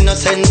with them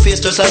innocent face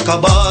just like a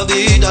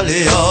Barbie doll.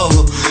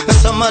 And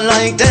some are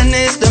like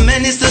Dennis, the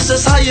menace to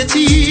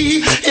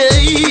society.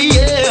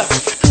 Yeah.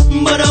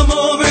 But I'm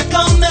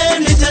overcome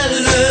and me tell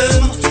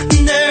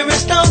them there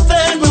is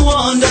nothing we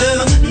want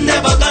them.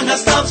 Never gonna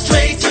stop,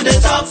 straight to the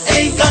top,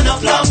 ain't gonna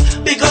flop,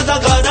 because I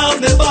got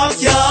out me back,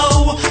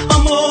 yo.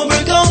 I'm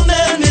overcome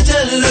and me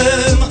tell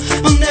them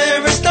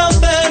there is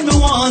nothing we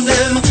want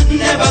them.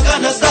 Never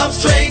gonna stop,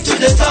 straight to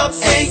the top,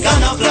 ain't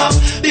gonna flop,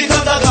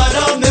 because I got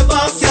out me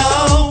back,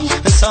 yo.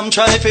 And some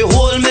try to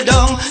hold me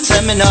down,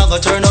 say me not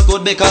gonna turn out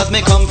good because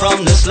me come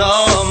from the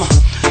slum.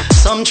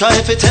 Some try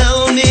to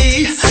tell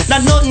me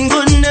that nothing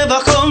good never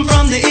come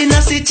from the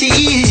inner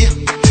city.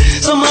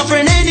 Some my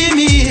friend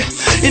enemy,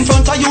 in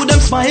front of you them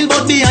smile,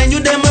 but behind you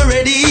them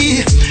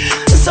already.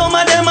 Some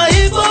of them are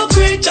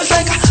hypocrite, just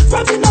like a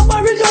crab in a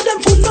barrel, you them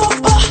full of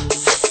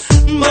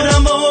but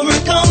I'm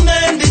overcome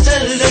and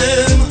tell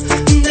them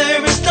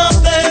there is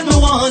nothing we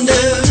want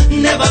them.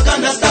 Never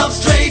gonna stop,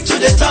 straight to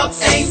the top,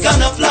 ain't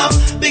gonna flop,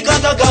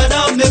 because I got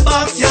out me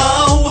back,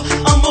 yo.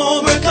 I'm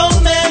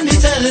overcome and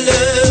tell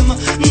them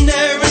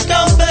there is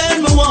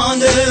nothing we want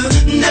them.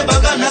 Never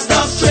gonna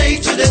stop,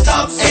 straight to the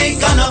top,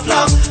 ain't gonna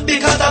flop,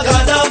 because I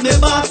got out me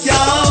back,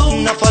 yo.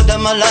 Enough of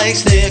them are like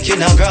snake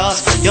in a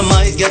grass, you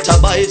might get a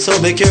bite,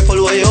 so be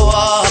careful where you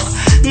walk.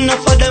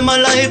 Enough of them are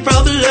like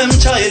problem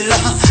child,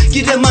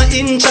 give them an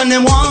inch and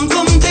them won't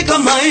come take a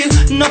mile.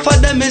 Enough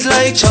of them is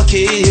like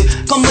Chucky,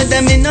 come with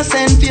them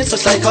innocent face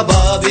just like a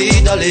Barbie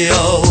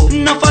doll.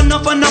 Enough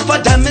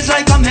of them is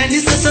like a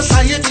menace to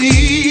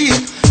society.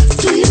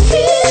 Do you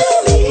feel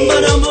me?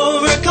 But I'm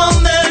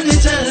overcome and me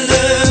tell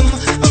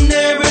them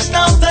there is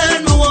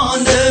nothing we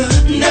want them.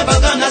 Never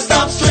gonna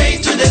stop,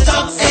 straight to the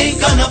top, ain't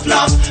gonna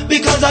flop,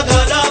 because I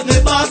got out me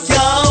back,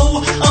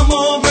 yo. I'm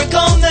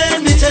overcome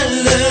and me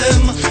tell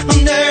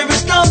them there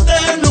is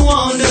nothing we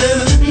want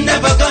them.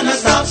 Never gonna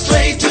stop,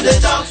 straight to the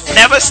top.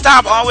 Never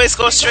stop, always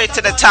go straight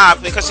to the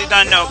top, because you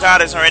don't know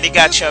God has already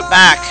got your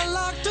back.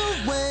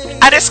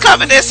 I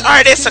discovered this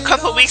artist a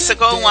couple weeks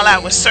ago while I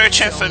was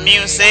searching for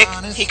music.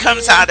 He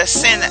comes out of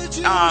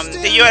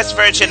the U.S.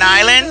 Virgin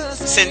Island,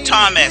 St.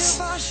 Thomas.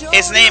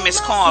 His name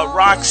is called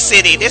Rock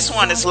City. This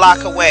one is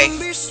Lock Away.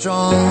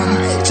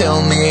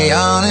 Tell me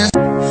honest.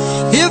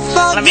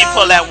 Let me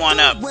pull that one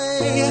up.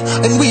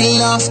 And we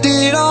lost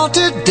it all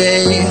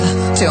today.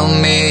 Tell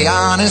me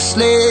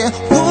honestly,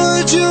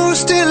 would you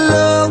still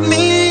love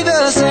me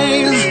the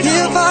same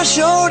if I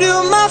showed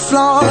you my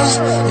flaws?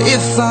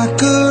 If I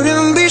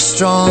couldn't be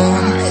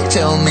strong,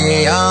 tell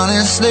me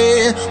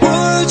honestly,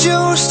 would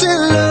you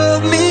still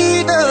love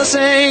me the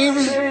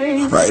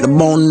same? Right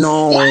about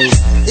now.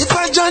 If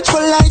I judge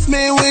for life,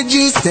 man, would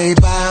you stay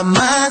by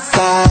my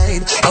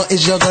side? Or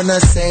is you gonna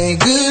say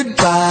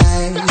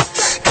goodbye?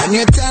 Can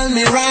you tell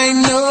me right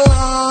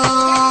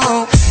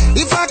now?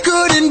 If I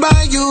couldn't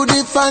buy you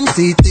the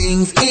fancy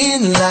things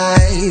in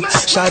life,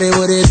 shawty,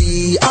 would it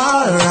be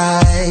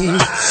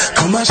alright?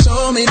 Come and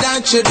show me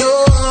that you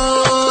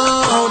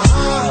don't.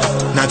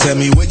 Now tell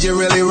me, would you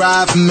really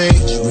ride for me?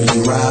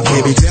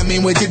 Baby, tell me,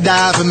 would you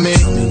die for me?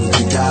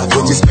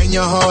 Would you spend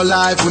your whole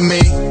life with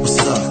me?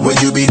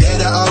 Would you be there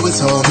to always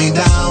hold me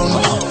down?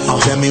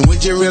 Tell me,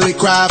 would you really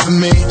cry for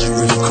me?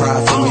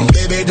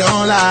 Baby,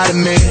 don't lie to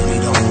me.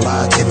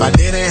 If I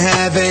didn't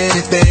have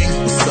anything,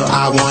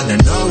 I wanna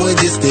know,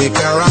 would you stick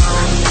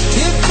around?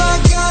 If I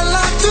got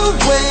locked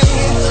away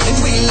and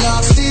we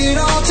lost it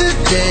all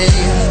today,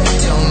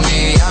 tell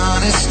me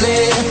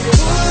honestly,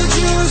 would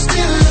you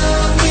still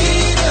love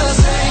me the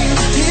same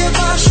if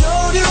I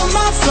showed you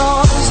my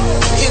flaws?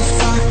 If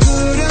I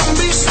couldn't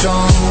be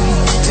strong,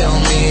 tell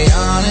me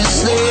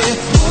honestly,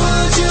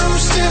 would you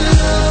still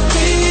love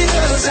me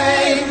the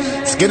same?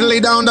 Skiddly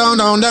down, down,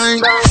 down,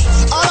 down.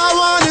 All I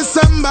want is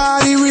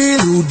somebody real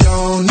who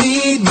don't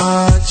need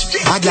much.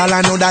 A girl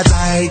I know that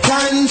I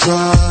can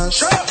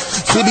trust,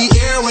 to be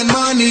here when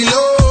money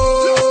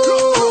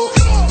low.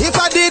 If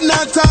I did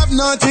not have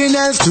nothing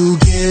else to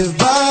give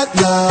but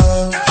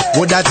love,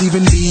 would that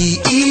even be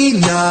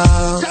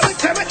enough?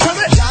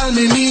 Tell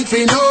me need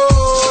to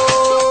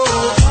know.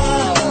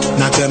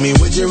 Now tell me,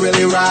 would you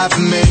really ride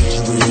for me?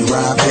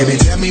 Baby,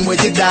 tell me,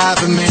 would you die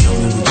for me?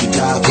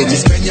 Would you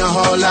spend your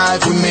whole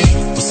life with me?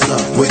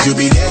 Would you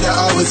be there to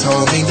always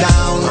hold me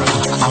down?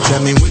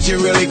 Tell me, would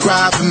you really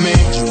cry for me?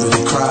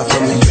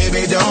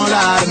 Baby, don't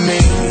lie to me.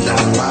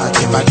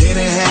 If I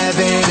didn't have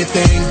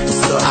anything,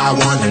 I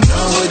wanna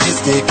know, would you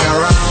stick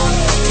around?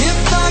 If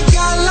I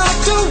got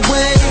locked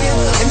away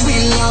and we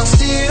lost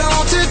it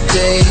all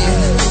today,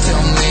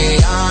 tell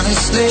me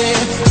honestly,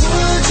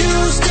 would you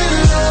still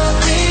love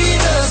me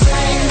the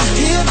same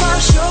if I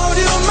showed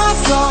you my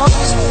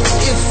flaws?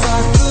 If I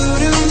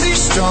couldn't be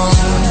strong,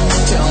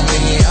 tell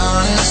me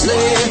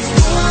honestly,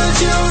 would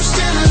you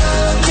still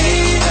love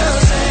me the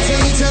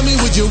same? Tell me,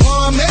 would you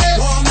want me?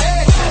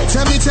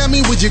 Tell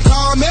me, would you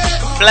call me?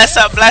 Bless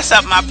up,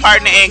 my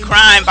partner in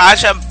crime,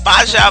 Baja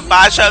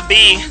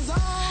B.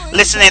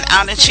 Listening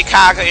out in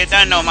Chicago. You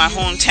don't know my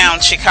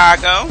hometown,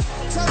 Chicago.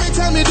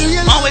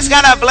 Always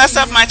gotta bless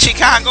up my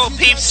Chicago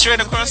peeps straight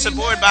across the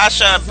board.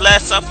 Basha,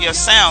 bless up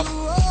yourself.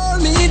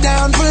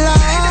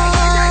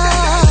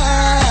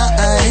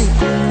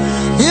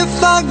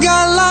 If I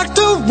got locked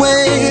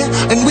away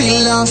and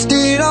we lost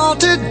it all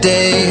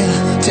today,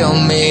 tell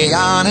me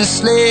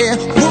honestly,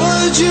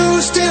 would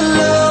you still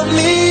love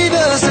me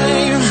the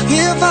same?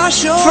 If I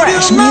showed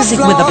Fresh you my music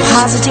with a flaws,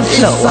 positive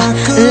flow.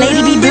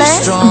 Lady be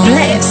blessed,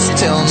 blessed.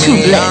 Too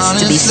blessed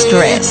to be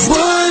stressed.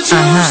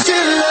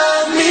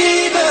 love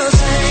me the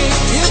same?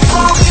 If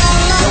I got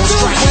locked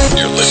away,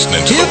 You're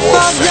listening to if the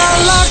world I got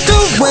locked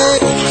away,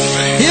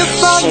 if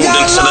I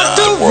got locked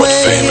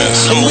away,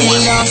 and we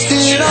lost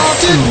it all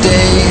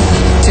today,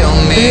 tell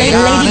me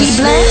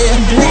honestly,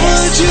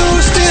 would you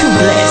still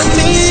love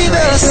me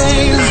the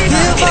same?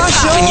 If I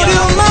showed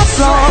you my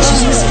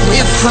flaws,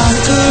 if I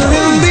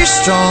couldn't be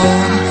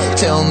strong,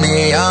 tell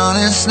me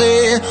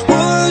honestly,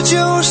 would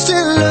you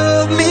still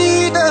love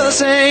me the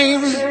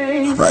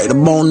same? Right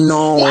about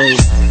now.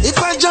 If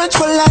I judge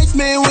for life,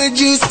 man, would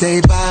you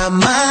stay by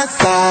my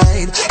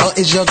side? Or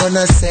is you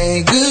gonna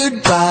say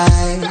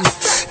goodbye?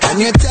 Can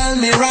you tell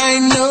me right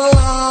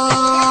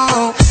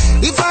now?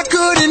 If I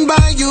couldn't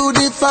buy you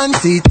the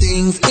fancy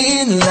things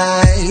in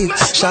life,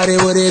 shawty,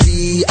 would it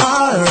be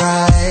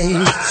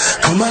alright?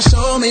 Come and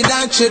show me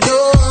that you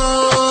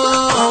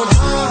don't.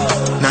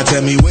 Now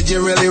tell me, would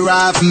you really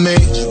ride for me?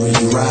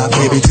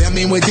 Baby, tell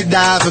me, would you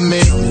die for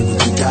me?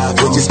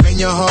 Would you spend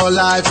your whole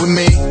life with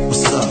me?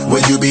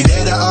 Would you be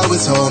there to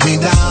always hold me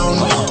down?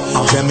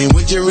 Tell me,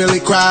 would you really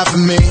cry for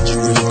me?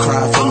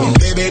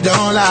 Baby,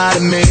 don't lie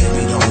to me.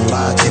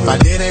 If I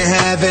didn't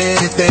have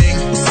anything,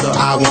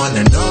 I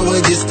wanna know,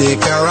 would you stick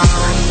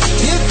around?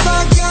 If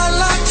I got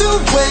locked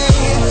away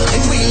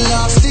and we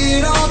lost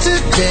it all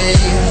today,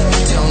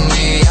 tell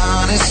me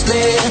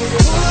honestly,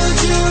 would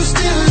you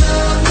still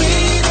love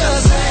me the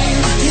same?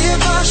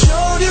 If I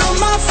showed you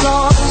my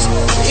flaws,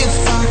 if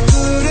I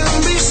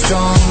couldn't be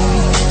strong,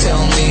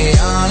 tell me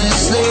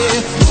honestly,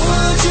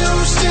 would you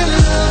still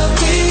love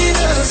me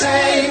the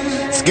same?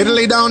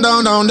 Skiddly down,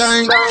 down, down,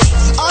 down.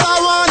 All I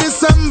want is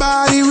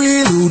somebody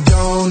real who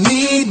don't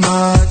need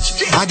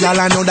much. A gal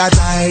I know that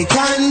I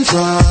can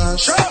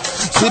trust,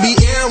 to be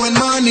here when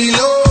money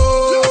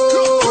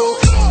low.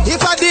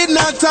 If I did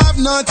not have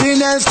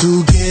nothing else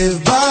to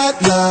give but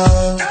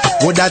love,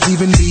 would that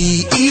even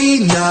be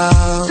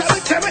enough?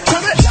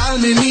 Gal,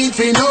 me need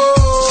to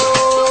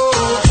know.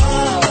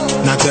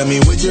 Now tell me,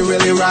 would you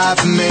really ride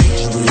for me?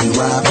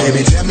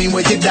 Baby, tell me,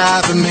 would you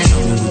die for me?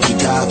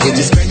 Would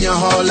you spend your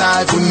whole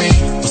life with me?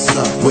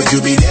 Would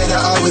you be there to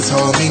always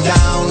hold me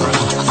down?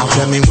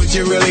 Tell me, would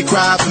you really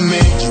cry for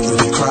me?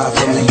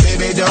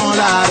 Baby, don't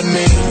lie to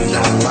me.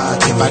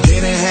 If I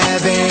didn't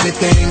have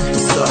anything,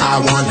 I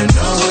wanna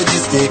know, would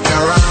you stick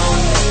around?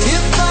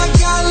 If I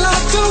got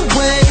locked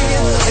away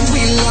and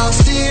we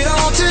lost it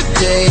all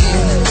today,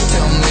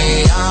 tell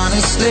me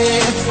honestly,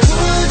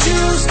 would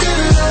you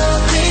still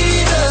love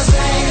me the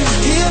same?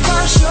 If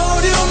I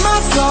showed you my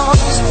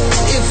flaws,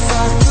 if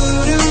I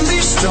couldn't be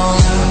strong,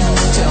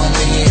 tell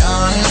me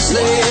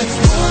honestly,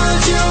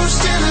 would you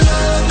still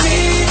love me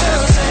the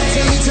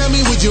same? Tell me,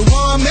 would you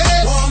want me?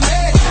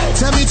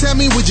 Tell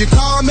me, would you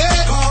call me?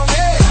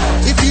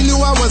 If you knew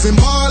I wasn't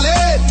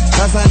ballin',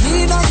 cause I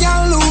need a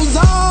girl who's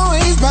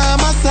always by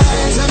my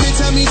side.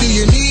 Tell me, do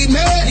you need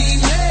me?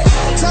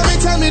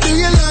 Tell me, do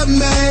you love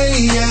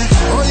me?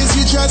 Yeah. Or is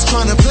you just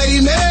tryna play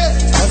me?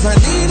 Cause I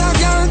need a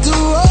girl to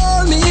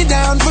hold me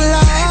down for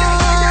life.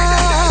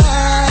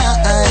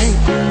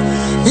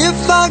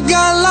 If I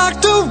got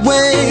locked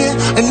away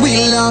and we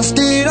lost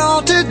it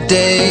all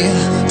today,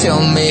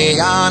 tell me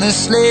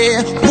honestly,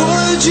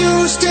 would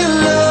you still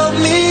love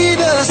me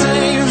the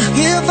same?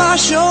 If I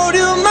showed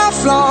you my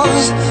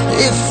flaws,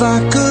 if I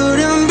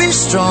couldn't be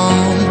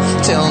strong,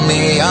 tell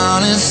me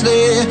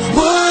honestly,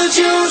 would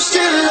you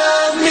still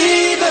love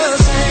me the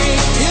same?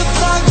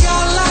 If I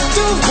got locked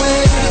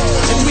away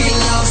and we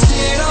lost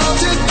it all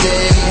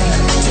today,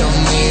 tell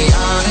me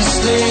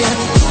honestly,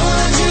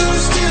 would you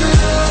still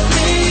love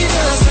me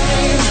the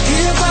same?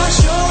 If I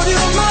showed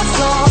you my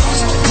flaws,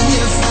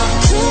 if I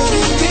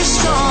couldn't be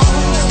strong,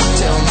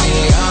 tell me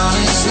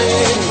honestly,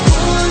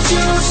 would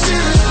you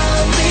still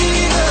love me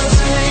the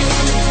same?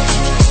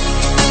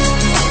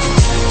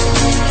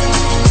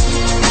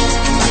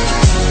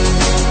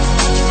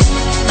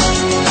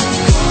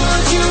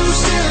 Would you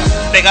still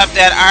love Big up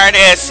that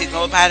artist. He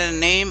go by the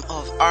name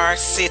of R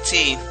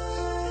City.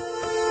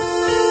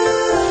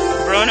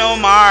 Bruno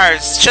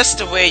Mars, Just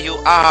the Way You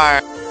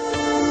Are.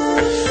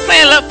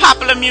 Playing a little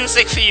popular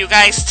music for you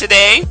guys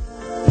today.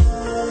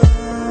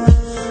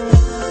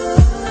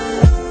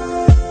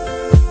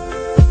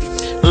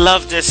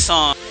 Love this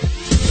song.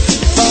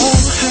 Oh,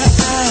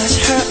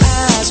 her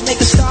eyes make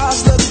the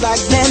stars look like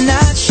they're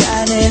not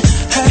shining.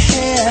 Her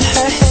hair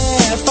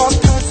falls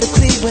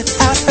perfectly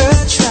without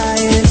her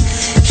trying.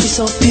 She's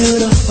so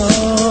beautiful,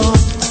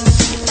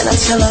 and I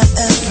tell her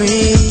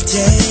every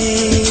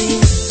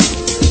day.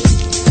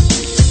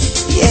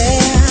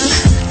 Yeah,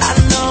 I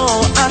know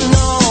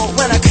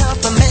when I come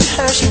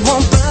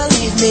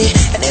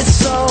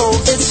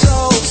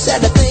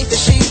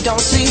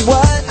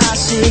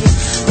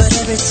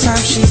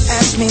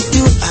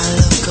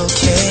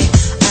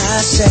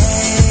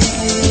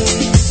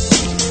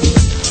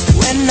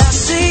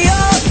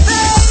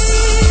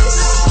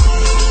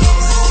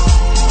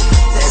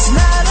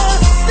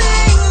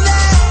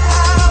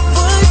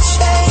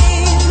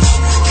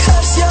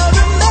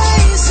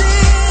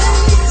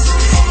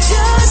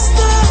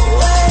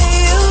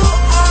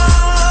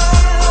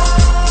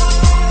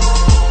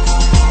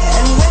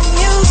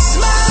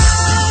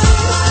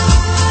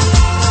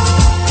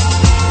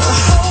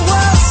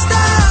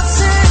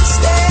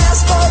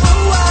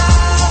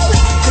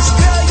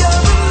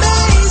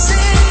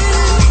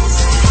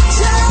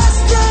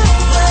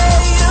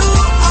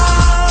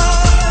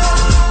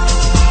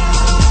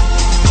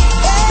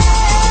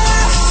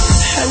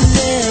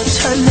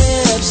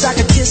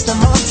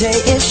day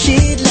if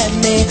she'd let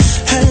me.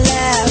 Her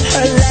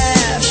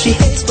laugh, she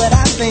hates but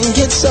I think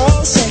it's so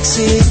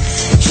sexy.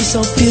 She's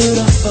so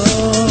beautiful,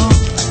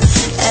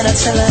 and I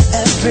tell her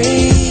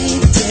every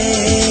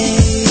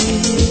day.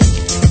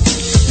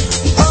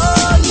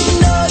 Oh,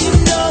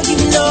 you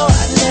know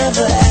I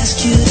never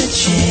ask you to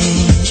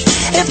change.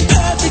 If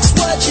perfect's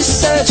what you're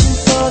searching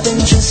for, then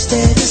just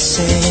stay the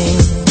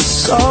same.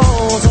 So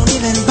don't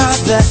even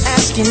bother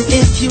asking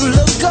if you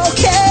look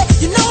okay.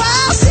 You know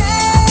I'll say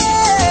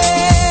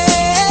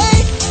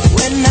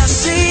when I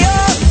see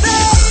your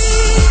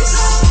face,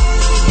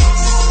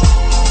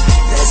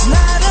 there's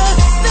not a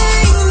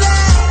thing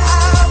that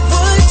I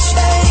would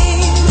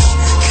change,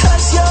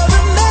 'cause you're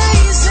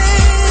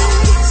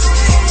amazing,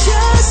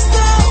 just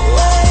the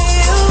way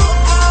you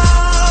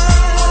are.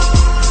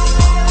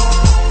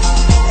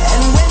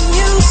 And when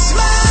you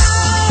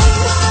smile,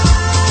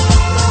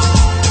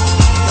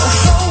 the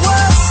whole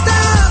world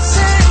stops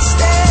and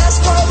stares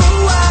for a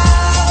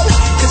while.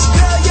 'Cause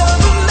girl, you're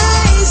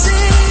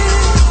amazing,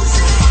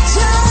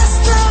 just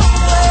the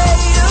way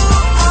you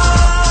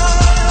are.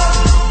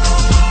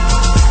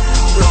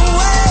 The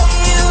way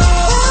you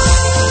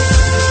are.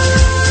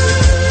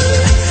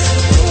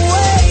 The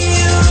way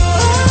you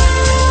are.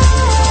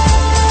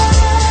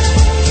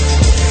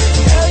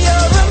 Girl,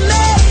 you're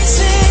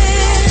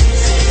amazing,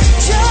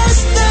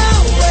 just the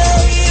way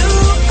you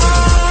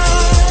are.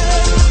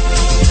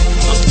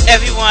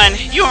 Everyone,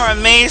 you're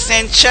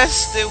amazing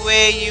just the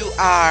way you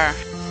are.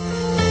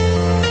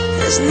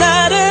 There's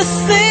not a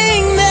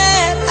thing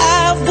that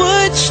I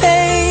would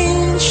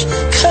change,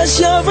 'cause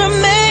you're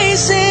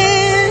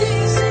amazing,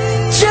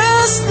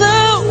 just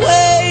the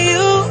way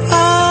you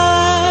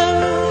are.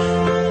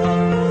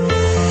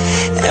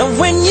 And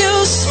when you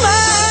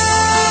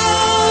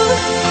smile,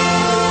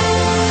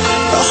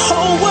 the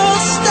whole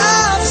world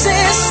stops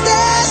and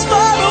stares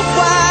for a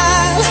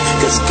while.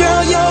 'Cause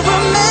girl, you're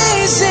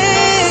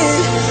amazing,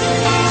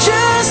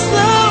 just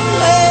the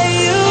way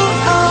you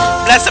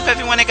are. Bless up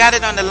everyone that got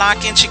it on the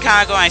lock in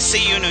Chicago. I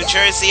see you, New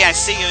Jersey. I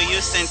see you,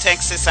 Houston,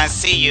 Texas. I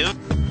see you.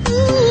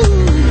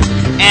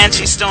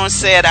 Angie Stone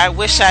said, I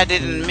wish I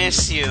didn't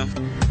miss you.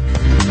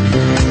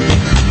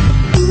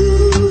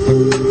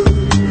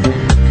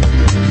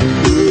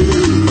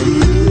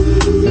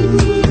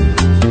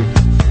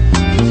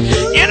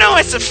 You know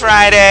it's a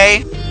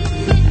Friday.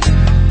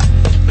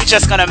 We're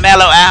just gonna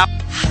mellow out.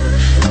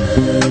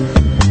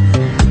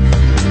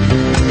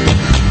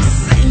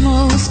 Same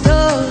old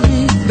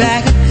story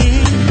back again.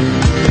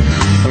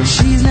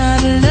 She's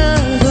not a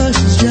lover,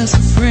 she's just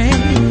a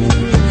friend.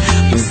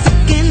 I'm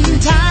sick and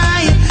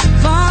tired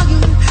for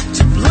you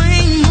to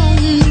blame on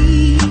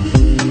me.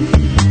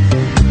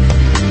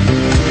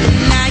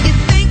 Now you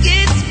think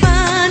it's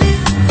funny.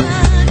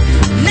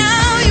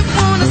 Now you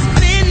wanna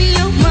spend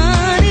your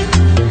money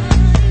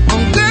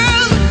on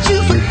girls that you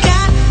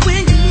forgot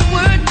when you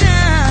were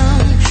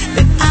down.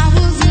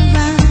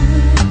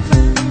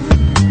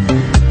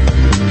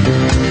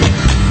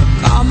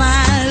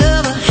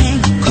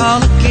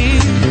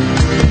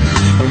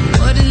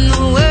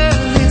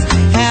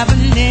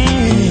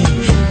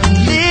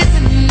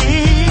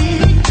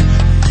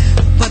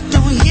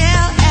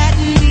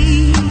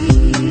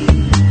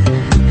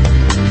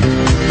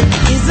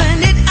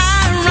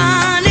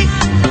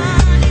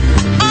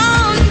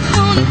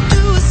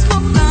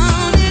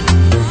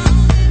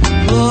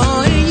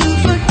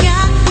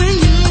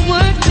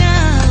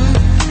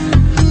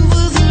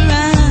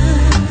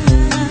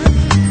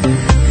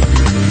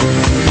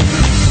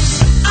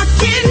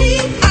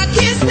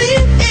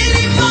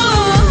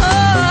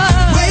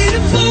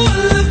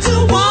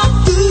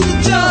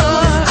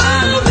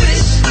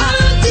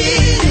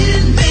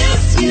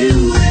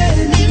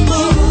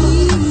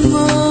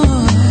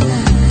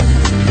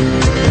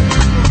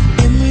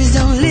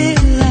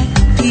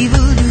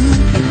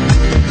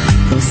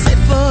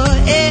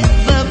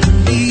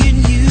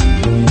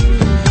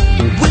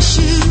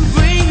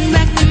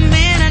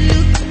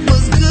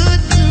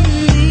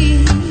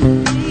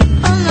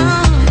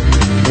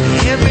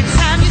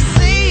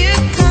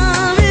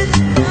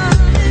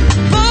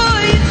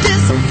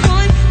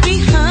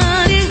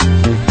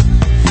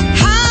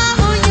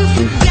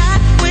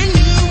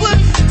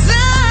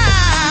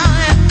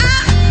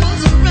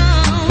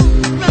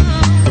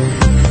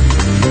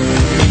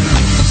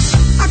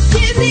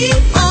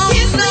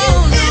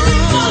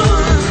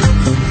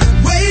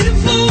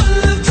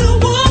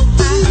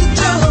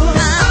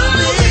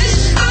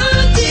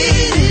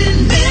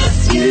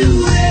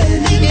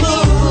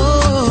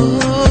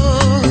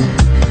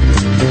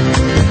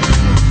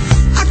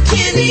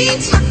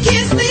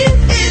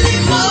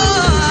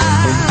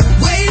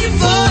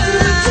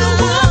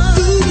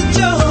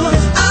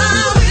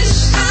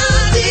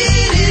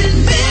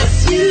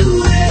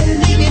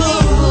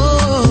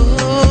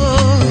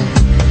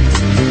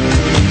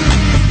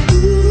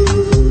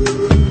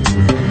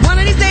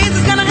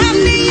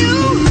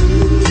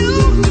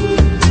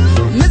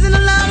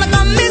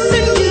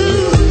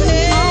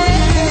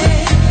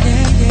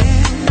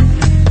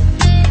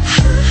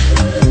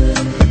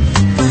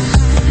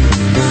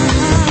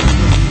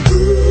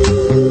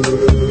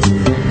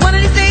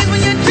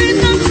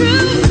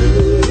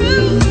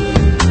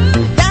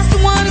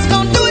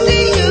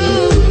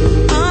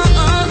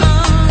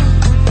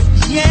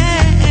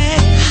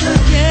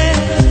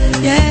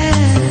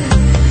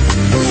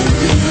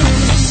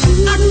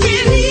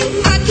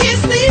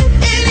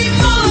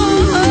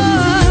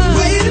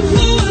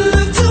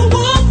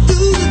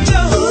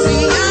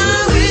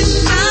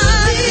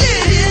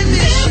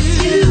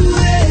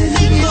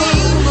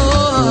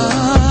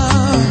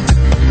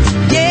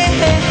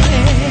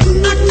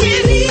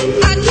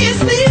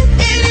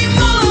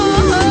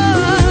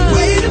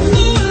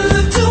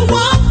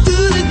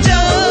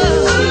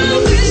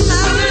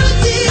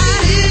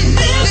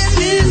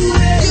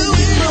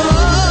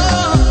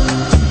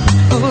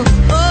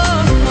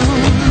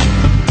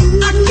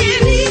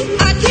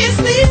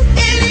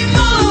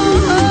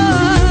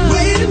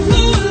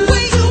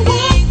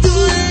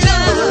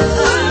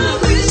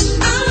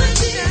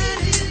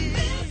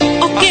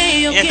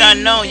 You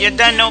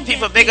don't know,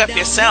 people. Big up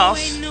yourself.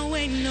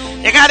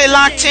 You got it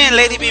locked in.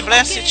 Lady be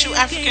blessed. Your true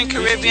African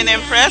Caribbean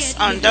Empress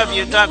on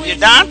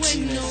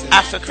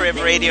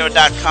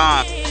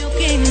www.africaribradio.com.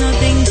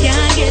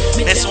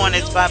 This one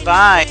is Bye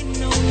Bye.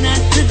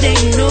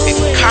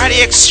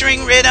 Cardiac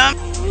string rhythm.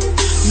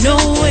 No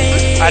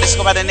way. Artist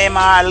go by the name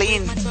of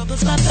Arlene. Bye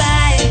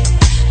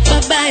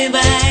bye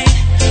bye.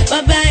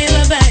 Bye bye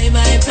bye bye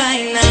bye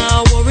bye.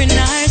 Now we're in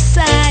our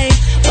side.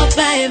 Bye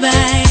bye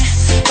bye.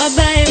 Bye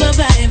bye bye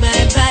bye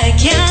bye bye.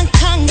 Can't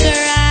conquer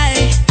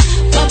I.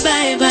 Bye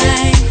bye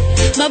bye.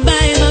 Bye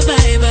bye bye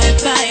bye bye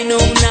bye. No,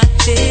 not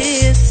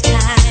this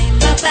time.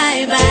 Bye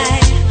bye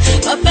bye.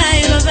 Bye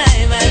bye bye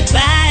bye bye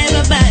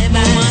bye bye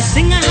bye.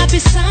 Sing a happy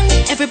song,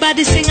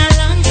 everybody sing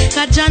along.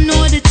 God Jah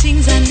know the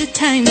things and the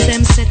times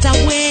them set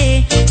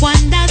away.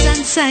 Wonders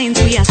and signs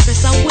we are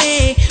stress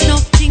away. No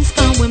things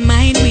on we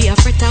mind we are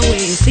fret away.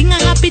 Sing a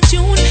happy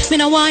tune, me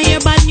no want hear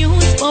bad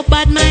news. But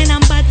bad mind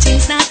and bad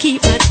things now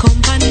keep bad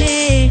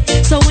company.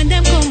 So when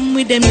them come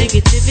with them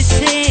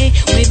negativity,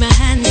 wave my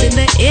hands in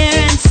the air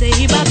and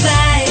say bye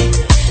bye,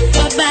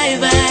 bye bye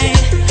bye,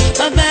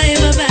 bye bye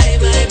bye bye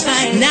bye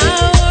bye.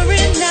 Now we're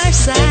in our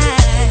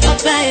side. Bye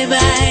bye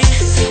bye,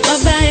 bye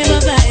bye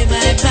bye bye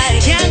bye bye.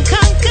 Can't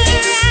conquer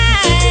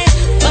I.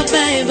 Bye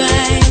bye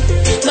bye,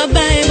 bye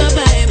bye bye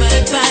bye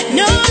bye bye.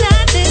 No,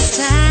 not this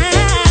time.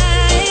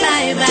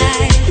 Bye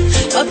bye,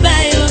 bye bye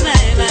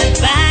bye bye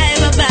bye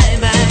bye bye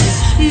bye.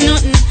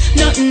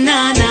 Nothing,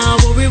 nah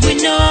worry we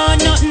know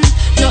nothing.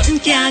 Nothing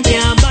can't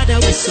bother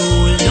with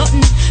soul.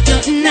 Nothing,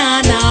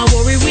 nah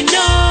worry we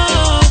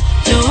know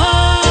no.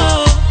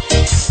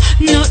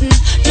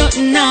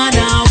 Nothing, nah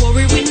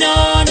worry we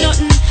know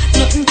nothing.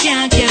 Nothing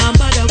can't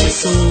bother with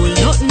soul.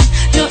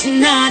 Nothing,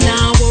 nah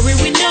worry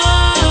we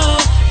know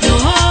no.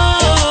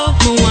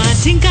 Me want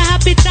think a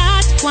happy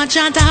thought, want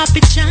chant a happy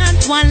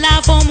chant, want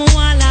laugh oh me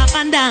want laugh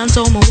and dance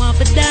oh me want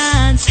for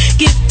dance.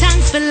 Give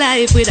thanks for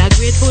life with a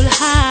grateful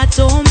heart.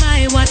 Oh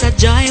my, what a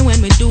joy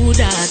when we do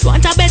that.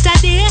 Want a better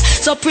day,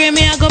 so pray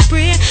me I go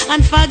pray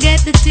and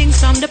forget the things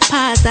from the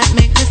past that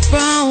make me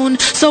frown.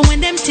 So when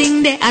them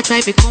things they I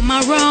try to come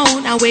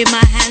around, I wave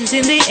my hands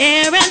in the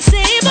air and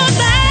say bye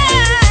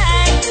bye.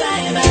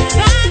 Bye bye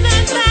bye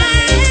bye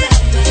bye.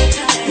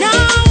 No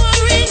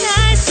worry,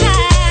 nice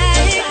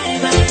side.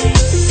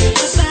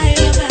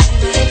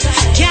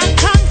 Can't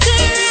conquer I.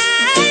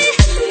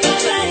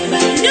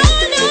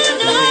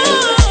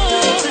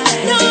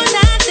 No,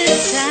 not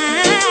this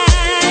time.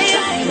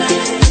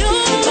 No,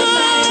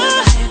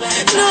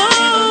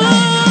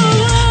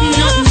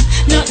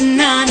 nothing,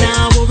 nah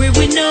worry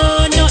we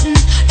know nothing.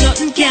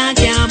 Nothing can't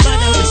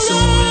bother with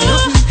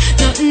soul.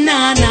 Nothing,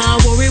 nah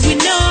worry we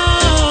know.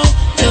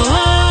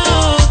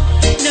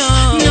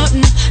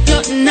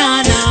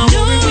 Nah,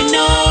 worry we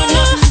know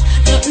nothing.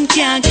 Nothing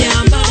can't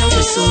bother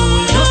with soul.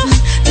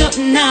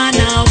 Nothing, nah,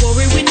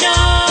 worry we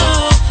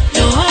know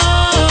no.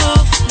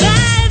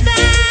 Bye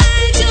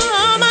bye to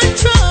all my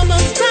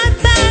troubles. Bye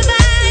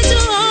bye to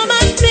all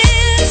my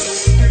fears.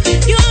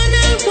 You're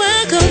not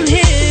welcome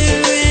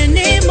here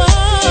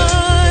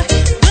anymore.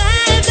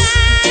 Bye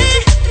bye,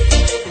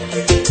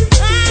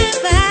 bye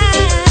bye.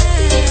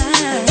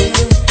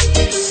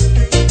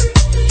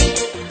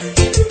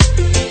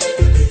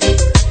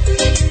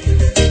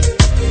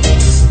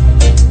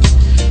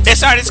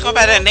 This artist go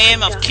by the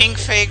name of King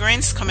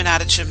Fragrance, coming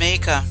out of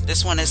Jamaica.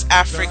 This one is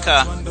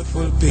Africa.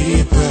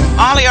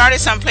 All the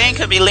artists I'm playing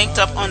can be linked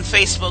up on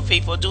Facebook,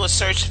 people. Do a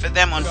search for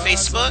them on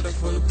Facebook.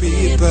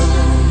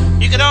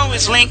 You can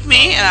always link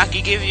me and I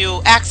can give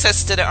you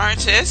access to the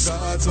artist.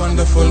 God's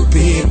wonderful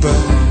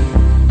people.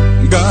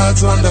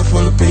 God's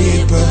wonderful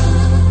people.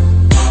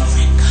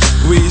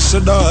 We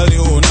should all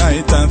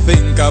unite and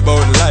think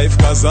about life,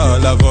 cause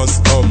all of us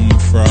come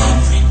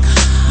from.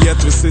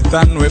 Yet we sit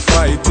and we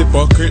fight,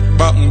 hypocrite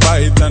back and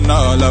bite, and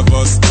all of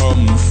us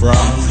come from.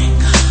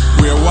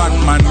 Where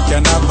one man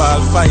can have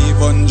all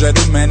 500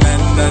 men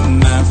and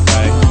then a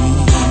fight.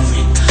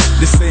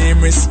 The same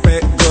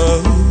respect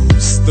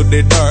goes to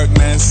the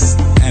darkness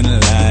and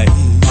light.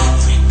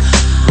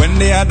 When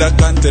the other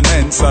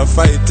continents are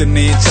fighting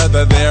each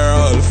other, they're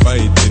all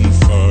fighting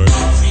for.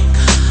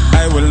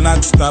 I will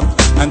not stop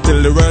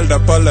until the world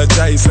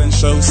apologize and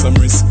show some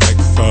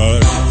respect for.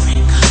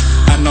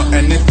 I know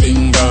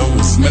anything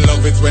goes. Me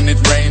love it when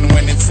it rain,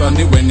 when it's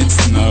sunny, when it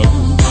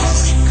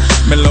snows.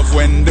 Me love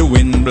when the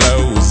wind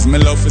blows. Me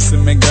love to see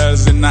me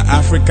girls in the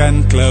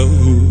African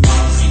clothes.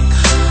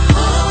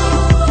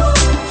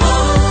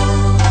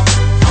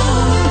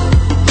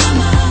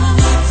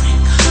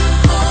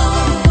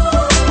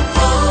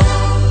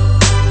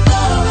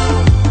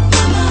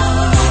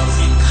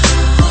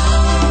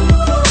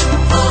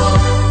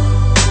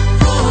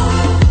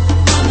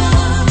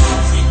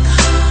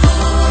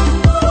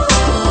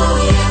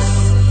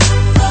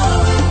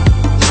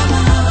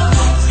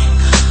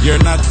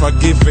 You're not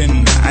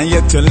forgiving, and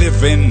yet you're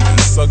living.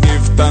 So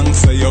give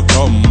thanks where you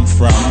come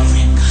from.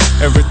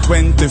 Every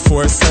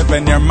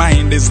 24/7 your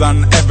mind is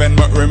on heaven,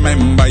 but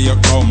remember you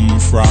come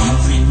from.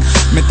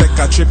 Me take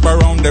a trip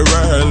around the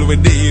world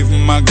with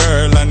even my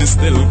girl, and it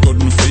still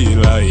couldn't feel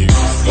like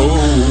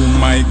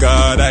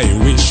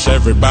wish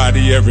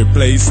everybody, every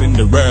place in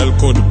the world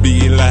could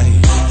be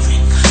like.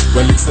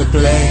 Well, it's a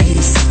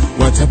place,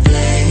 what a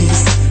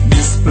place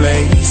this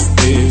place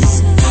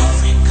is.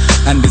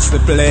 And it's the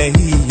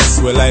place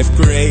where life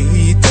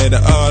created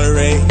all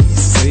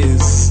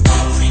races.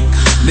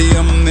 The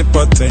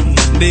omnipotent,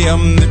 the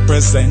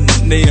omnipresent,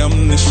 the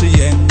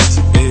omniscient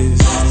is.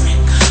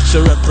 She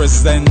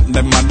represent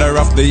the mother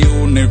of the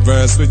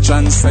universe with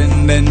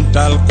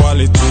transcendental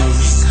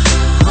qualities.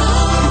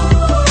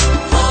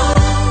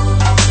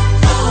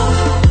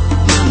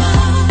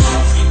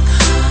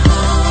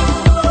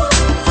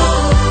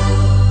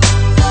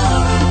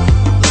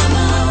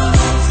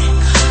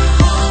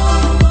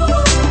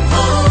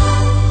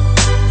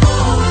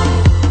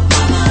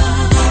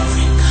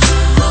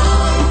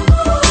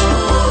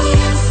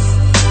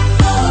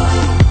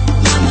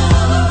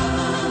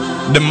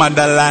 The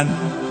motherland,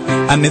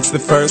 and it's the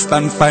first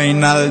and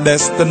final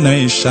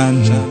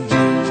destination.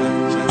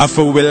 Of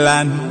a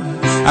land,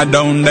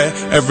 down there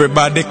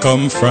everybody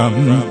come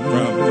from.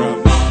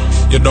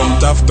 You don't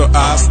have to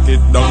ask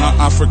it. Down in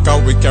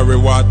Africa we carry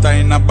water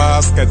in a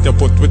basket. You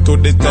put we to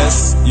the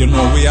test, you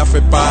know we have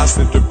to pass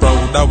it. We're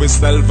proud of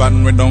ourselves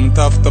and we don't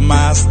have to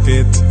mask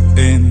it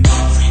in.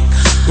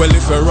 Well,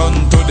 if you run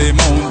to the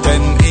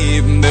mountain,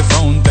 even the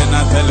fountain,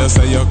 I tell you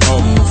where you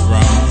come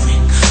from.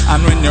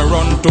 And when you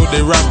run to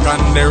the rock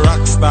and the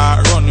rock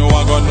start run, you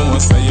are gonna know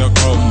where you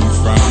come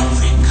from.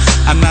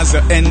 And as you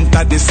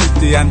enter the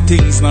city and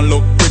things not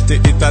look pretty,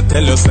 it'll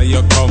tell you where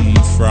you come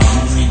from.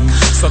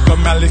 So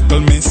come a little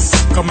miss,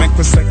 come make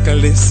me circle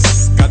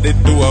this, 'cause the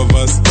two of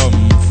us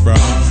come from.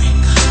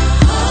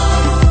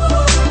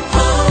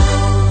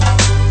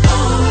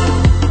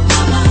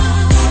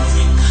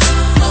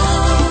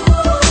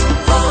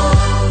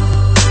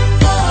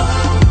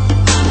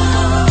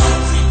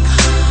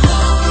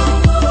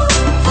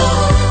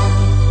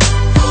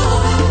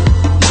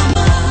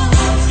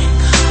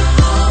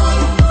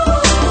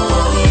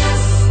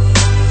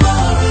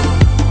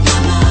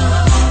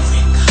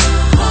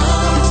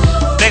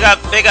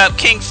 Big up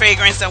King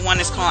Fragrance, that one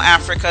is called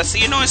Africa. So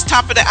you know it's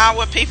top of the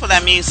hour, people.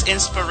 That means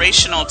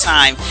inspirational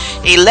time.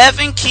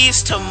 11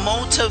 keys to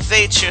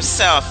motivate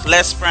yourself.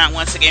 Les Brown,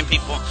 once again,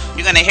 people.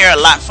 You're going to hear a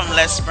lot from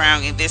Les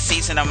Brown in this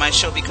season of my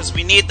show because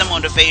we need the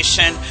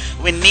motivation,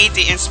 we need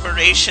the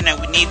inspiration,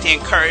 and we need the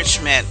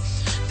encouragement.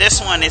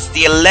 This one is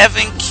the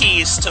 11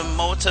 keys to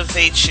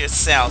motivate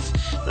yourself.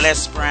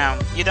 Les Brown.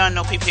 You don't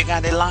know, people, you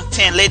got it locked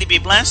in. Lady Be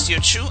Blessed, your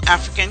true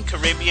African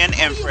Caribbean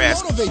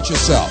Empress. Motivate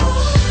yourself.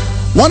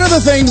 One of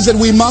the things that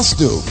we must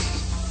do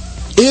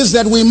is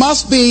that we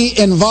must be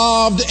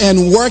involved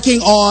in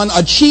working on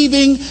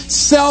achieving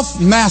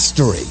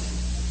self-mastery.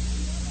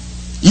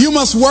 You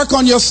must work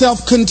on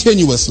yourself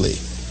continuously.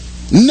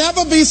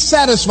 Never be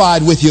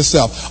satisfied with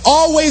yourself.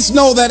 Always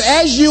know that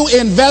as you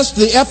invest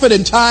the effort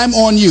and time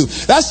on you,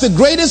 that's the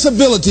greatest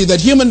ability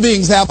that human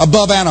beings have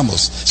above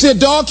animals. See, a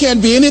dog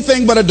can't be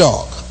anything but a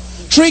dog.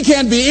 Tree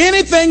can't be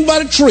anything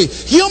but a tree.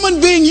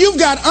 Human being, you've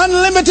got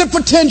unlimited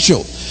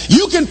potential.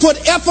 You can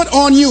put effort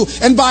on you,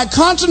 and by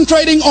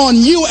concentrating on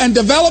you and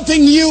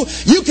developing you,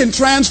 you can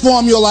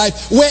transform your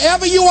life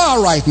wherever you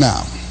are right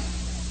now.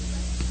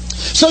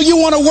 So you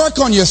want to work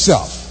on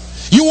yourself.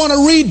 You want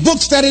to read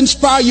books that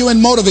inspire you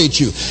and motivate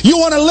you. You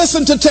want to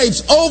listen to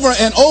tapes over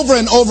and over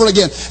and over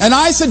again. And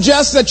I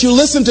suggest that you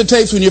listen to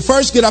tapes when you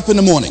first get up in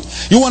the morning.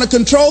 You want to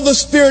control the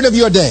spirit of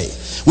your day.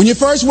 When you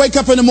first wake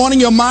up in the morning,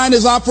 your mind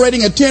is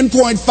operating at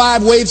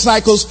 10.5 wave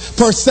cycles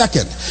per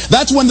second.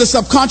 That's when the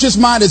subconscious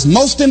mind is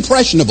most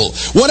impressionable.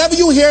 Whatever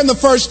you hear in the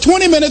first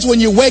 20 minutes when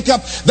you wake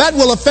up, that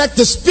will affect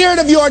the spirit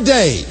of your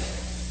day.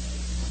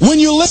 When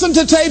you listen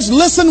to tapes,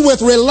 listen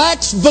with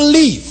relaxed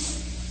belief.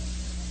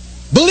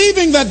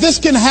 Believing that this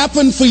can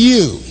happen for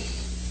you.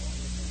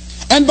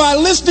 And by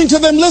listening to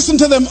them, listen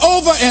to them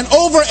over and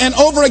over and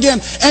over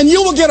again, and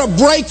you will get a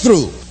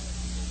breakthrough.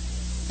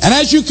 And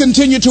as you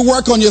continue to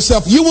work on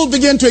yourself, you will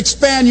begin to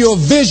expand your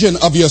vision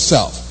of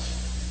yourself.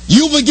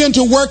 You begin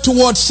to work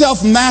towards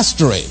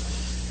self-mastery.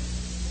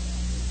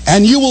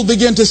 And you will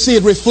begin to see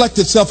it reflect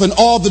itself in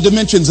all the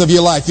dimensions of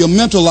your life, your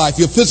mental life,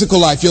 your physical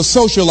life, your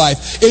social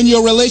life, in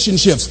your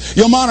relationships,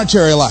 your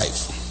monetary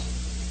life.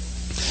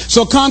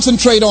 So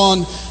concentrate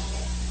on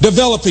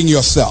developing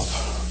yourself.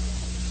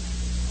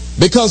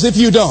 Because if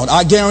you don't,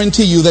 I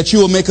guarantee you that you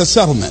will make a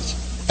settlement.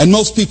 And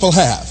most people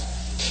have.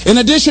 In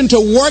addition to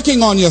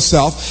working on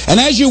yourself, and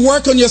as you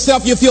work on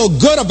yourself, you feel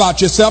good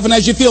about yourself, and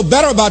as you feel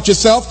better about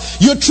yourself,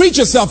 you treat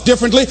yourself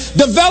differently.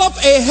 Develop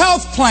a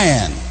health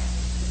plan.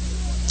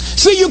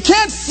 See, you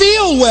can't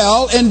feel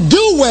well and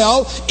do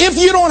well if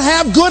you don't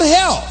have good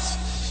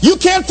health. You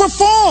can't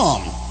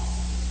perform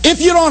if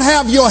you don't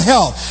have your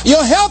health.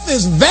 Your health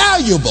is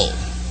valuable.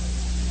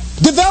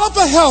 Develop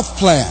a health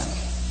plan.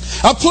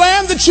 A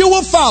plan that you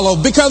will follow,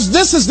 because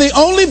this is the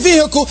only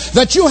vehicle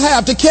that you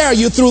have to carry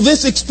you through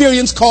this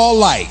experience called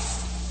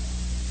life.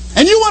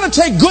 And you want to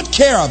take good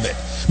care of it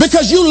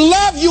because you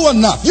love you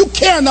enough. You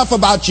care enough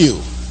about you.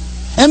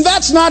 And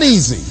that's not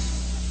easy.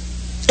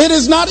 It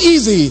is not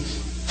easy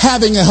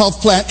having a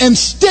health plan and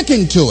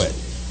sticking to it.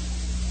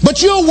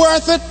 But you're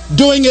worth it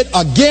doing it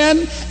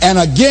again and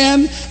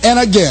again and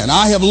again.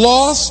 I have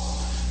lost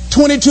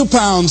 22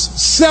 pounds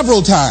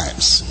several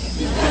times.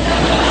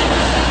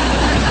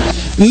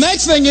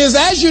 Next thing is,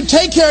 as you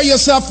take care of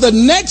yourself, the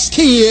next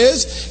key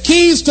is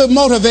keys to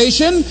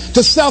motivation,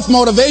 to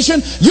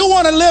self-motivation. You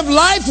want to live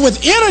life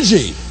with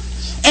energy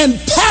and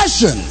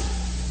passion.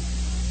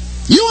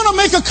 You want to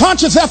make a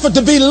conscious effort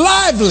to be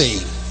lively.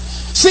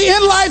 See,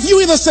 in life, you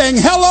either saying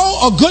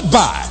hello or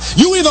goodbye.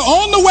 You either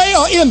on the way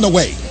or in the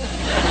way.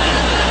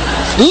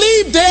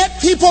 Leave dead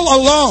people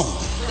alone.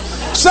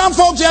 Some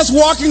folks just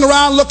walking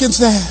around looking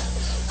sad.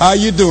 How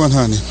you doing,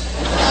 honey?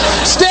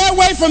 Stay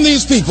away from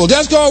these people.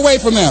 Just go away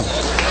from them.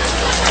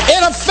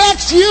 It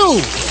affects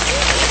you.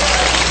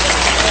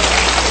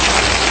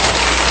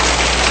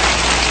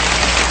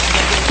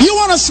 You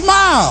want to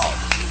smile.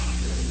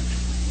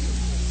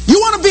 You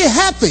want to be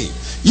happy.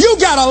 You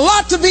got a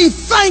lot to be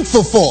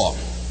thankful for.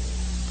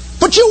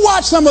 But you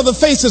watch some of the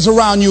faces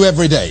around you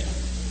every day.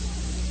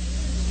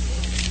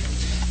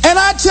 And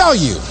I tell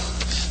you,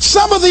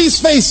 some of these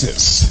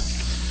faces,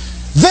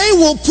 they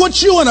will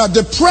put you in a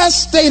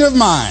depressed state of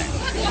mind.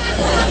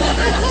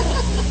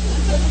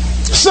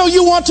 So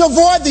you want to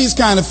avoid these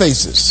kind of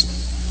faces.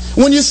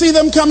 When you see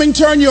them coming,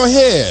 turn your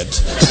head.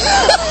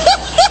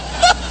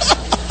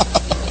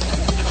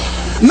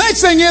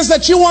 Next thing is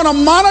that you want to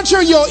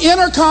monitor your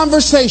inner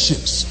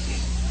conversations.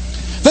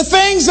 The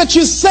things that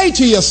you say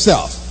to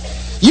yourself.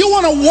 You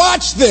want to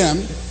watch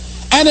them,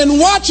 and in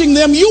watching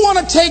them, you want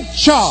to take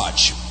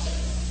charge.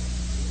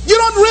 You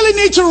don't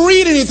really need to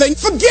read anything.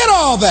 Forget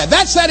all that.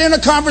 That's that inner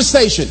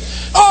conversation.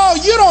 Oh,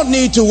 you don't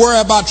need to worry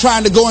about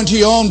trying to go into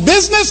your own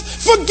business.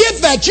 Forget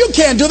that. You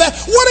can't do that.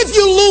 What if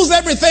you lose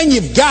everything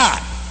you've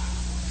got?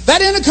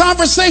 That inner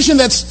conversation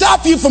that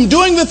stops you from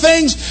doing the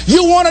things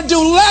you want to do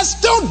less,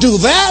 don't do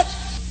that.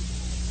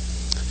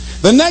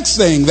 The next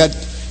thing that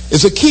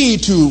is a key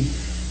to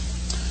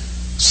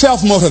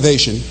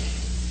self-motivation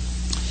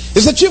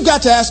is that you've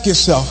got to ask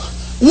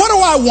yourself, what do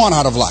I want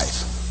out of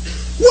life?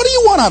 What do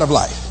you want out of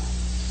life?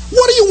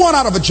 What do you want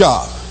out of a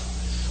job?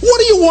 What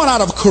do you want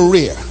out of a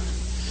career?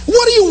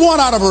 What do you want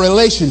out of a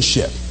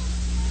relationship?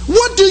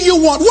 What do you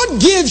want?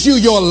 What gives you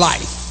your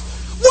life?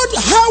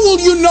 How will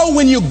you know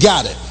when you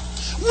got it?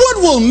 What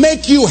will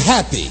make you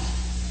happy?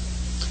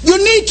 You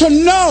need to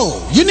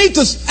know. You need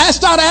to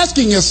start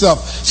asking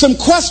yourself some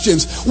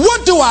questions.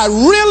 What do I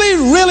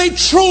really, really,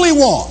 truly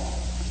want?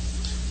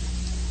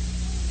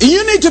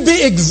 You need to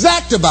be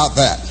exact about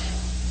that.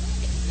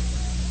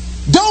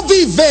 Don't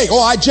be vague.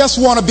 Oh, I just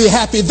want to be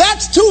happy.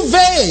 That's too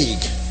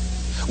vague.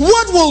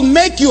 What will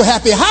make you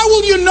happy? How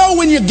will you know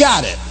when you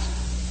got it?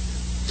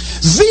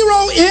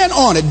 Zero in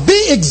on it.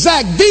 Be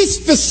exact. Be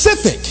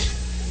specific.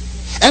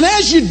 And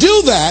as you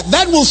do that,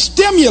 that will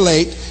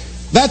stimulate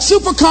that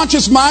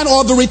superconscious mind,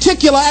 or the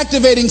reticular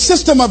activating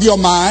system of your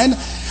mind,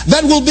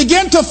 that will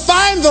begin to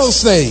find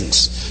those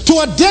things, to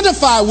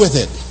identify with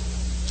it.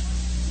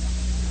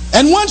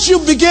 And once you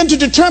begin to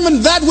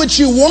determine that which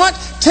you want,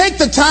 take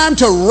the time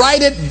to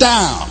write it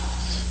down.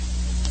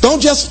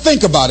 Don't just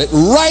think about it.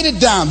 Write it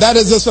down. That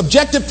is a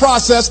subjective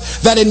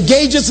process that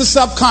engages the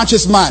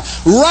subconscious mind.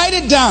 Write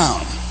it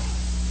down.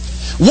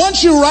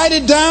 Once you write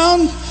it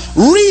down,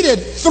 read it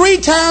 3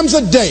 times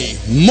a day.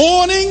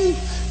 Morning,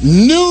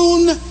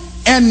 noon,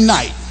 and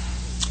night.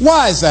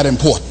 Why is that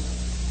important?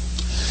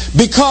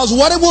 Because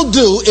what it will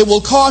do, it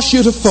will cause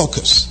you to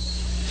focus.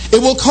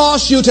 It will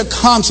cause you to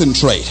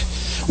concentrate.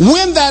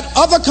 When that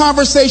other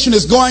conversation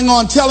is going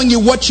on telling you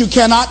what you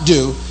cannot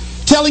do,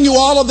 telling you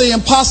all of the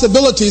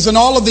impossibilities and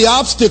all of the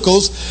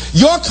obstacles,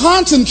 your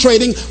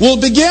concentrating will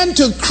begin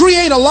to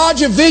create a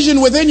larger vision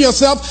within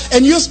yourself,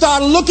 and you'll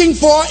start looking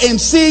for and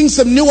seeing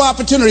some new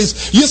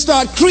opportunities. You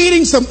start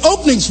creating some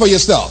openings for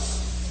yourself.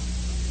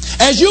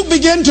 As you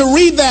begin to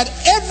read that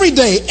every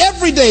day,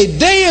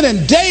 day in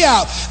and day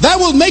out, that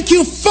will make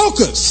you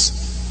focus.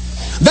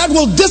 That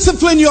will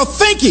discipline your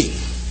thinking.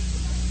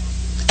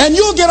 And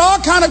you'll get all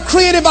kind of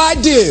creative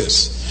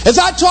ideas. As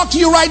I talk to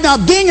you right now,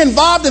 being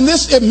involved in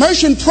this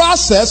immersion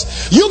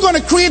process, you're going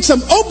to create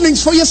some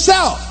openings for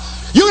yourself.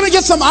 You're going to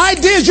get some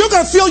ideas. You're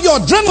going to feel your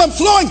adrenaline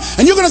flowing,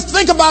 and you're going to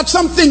think about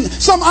something,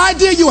 some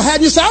idea you had,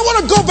 and you say, I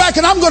want to go back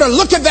and I'm going to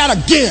look at that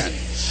again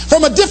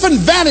from a different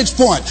vantage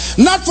point.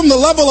 Not from the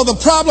level of the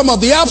problem or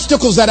the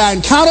obstacles that I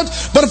encountered,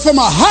 but from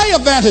a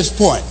higher vantage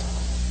point.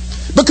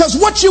 Because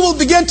what you will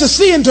begin to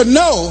see and to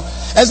know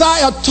as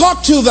I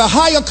talk to the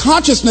higher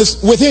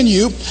consciousness within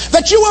you,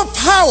 that you are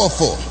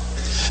powerful,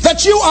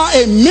 that you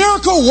are a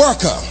miracle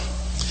worker.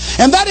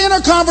 And that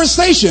inner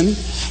conversation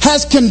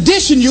has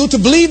conditioned you to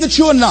believe that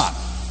you are not.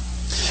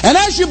 And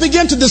as you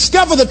begin to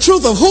discover the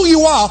truth of who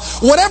you are,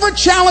 whatever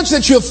challenge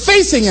that you're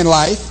facing in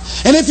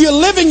life, and if you're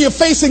living, you're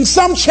facing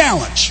some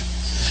challenge,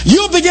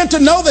 you'll begin to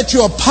know that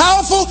you're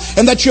powerful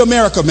and that you're a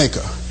miracle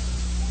maker.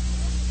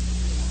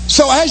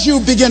 So as you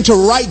begin to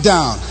write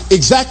down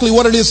exactly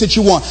what it is that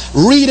you want,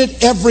 read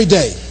it every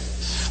day.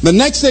 The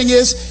next thing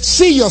is,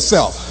 see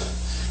yourself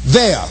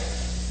there.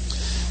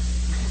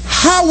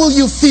 How will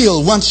you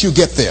feel once you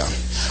get there?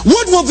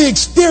 What will the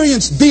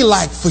experience be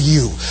like for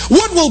you?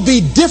 What will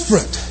be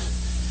different?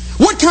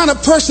 What kind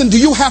of person do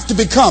you have to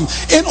become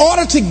in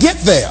order to get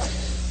there?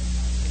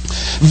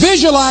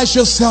 Visualize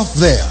yourself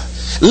there,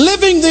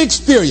 living the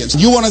experience.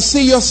 You want to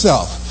see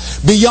yourself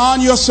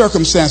beyond your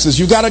circumstances.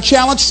 You got a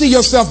challenge, see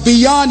yourself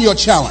beyond your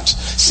challenge.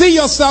 See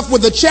yourself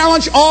with the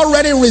challenge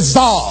already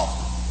resolved.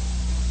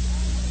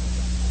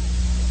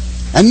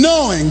 And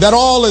knowing that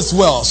all is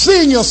well,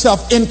 seeing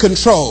yourself in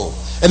control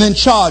and in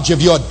charge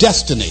of your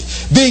destiny,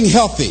 being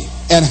healthy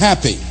and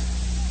happy.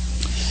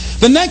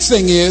 The next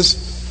thing is,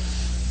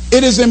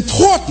 it is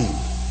important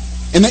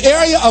in the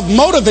area of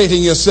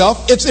motivating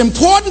yourself, it's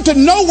important to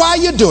know why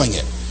you're doing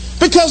it.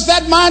 Because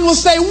that mind will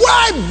say,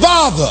 why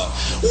bother?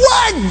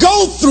 Why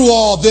go through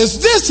all this?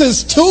 This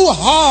is too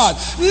hard.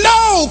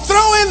 No,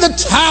 throw in the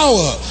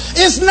towel.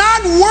 It's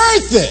not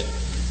worth it.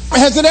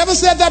 Has it ever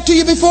said that to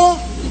you before?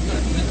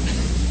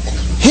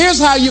 Here's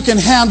how you can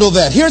handle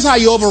that. Here's how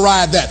you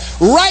override that.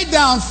 Write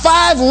down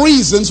 5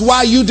 reasons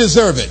why you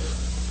deserve it.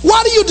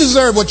 Why do you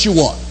deserve what you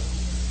want?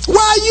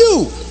 Why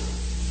you?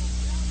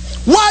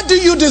 Why do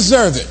you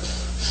deserve it?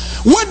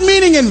 What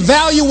meaning and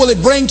value will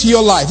it bring to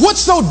your life? What's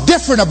so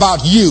different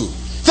about you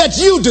that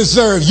you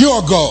deserve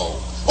your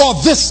goal or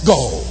this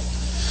goal?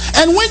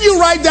 And when you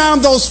write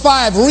down those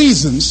 5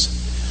 reasons,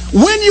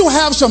 when you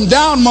have some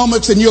down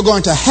moments, and you're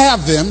going to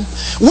have them,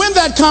 when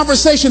that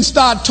conversation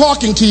starts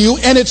talking to you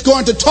and it's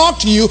going to talk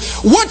to you,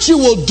 what you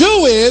will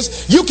do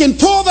is you can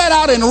pull that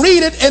out and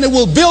read it, and it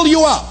will build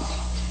you up.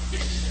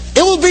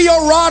 It will be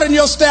your rod and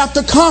your staff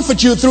to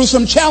comfort you through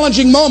some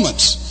challenging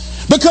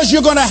moments, because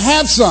you're going to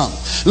have some.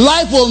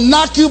 Life will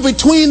knock you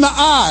between the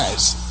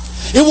eyes.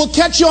 It will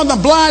catch you on the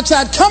blind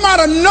side, come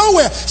out of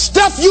nowhere,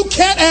 stuff you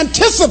can't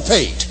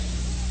anticipate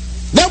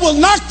that will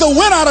knock the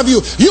wind out of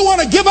you. You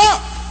want to give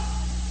up.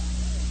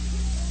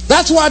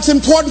 That's why it's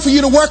important for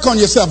you to work on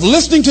yourself,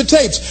 listening to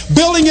tapes,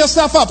 building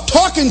yourself up,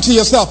 talking to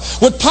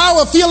yourself with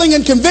power, feeling,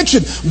 and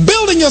conviction,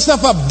 building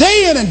yourself up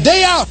day in and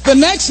day out. The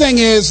next thing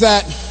is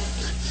that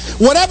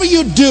whatever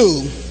you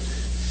do,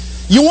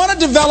 you want to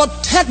develop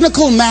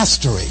technical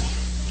mastery.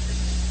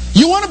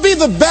 You want to be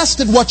the best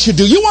at what you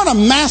do. You want to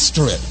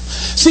master it.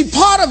 See,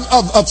 part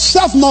of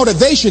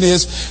self-motivation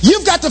is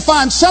you've got to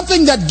find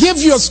something that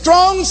gives you a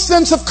strong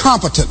sense of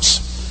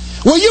competence.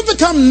 Well, you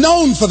become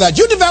known for that.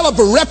 You develop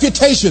a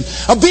reputation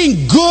of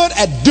being good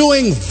at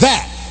doing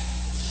that.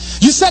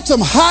 You set some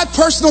high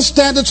personal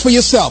standards for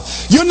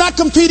yourself. You're not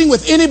competing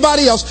with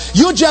anybody else.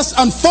 You're just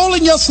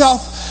unfolding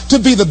yourself to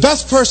be the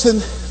best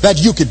person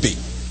that you could be.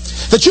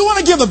 That you want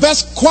to give the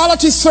best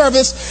quality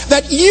service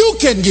that you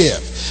can give,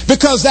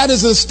 because that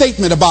is a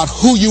statement about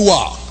who you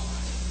are.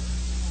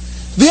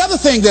 The other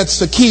thing that's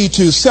the key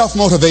to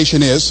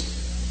self-motivation is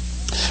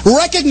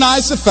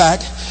recognize the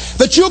fact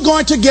that you're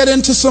going to get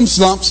into some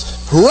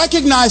slumps.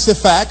 Recognize the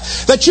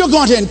fact that you're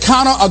going to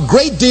encounter a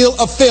great deal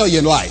of failure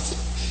in life.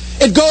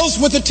 It goes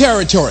with the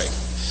territory.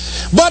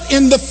 But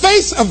in the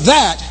face of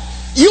that,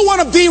 you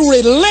want to be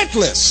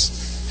relentless.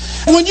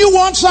 And when you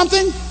want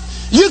something,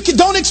 you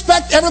don't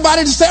expect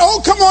everybody to say,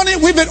 oh, come on in.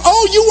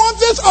 Oh, you want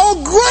this?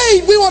 Oh,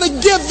 great. We want to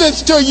give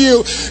this to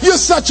you. You're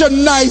such a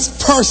nice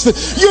person.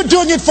 You're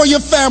doing it for your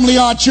family,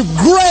 aren't you?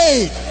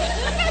 Great.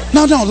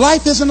 No,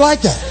 life isn't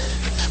like that.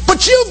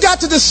 But you've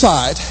got to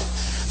decide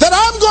that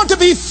I'm going to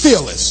be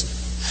fearless.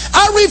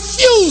 I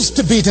refuse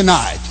to be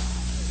denied.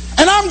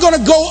 And I'm going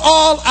to go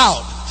all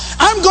out.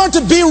 I'm going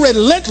to be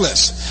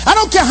relentless. I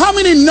don't care how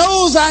many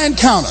no's I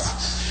encounter.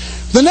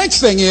 The next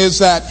thing is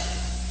that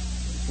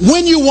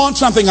when you want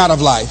something out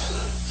of life,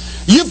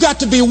 you've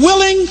got to be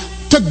willing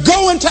to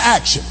go into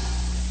action.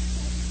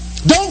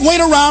 Don't wait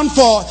around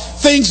for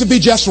things to be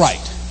just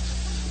right.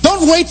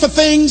 Don't wait for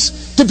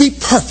things to be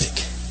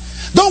perfect.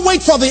 Don't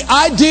wait for the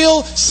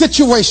ideal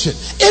situation.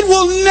 It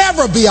will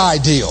never be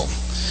ideal.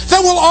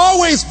 There will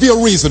always be a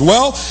reason.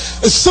 Well,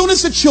 as soon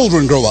as the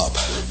children grow up,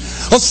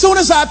 as soon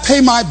as I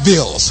pay my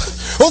bills,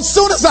 or as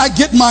soon as I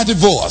get my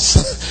divorce,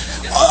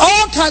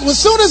 as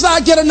soon as I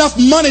get enough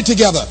money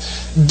together,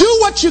 do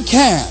what you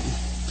can,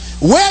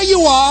 where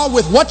you are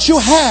with what you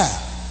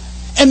have,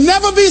 and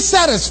never be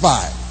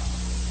satisfied.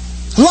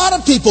 A lot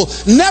of people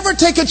never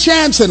take a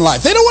chance in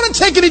life. They don't want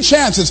to take any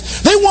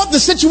chances. They want the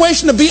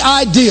situation to be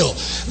ideal.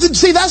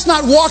 See, that's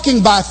not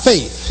walking by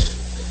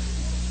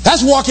faith.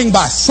 That's walking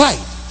by sight.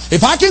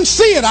 If I can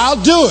see it,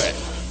 I'll do it.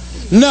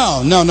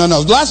 No.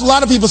 That's a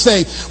lot of people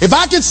say, if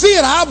I can see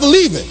it, I'll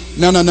believe it.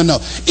 No.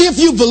 If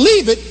you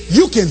believe it,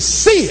 you can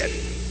see it.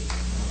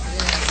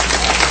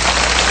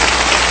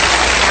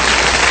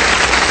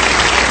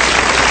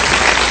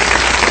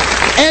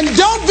 And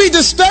don't be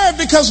disturbed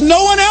because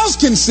no one else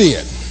can see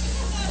it.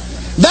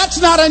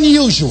 That's not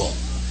unusual.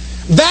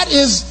 That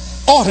is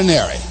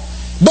ordinary.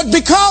 But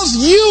because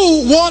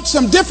you want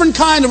some different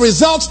kind of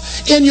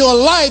results in your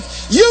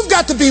life, you've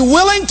got to be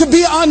willing to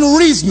be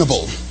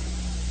unreasonable.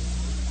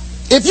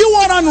 If you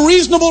want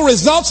unreasonable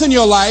results in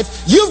your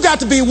life, you've got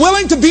to be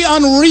willing to be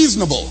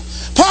unreasonable.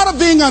 Part of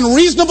being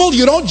unreasonable,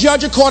 you don't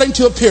judge according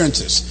to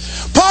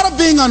appearances. Part of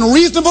being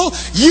unreasonable,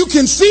 you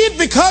can see it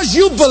because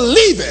you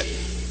believe it.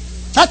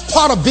 That's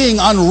part of being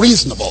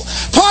unreasonable.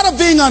 Part of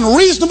being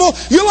unreasonable,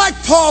 you're like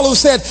Paul who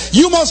said,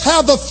 you must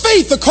have the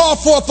faith to call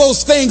forth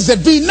those things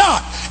that be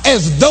not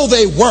as though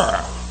they were.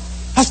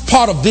 That's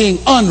part of being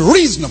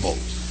unreasonable.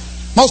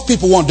 Most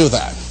people won't do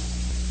that.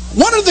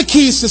 One of the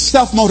keys to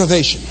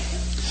self-motivation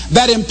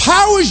that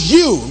empowers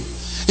you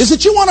is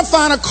that you want to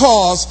find a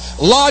cause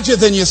larger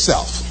than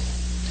yourself.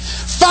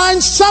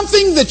 Find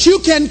something that you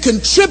can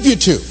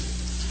contribute to.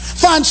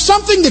 Find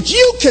something that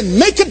you can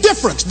make a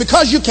difference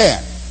because you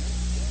can.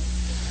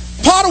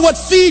 Part of what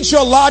feeds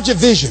your larger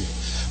vision,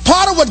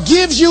 part of what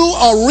gives you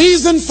a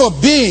reason for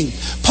being,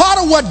 part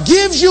of what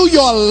gives you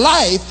your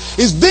life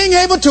is being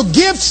able to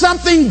give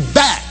something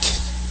back.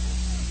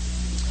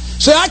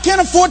 Say, I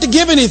can't afford to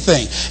give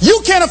anything.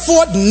 You can't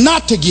afford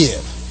not to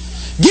give.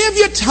 Give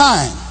your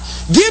time.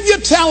 Give your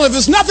talent. If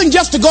it's nothing,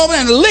 just to go over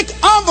there and lick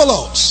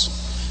envelopes.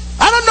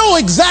 I don't know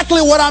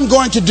exactly what I'm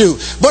going to do,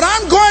 but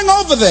I'm going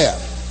over there.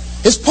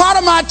 It's part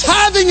of my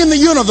tithing in the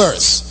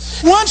universe.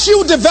 Once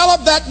you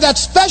develop that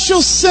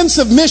special sense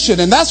of mission,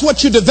 and that's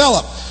what you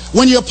develop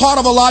when you're part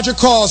of a larger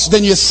cause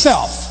than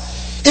yourself,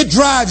 it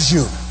drives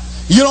you.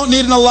 You don't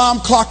need an alarm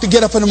clock to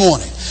get up in the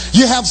morning.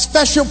 You have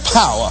special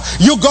power.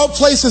 You go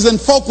places and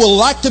folk will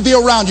like to be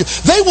around you.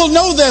 They will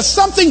know there's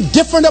something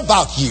different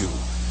about you.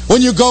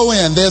 When you go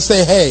in, they'll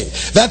say, hey,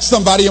 that's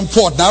somebody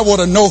important. I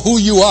want to know who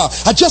you are.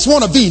 I just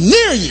want to be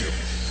near you.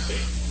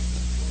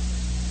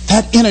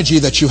 That energy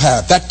that you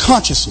have, that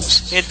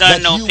consciousness. You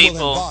don't know,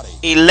 people.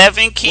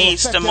 11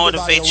 keys to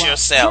motivate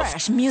yourself.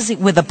 Fresh music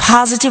with a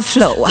positive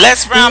flow.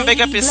 Let's round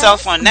big up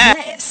yourself on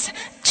that.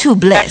 Too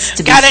blessed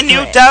to be Got a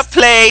new dub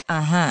plate.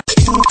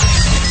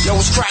 Yo,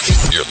 what's cracking?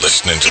 You're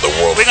listening to the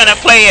world. We're gonna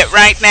play it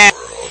right now.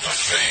 World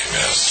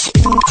famous.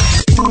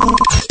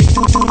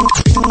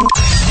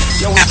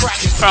 Yo, what's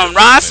cracking? From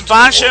Ross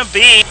Boncher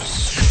B.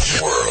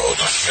 World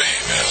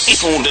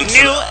famous.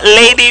 New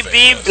Lady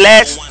B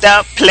Blessed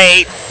dub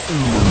plate.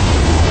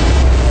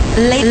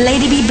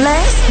 Lady be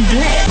blessed.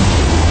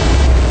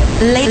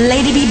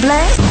 Lady be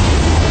blessed.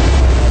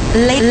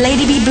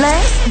 Lady be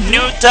blessed.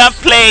 New dub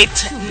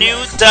plate. New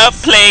dub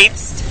plate.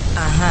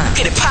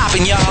 Get it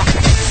poppin', y'all.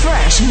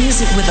 Fresh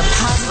music with a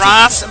positive.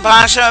 Ross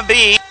Boncher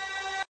B.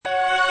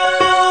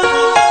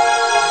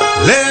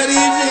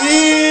 Lady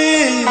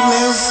be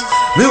blessed.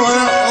 Me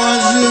wanna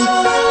hold you,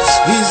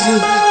 squeeze you,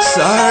 it's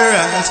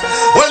alright.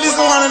 Well, this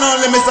the one and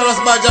only Mr. Ross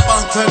Boncher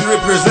Banton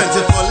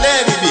represented for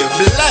Lady be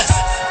blessed.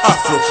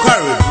 Afro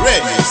Carib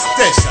radio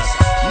station,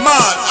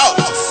 man out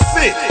of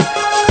fit.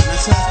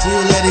 Let's talk to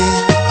you, lady.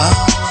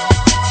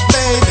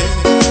 Baby,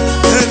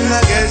 can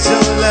I get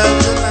your love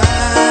tonight?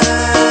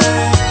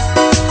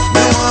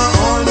 Me want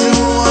hold you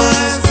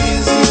once,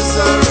 this is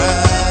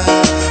alright.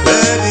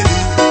 Lady,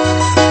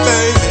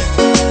 baby,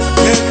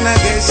 can I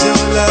get your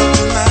love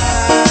tonight?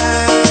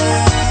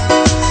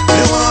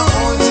 Me want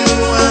hold you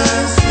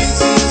once,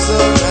 this is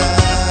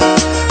alright.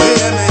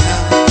 Hear me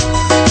now,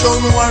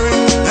 don't worry,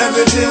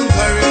 everything.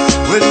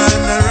 We're not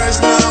in a rush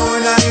now,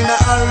 we're not in a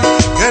hurry.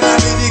 Can I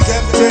be the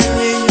captain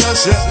in your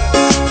ship?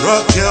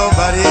 Rock your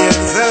body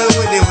and sail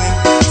with the wind.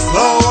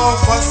 Slow or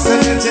fast,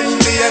 anything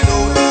be a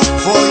do.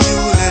 For you,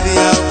 lady,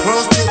 I'll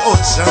cross the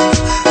ocean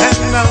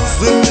and I'll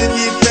swim the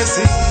deepest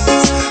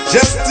seas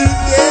just to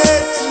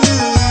get you,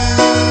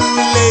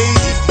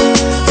 lady.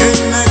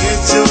 Can I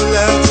get your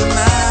love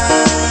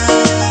tonight?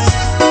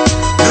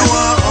 No,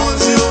 I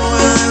hold you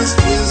and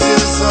squeeze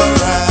you so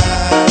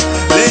right.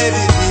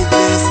 Lady, be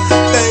blessed,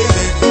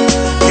 baby.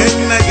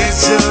 Can I get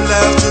your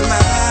love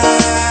tonight?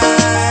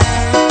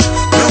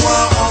 No,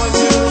 I hold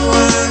you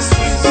and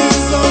squeeze you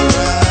so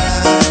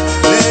right.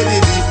 Lady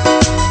B,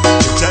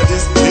 picture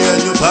this day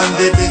and you on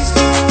the beach,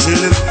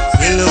 chillin',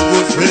 feeling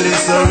good, feeling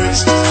so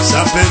rich.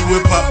 Champagne we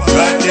pop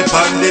right there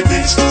on the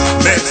beach.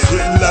 Make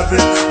sweet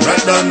loving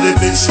right down the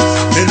beach.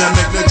 Me nah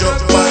make no joke,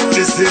 but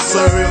this is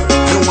so real.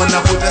 You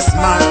wanna put a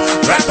smile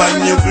right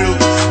on your grill.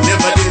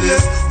 Never did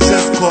this,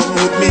 just come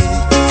with me.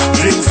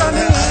 Drinks on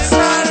the ice,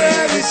 not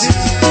everything.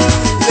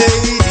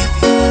 Lady,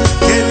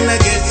 can I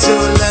get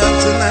your love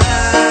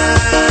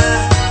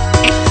tonight?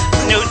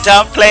 New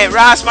dub plate.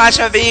 Ross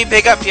Boncher B.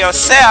 Big up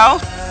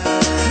yourself.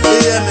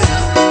 Hear me now.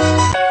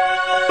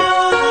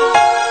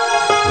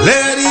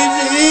 Lady,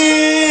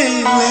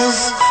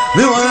 bless.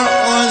 Me wanna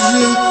hold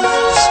you,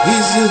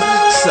 squeeze you,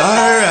 it's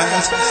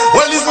alright.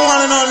 Well, this is the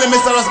one and only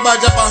Mr. Ross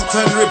Boncher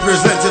Banton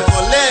represented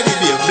for Lady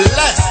B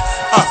Blessed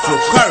Afro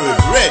Carib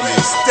radio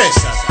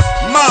station.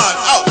 Man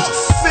out of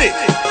fit.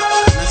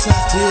 Let's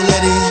talk to you,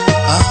 lady.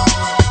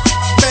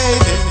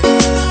 Baby,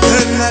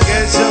 can I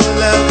get your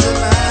love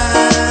tonight?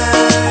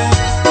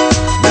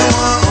 Me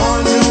want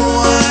hold you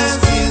once,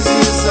 this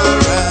is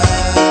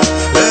alright.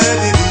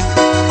 Lady B,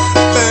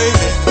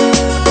 baby,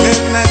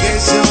 can I get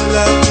your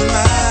love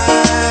tonight?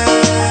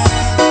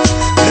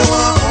 Me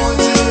want hold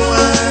you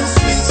once,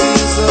 this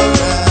is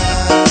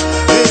alright.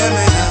 Hear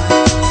me now,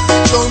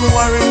 don't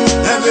worry,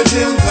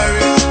 everything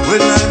carry. We're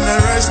not in a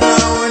rush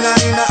now, we're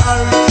not in a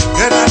hurry.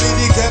 Can I be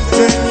the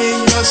captain in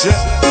your ship?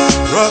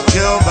 Rock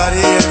your body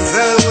and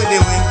sail with the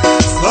wind.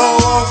 Slow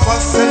or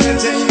fast,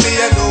 anything be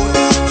a do.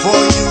 For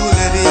you,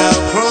 lady,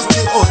 I'll cross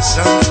the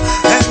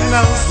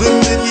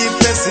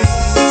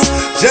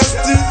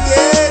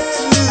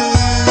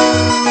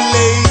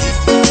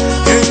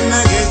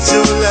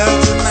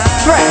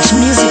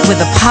with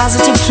a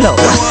positive flow.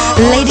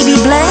 Lady be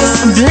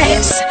blessed,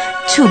 blessed.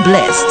 Too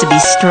blessed to be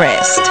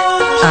stressed.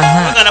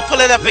 We're gonna pull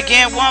it up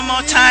again one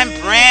more time.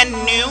 Brand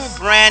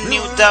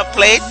new dub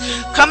plate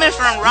coming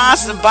from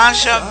Ross and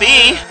Basha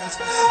B.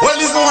 Well,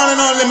 this is the one and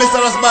only Mr.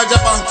 Rasbaja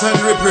Banton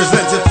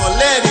represented for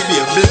Lady Be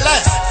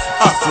Blessed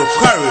Afro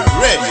Caribbean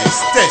Radio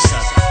Station.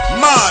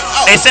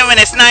 They say when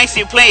it's nice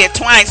you play it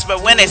twice,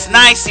 but when it's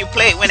nice you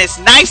play it. When it's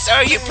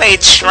nicer you play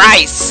it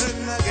thrice.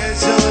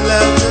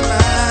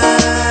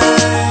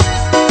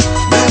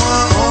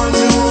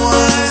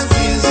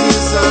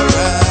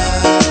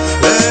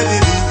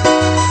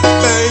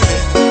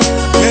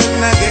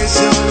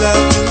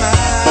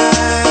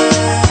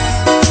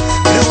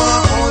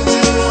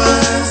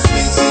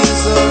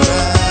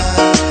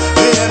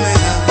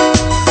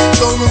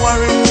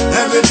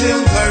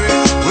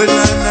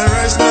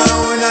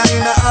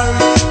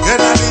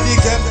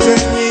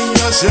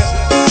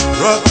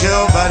 Rock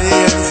your body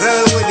and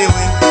sail with the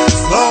wind.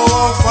 Slow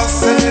or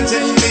fast,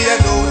 anything be a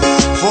do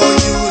for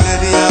you,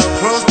 lady,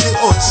 across the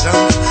ocean.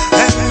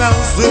 And now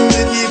swim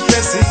the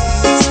deepest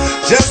seas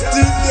just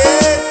to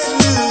get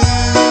you,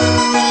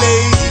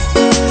 lady.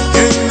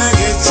 Can I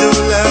get your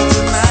love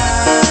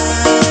tonight?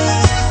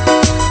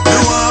 No,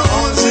 I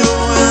want you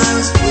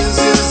and squeeze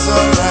you so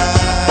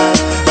right.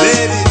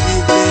 Lady,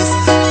 be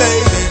blessed,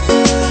 baby.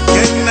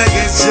 Can I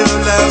get your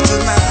love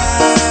tonight?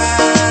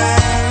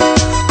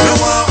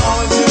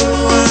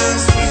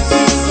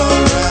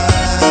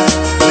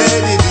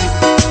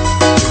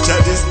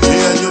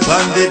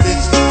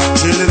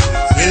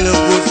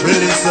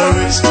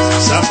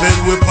 Shopping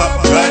with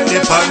pop right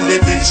there on the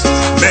beach.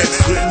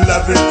 Next with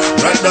loving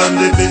right on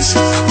the beach.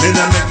 Then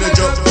I make the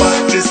joke,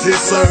 but this is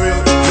so real.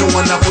 You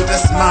wanna put a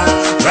smile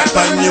right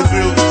on your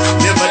grill.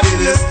 Never did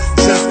this,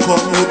 just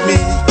come with me.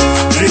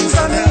 Drinks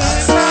on the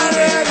ice, not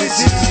ready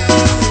to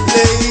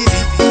lady,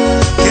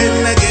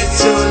 can I get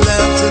your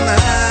love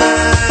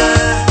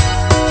tonight?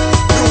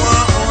 No,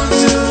 I want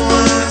you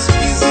and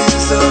squeeze you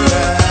so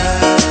right.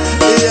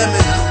 Yeah,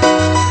 man,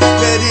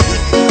 lady,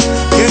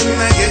 can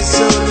I get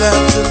your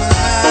love tonight?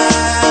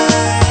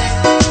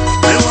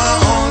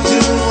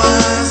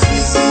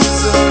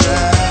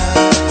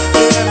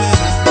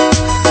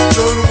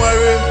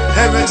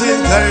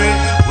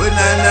 When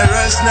I'm in a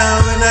rush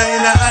now, when I'm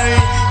in a hurry,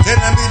 can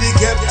I be the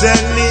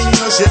captain in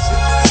your ship?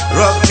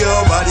 Rock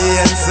your body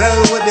and sail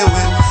with the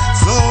wind.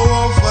 So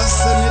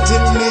fast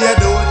anything me I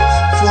do it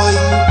for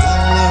you.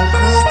 Come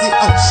across the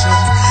ocean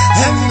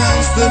and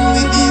now swim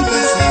the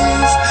deepest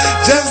seas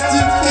just to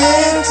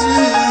get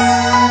you,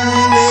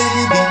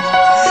 lady B.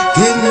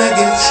 Can I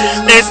get you?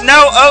 There's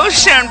no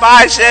ocean,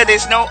 Basha.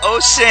 There's no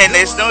ocean.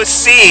 There's no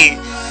sea.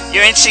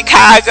 You're in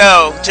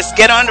Chicago. Just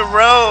get on the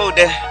road.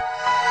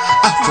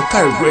 Afro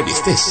Caribbean Radio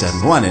Station,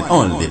 one and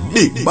only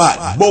Big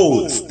Bad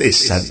Bold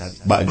Station,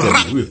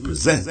 Bagan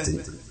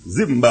representing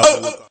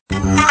Zimbabwe.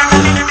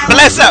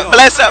 Bless up,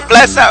 bless up,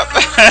 bless up.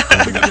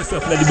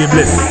 Let it be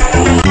blessed.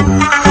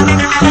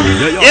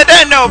 You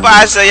don't know,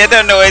 Basha, you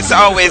don't know, it's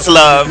always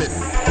love.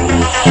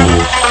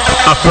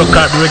 Afro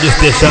Caribbean Radio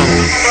Station.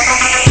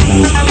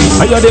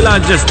 Are you the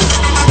largest?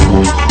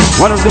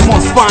 One of the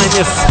most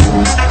finest,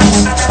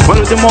 one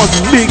of the most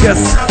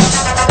biggest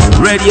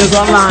radios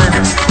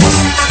online.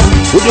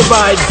 With the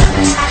vibes,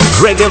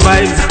 reggae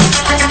vibes,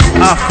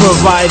 Afro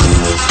vibes,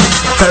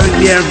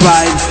 Caribbean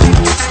vibes,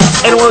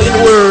 anywhere in the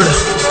world,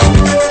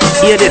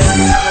 hear this.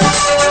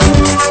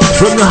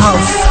 From your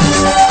house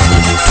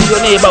to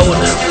your neighborhood,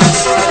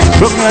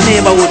 from your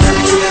neighborhood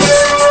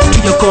to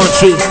your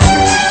country,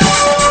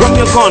 from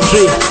your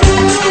country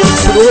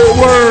to the whole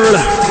world.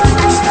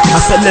 I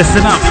said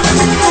listen up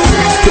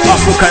to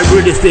Afro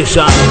Caribbean Radio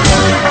Station.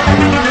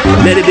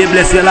 Let it be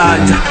blessed, your Lord.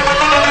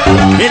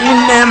 In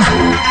them.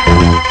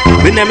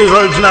 My name is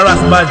Original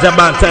Rasbaja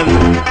Banton,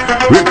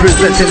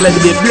 representing Let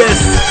It Be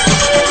Blessed,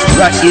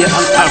 right here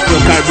on Afro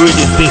Caribbean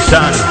Radio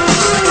Station.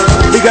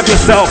 Big up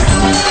yourself.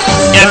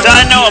 You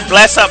don't know,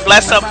 bless up,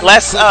 bless up,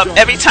 bless up.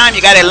 Every time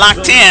you got it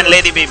locked in,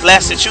 Lady Be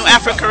Blessed. It's you,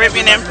 Afro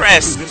Caribbean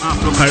Empress.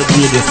 Afro Caribbean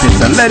Radio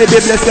Station. Let It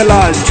Be Blessed, your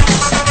Lord.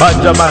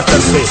 Baja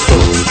Banton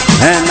faithful.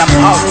 And I'm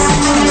out.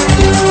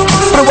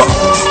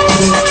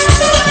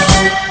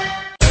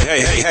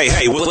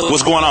 Hey,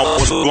 what's going on?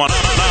 What's going on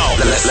now?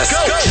 Let's go.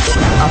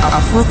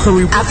 Afro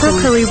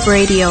Caribbean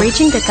Radio,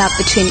 bridging the gap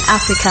between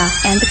Africa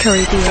and the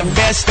Caribbean. The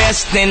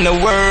best in the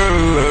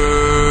world.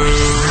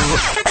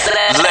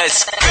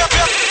 Let's go.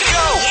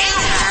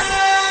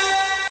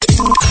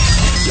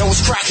 Yo,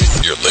 what's cracking?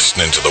 You're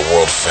listening to the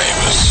world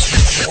famous.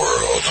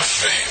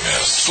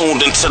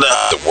 Tuned into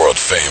the world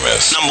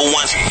famous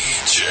 #1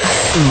 DJ.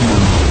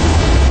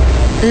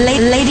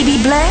 Lady be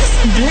blessed,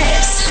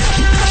 blessed.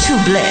 Too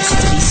blessed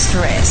to be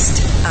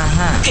stressed.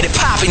 Get it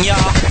poppin',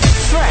 y'all.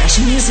 Fresh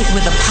music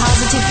with a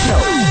positive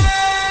flow.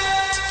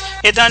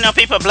 You don't know,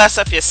 people, bless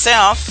up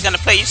yourself. Gonna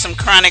play you some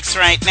Chronics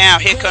right now.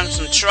 Here comes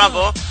some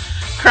trouble.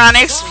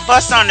 Chronics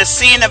bust on the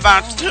scene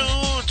about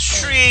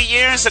 2-3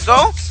 years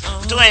ago.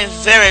 Doing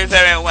very,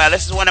 very well.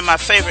 This is one of my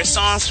favorite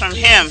songs from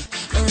him.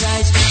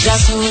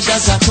 Just who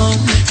does I come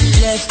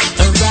left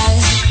and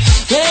right?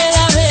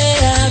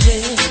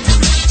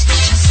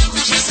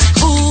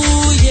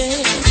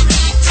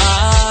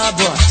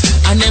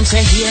 And them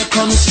say, here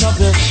comes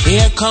trouble,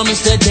 here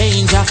comes the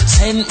danger,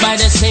 sent by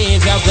the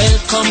Savior,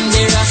 welcome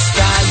the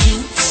Rasta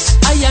youths.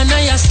 I and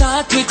I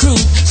start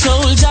recruit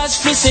soldiers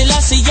for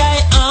Selassie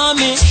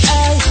army.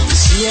 Aye.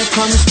 Here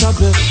comes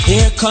trouble,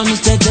 here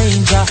comes the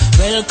danger,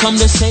 welcome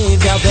the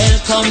Savior,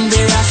 welcome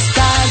the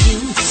Rasta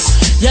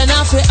youths. You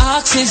know fi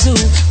ask is who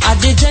at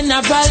the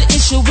general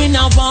issue in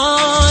a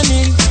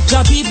warning.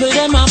 The people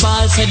them a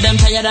ball said them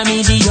tired of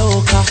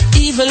mediocre.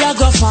 Evil a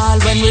go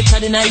fall when we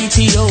tried in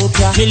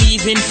Ethiopia.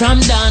 Believing from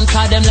down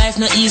cause them life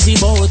no easy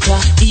boat.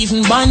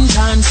 Even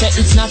Bantan said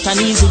it's not an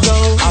easy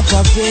road.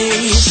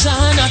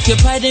 Operation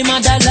occupy the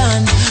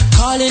motherland,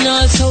 calling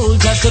all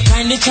soldiers to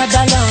kindly tread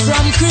along.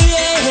 From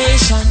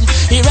creation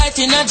he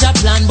writing a job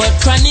plan, but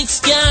Chronixx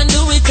can't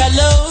do it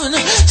alone.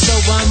 So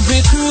I'm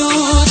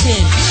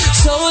recruiting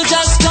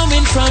soldiers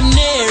coming from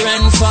near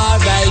and far,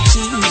 I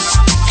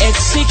choose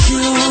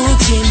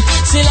executing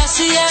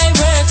Selassie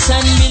works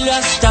and be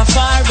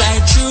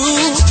Rastafari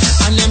true.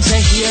 And them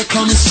say here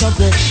comes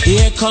trouble,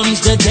 here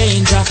comes the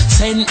danger,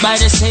 sent by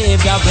the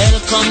Savior,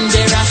 welcome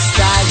the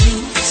Rasta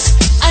youths.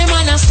 I'm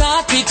on a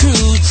start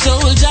recruit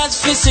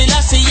soldiers for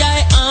Selassie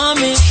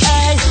army.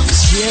 Aye.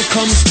 Here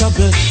comes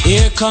trouble,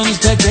 here comes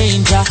the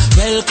danger,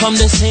 welcome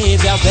the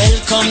Savior,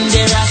 welcome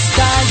the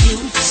Rasta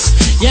youths.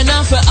 You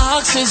know for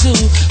ask is who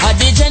at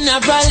the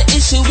general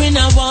issue in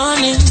a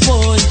warning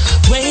bowl,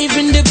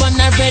 waving the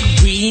banner red,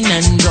 green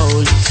and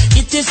gold.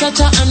 It is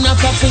such a honor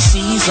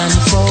prophecies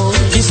unfold,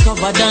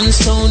 discovered on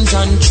stones,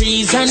 on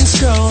trees and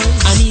scrolls,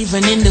 and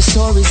even in the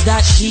stories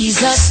that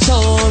Jesus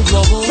told.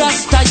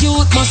 Rasta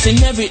youth must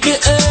inherit the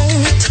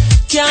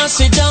earth. Can't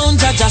sit down,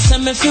 Jaja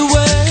send me fi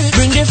work.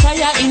 Bring the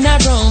fire in a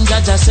round,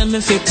 Jaja send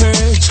me fi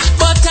purge.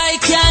 But I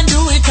can't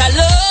do it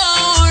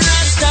alone.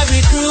 Rasta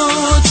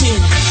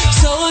recruiting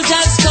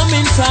soldiers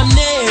coming from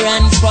near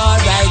and far,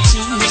 I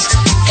choose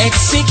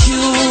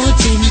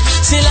executing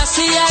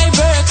Selassie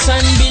works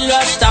and be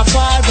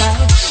Rastafari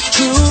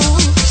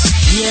troops.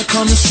 Here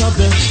comes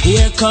trouble,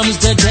 here comes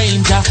the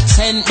danger,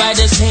 sent by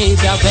the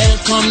Savior,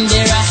 welcome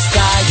the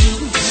Rasta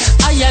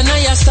youth. I and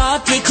I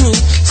start recruit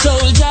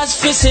soldiers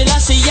for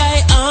Selassie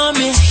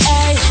army.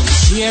 Hey.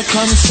 Here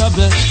comes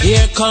trouble,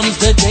 here comes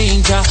the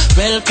danger,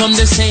 welcome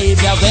the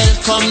Savior,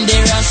 welcome the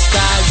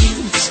Rasta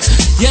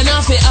youths. You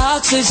know fi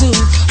ask is who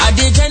at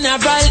the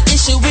general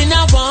issue in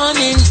a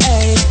warning.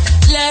 Hey.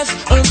 Left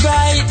or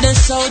right, the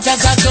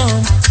soldiers are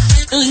gone.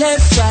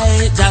 Left,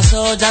 right, the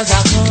soldiers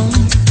are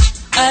gone.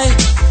 Hey.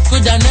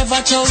 Could I never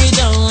throw it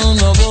down,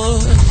 no boy.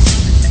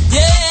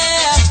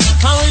 Yeah,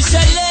 and we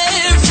say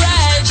left,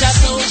 right, the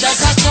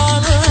soldiers are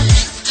gone.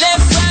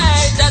 Left,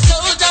 right, the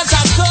soldiers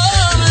are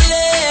gone.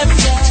 Left,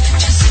 right,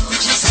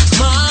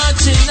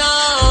 marching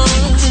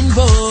on,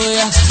 boy.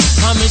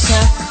 And we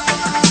say,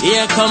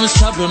 here comes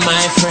trouble,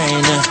 my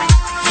friend,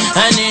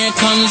 and here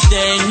comes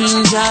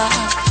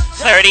danger.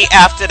 30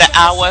 after the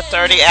hour.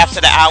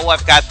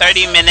 I've got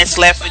 30 minutes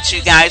left with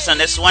you guys on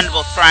this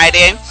wonderful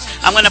Friday.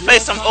 I'm going to play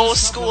some old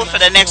school for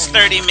the next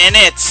 30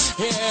 minutes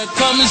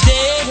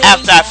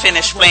after I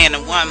finish playing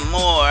one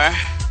more.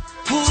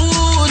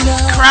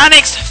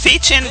 Chronixx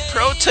featuring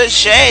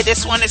Protege.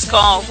 This one is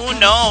called Who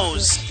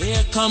Knows.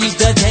 Here comes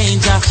the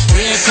danger.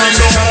 Here comes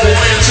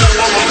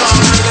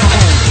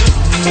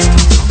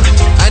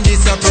and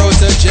it's a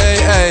Protege,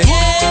 eh?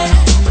 Yeah.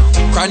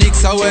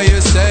 Chronixx are where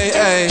you say,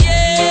 eh?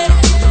 Yeah.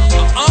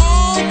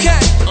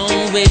 Okay.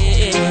 Oh,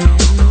 wait.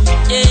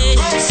 Yeah.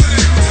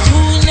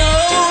 Who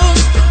knows?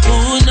 Who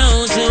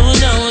knows? Who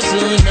knows?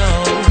 Who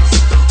knows?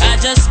 I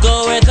just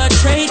go where the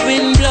trade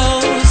wind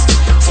blows,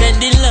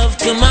 sending love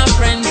to my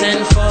friends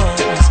and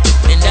foes.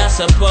 And I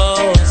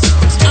suppose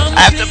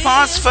I have to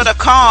pause for the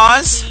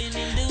cause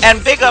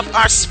and big up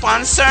our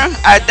sponsor,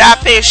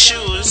 Adape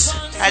Shoes.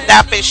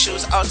 Adape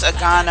Shoes out of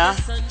Ghana,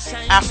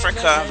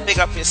 Africa. Big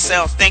up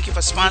yourself. Thank you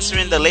for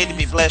sponsoring the Lady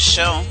Be Blessed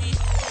show.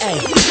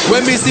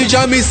 When me see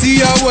Jah, me see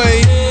a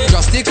way.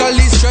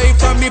 Drastically straight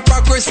from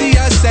hypocrisy,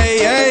 I say,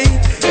 hey.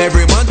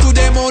 Every man to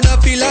them own a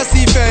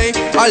philosophy.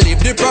 I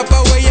live the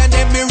proper way and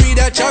then me read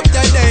a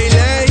chapter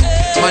daily.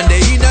 Man,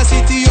 they in a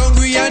city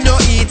hungry and no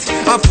eat,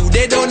 and food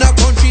they down a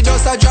country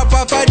just a drop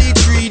off of the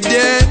tree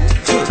then.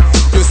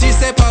 You see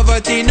say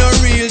poverty no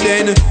real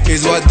then,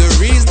 is what the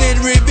reason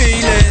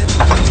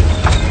revealing.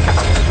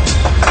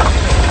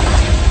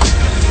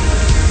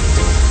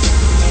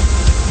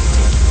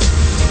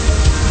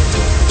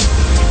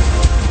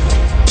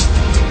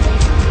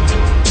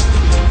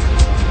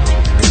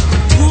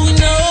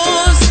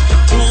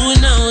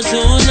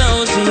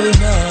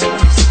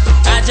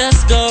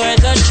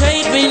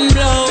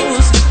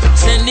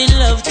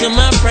 To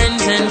my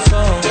friends and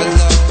foes,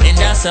 and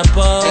I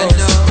suppose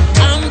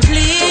I'm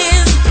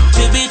pleased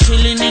to be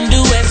chilling in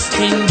the West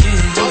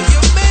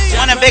Indies.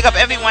 Want to big up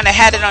everyone that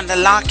had it on the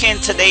lock-in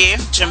today,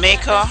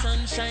 Jamaica.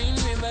 Sunshine,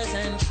 rivers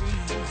and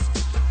trees,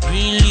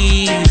 green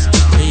leaves,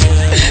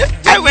 yeah.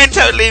 I went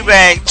totally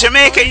back.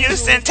 Jamaica,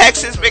 Houston,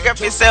 Texas, big up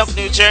yourself.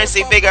 New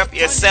Jersey, big up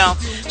yourself.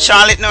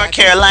 Charlotte, North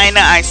Carolina,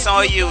 I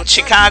saw you.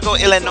 Chicago,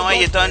 Illinois,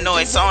 you don't know,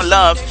 it's all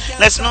love.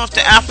 Let's move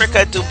to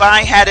Africa.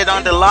 Dubai had it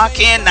on the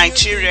lock-in.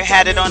 Nigeria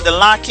had it on the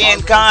lock-in.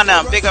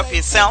 Ghana, big up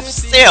yourself,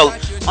 still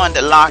on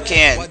the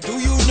lock-in. What do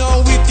you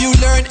know if you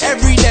learn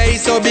every day?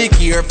 So be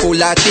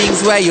careful of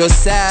things where you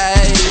say.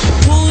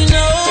 Who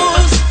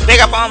knows? Big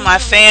up all my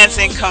fans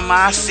in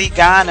Kumasi,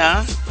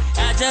 Ghana.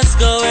 I just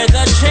go where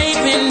the train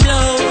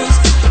blows.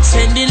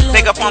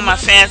 Big up all my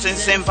fans in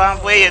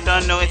Zimbabwe. You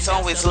don't know, it's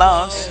always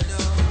love.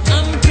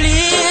 I'm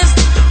pleased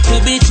to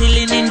be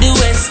chilling in the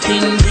West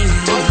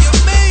Indies.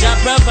 Jah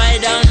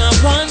provide on a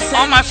once.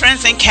 All my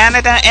friends in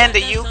Canada and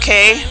the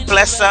UK,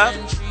 bless up.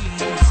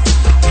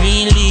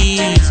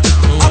 Release.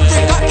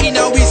 Africa in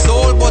our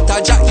soul, but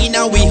a Jah in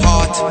our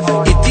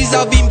heart. It is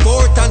of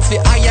importance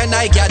for I and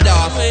I gather.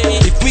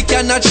 If we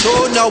cannot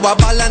show now a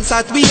balance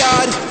that we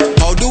had,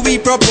 how do we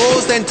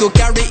propose then to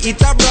carry it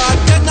abroad?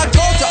 Cannot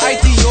go to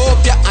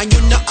Ethiopia and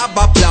you not have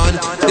a plan.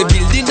 The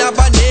building of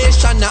a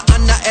nation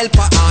and a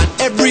helper on.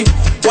 Every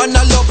one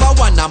a lover,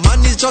 one a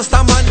man is just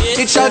a man.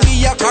 It shall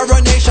be a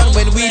coronation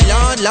when we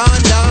land.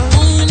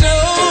 Who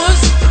knows?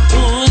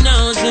 Who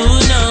knows? Who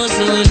knows?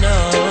 Who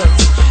knows?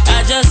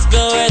 I just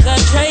go where the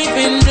train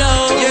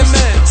blows. Yeah,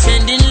 man.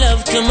 Sending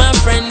love to my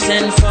friends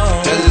and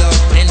foes. Hello.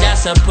 And I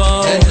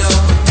suppose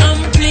I'm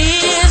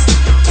pleased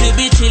to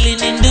be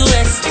chilling in the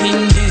West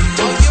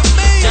Indies.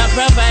 Jah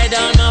provide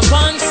on my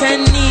wants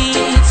and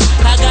needs.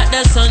 I got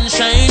the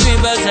sunshine,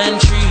 rivers and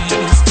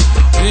trees.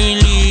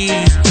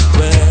 Release.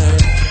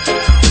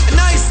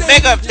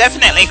 Big up,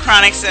 definitely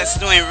Chronix that's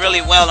doing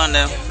really well on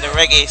the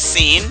reggae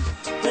scene.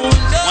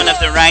 One of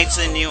the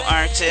rising new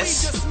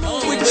artists.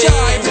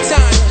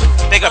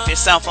 Big up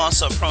yourself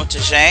also,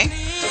 Protege.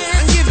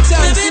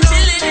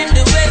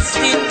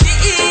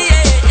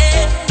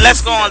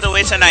 Let's go all the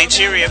way to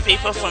Nigeria,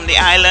 people from the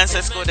islands.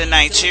 Let's go to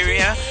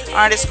Nigeria.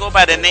 Artists go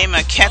by the name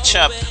of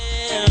Ketchup.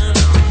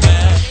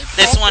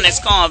 This one is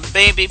called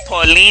Baby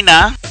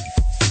Paulina.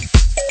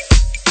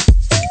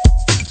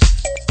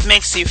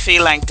 Makes you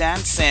feel like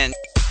dancing.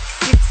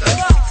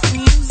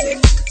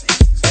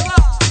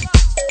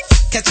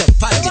 Ketchup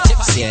party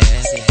chips, yeah.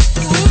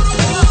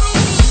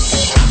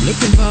 I'm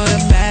looking for the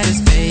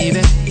baddest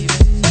baby.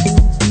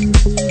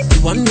 The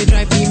one they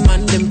drive me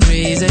man them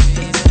crazy.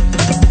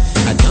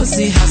 I don't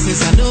see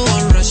houses, I don't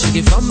want rush.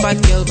 Give from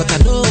bad girl, but I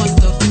don't want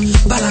to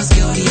balance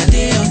girl, the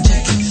day on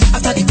check.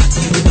 After the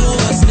party, we know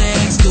what's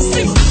next to.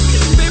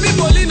 Baby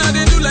Paulina,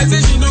 they do like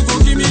say she no go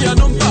give me a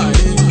number.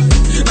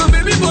 And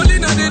baby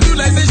Paulina, they do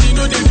like say she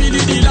no they feel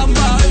the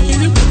lamba.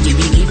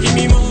 Give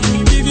me more,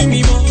 giving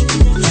me more.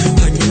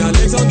 Hanging her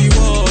legs on the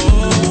wall,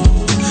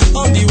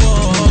 on the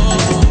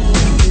wall.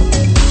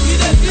 You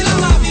dey feel I'm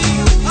happy,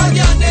 I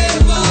can't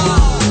never.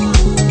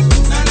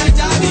 And I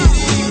tell you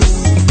this.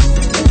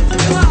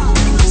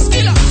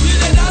 Skilla, you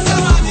dey dance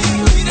I'm happy,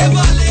 we dey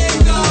balling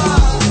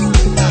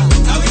down.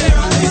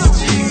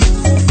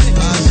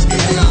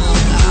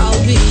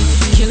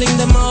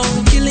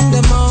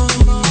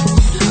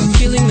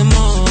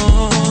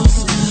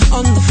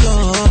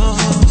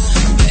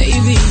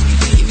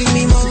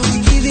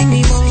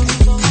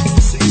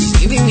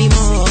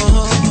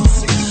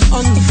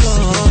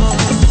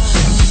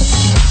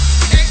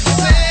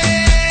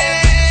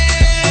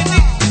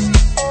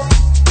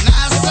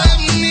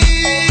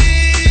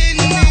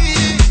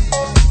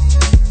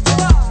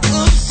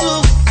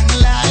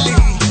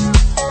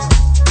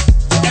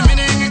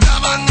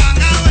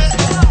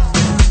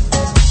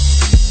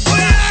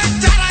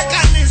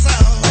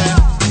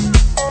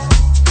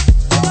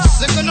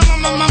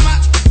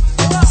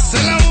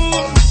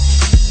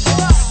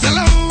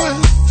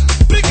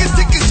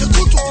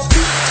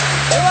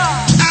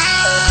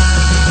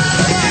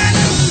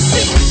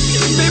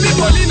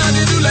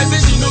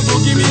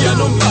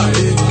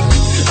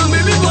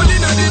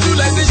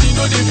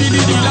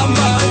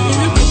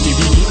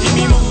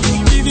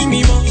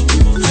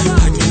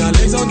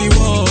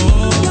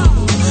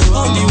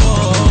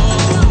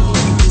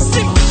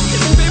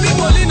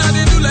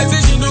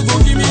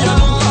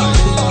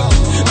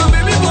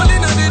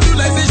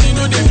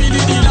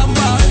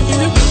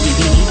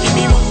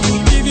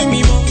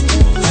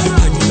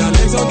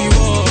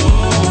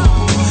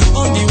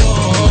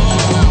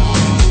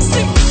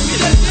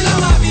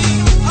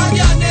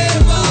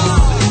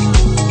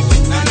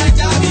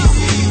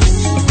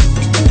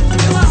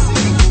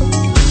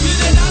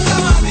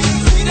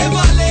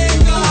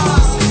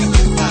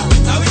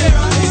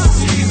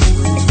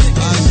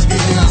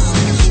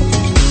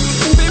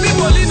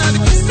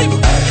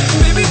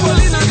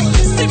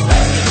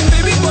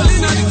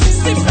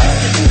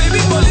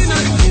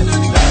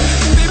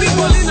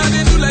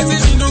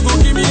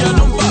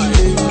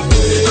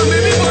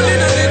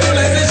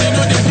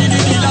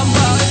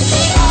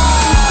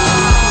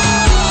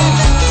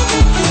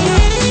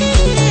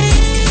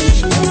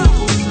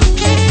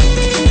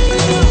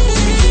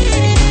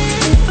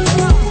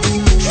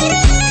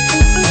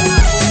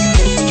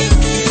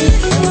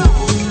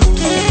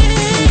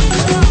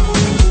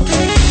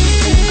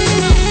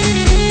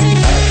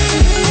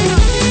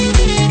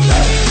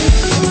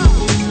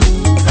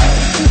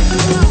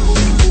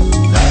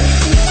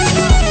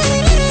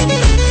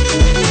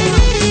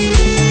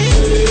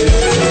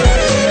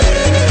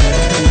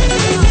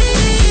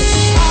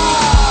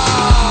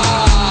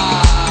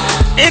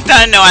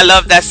 know I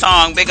love that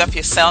song. Big up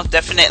yourself.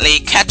 Definitely.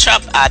 Catch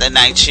Up out of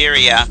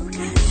Nigeria.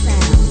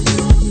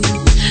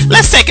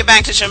 Let's take it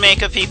back to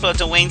Jamaica, people.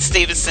 Dwayne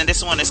Stevenson.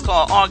 This one is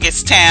called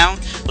August Town.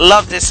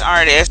 Love this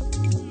artist.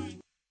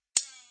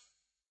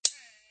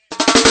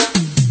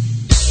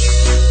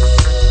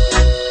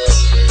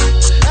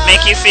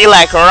 Make you feel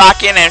like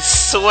rocking and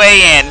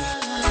swaying.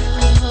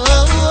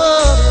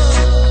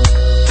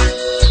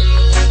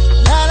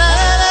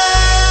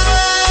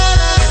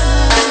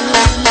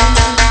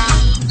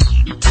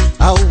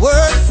 A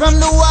word from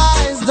the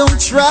wise,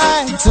 don't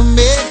try to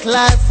make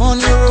life on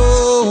your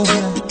own.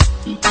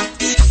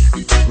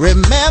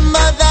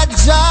 Remember that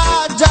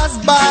Jah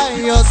just by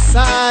your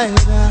side.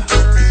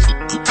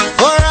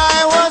 For I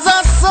was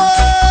a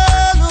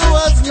soul who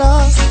was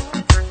lost,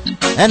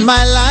 and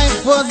my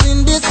life was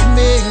in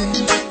dismay.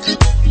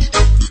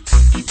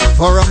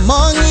 For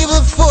among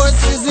evil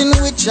forces in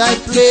which I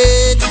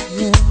played,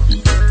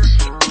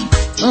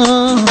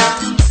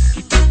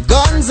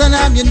 guns and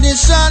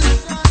ammunition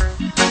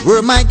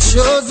were my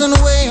chosen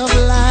way of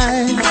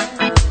life.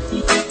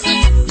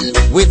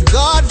 With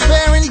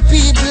God-fearing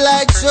people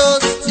I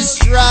chose to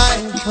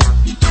strive.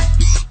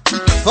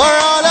 For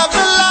all of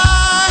the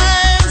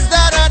lives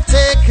that are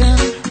taken,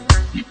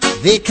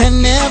 they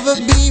can never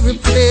be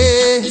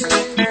replaced.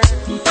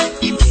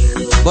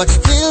 But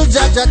still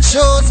Jah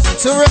chose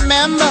to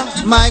remember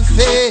my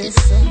face.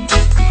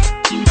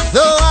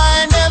 Though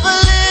I never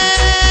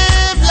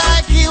lived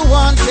like He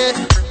wanted,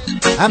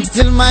 I'm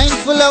still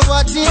mindful of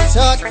what He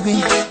taught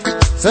me.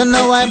 So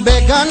now I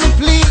beg and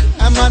plead,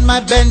 I'm on my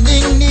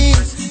bending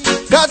knees.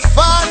 God,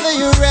 Father,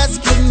 you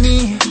rescued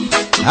me.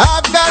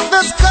 I've got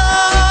the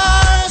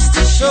scars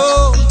to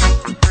show.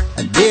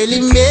 I barely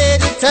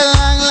made it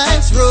along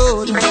life's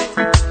road.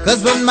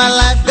 Cause when my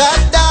life got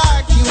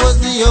dark, He was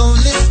the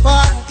only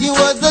spark. He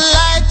was the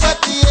light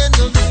at the end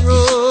of the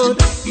road.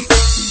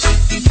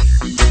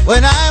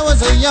 When I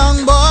was a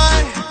young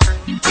boy,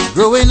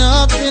 growing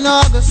up in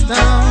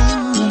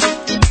Augustown,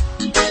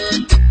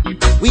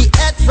 we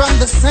ate from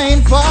the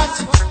same pot.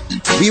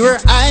 We were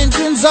iron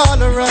twins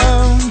all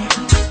around.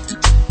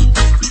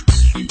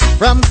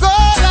 From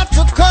Gola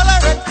to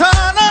Colorado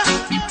Corner,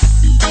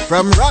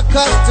 from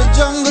Rockers to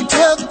Jungle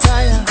to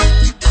Tire,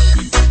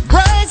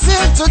 Bryce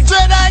Hill to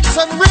Dread Heights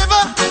and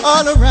River,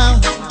 all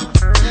around.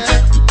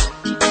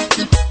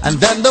 And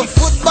then the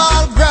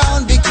football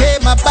ground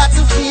became a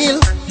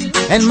battlefield,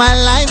 and my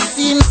life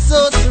seemed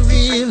so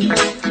surreal.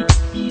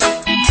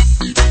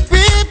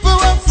 People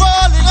were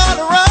falling all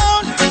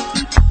around,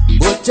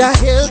 but Jah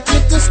helped me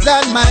to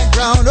stand my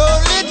ground.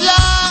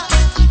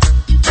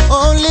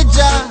 Only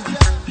Jah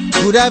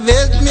could have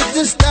helped me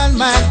to stand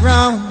my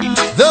ground.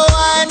 Though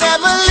I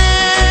never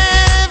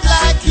lived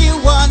like He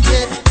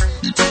wanted,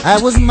 I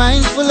was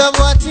mindful of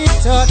what He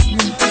taught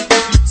me.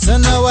 So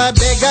now I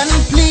beg and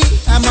plead,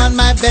 I'm on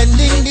my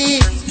bending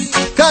knees.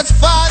 Cause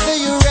Father,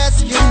 you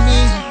rescued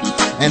me,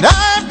 and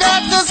I've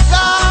got the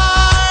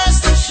scars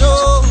to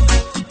show.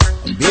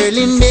 I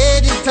barely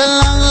made it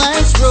along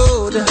life's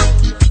road.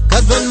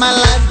 Cause when my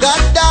life got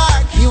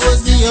dark, He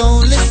was the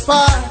only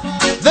spark,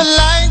 the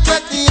light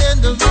at the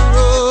end of the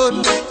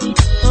road.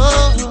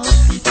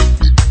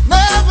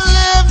 Never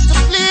lived to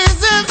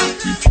please Him,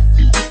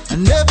 I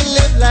never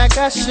lived like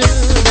I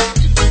should.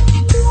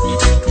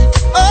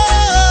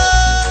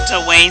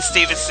 Dwayne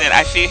Stevenson,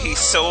 I feel he's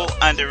so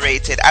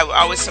underrated. I will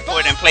always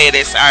support and play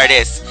this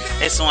artist.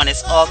 This one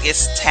is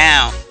August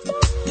Town.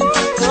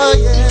 Oh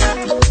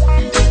yeah.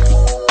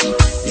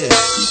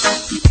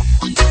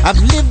 I've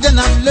lived and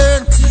I've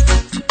learned.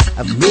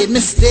 I've made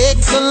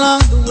mistakes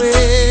along the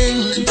way.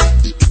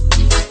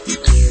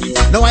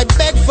 Now I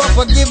beg for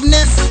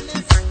forgiveness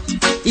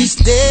each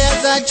day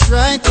as I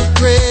try to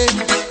pray.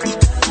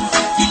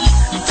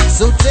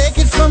 So take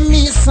it from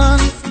me, son,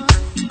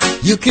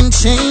 you can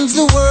change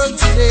the world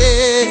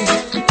today.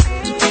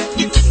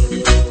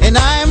 And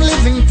I'm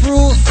living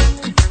proof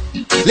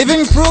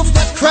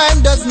that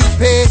crime doesn't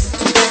pay.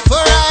 For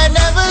I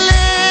never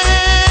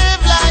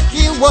lived like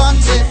He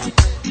wanted,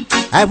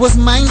 I was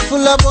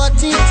mindful of what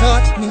He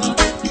taught me.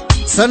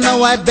 So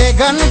now I beg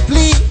and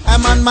plead,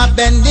 I'm on my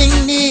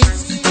bending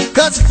knees.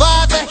 Cause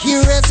Father, He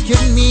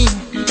rescued me,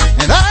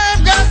 and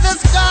I've got the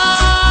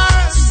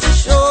scars to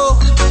show.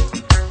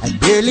 I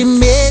barely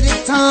made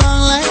it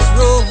along life's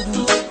road.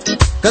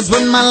 Cause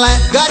when my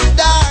life got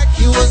dark,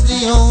 He was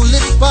the only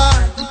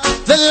spark,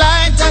 the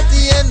light at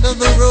the end of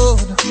the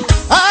road.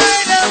 I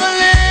never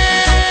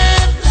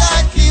lived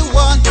like He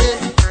wanted,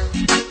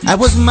 I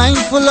was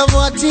mindful of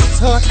what He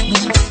taught me.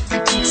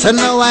 So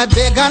now I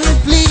beg and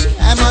plead,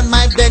 I'm on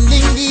my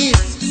bending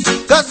knees.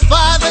 Cause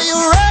Father,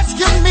 you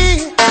rescued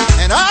me,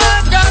 and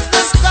I've got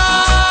the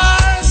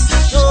scars to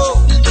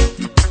show.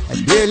 I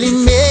barely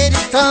made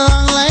it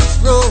along life's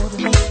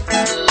road.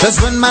 Cause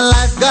when my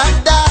life got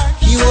dark,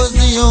 He was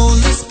the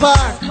only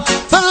spark,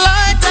 the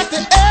light at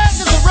the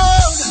end of the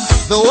road.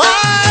 Though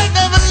I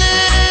never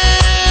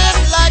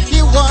lived like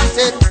He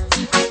wanted,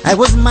 I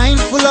was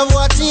mindful of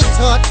what He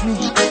taught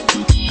me.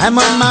 I'm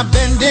on my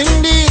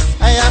bending knees,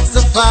 I ask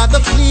the Father,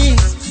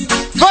 please,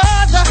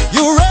 Father,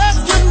 you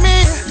rescued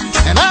me,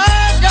 and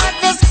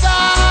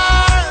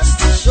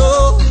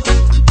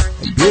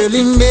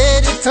really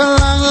made it a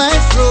long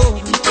life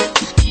road.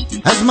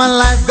 As my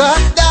life got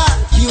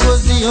dark, he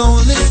was the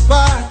only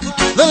spark,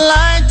 the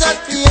light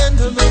at the end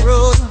of the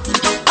road.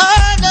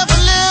 I never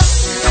lived.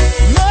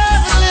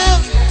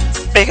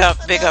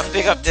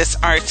 Big up this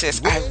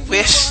artist. I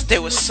wish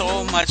there was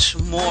so much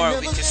more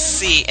we could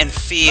see and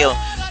feel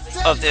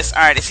of this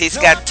artist. He's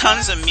got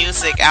tons of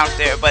music out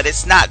there, but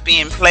it's not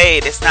being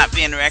played, it's not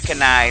being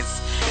recognized.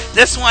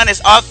 This one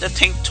is off the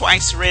Think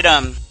Twice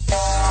rhythm.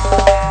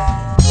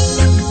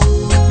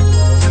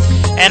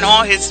 And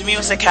all his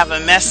music have a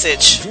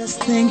message.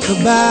 Just think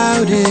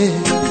about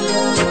it.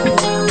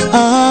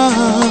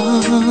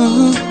 Oh,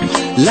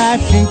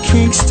 life in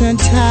Kingston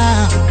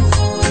Town.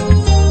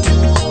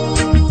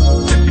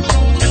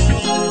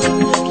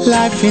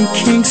 Life in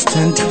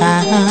Kingston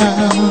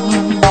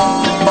Town.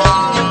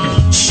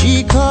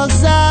 She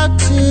calls out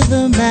to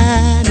the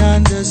man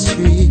on the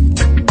street.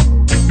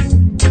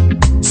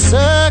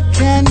 Sir,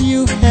 can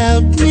you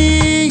help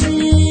me?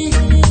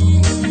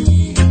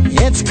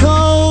 It's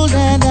cold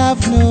and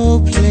I've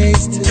no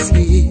place to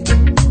sleep.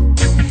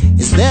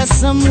 Is there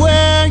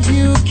somewhere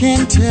you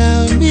can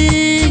tell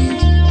me?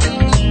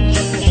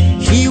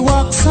 He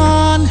walks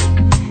on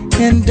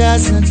and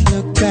doesn't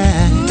look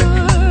back.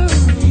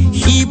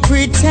 He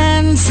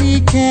pretends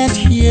he can't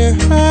hear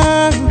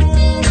her.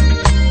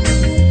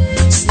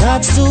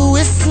 Starts to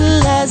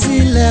whistle as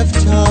he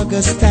left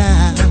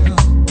Augustown.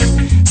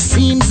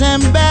 Seems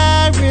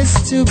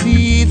embarrassed to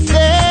be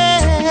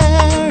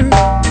there.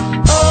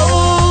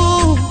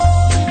 Oh,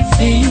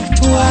 think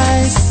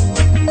twice.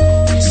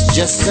 It's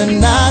just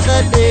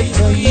another day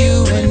for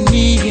you and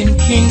me in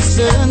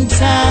Kingston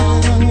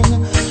Town.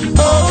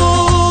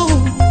 Oh,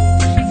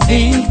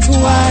 think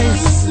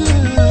twice.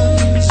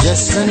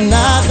 Just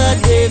another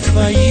day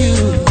for you,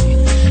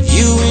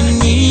 you and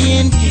me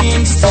in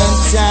Kingston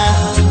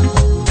Town.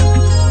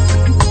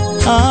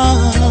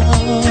 Oh,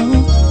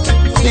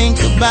 think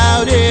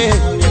about it.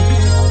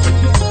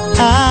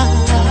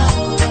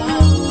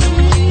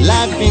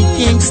 Life in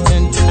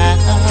Kingston Town.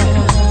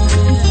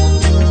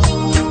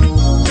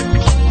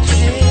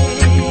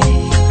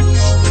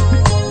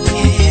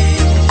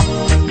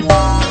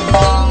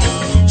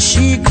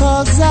 She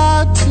calls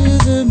out to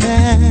the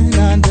man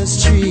on the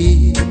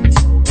street.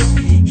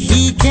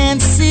 He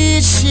can't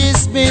see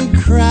she's been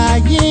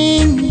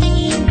crying.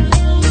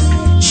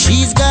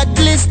 She's got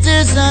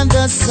blisters on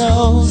the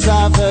soles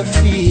of her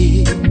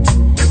feet.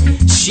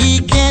 She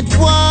can't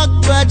walk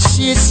but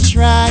she's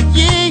trying.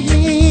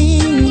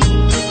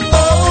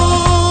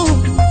 Oh,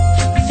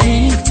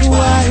 think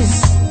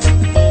twice.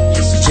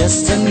 It's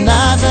just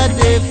another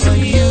day for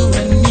you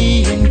and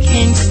me in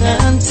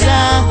Kingston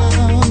Town.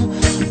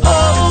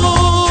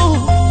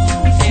 Oh,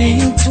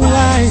 think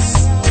twice.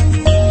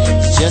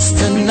 Just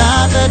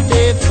another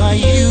day for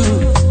you,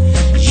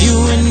 you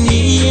and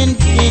me in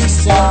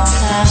Kingston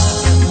Town.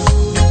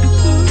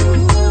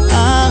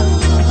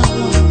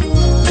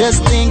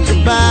 Just think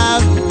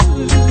about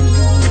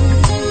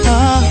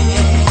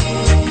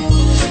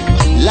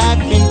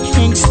life in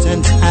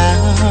Kingston Town.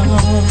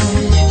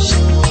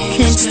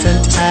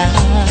 Kingston Town.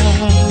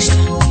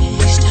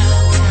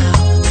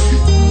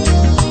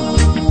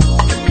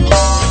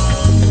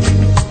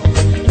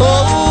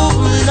 Oh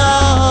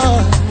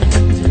Lord,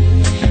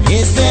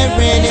 is there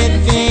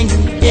anything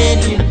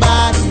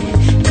anybody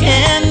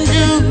can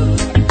do?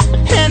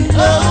 And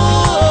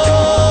oh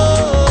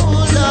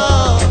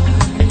Lord,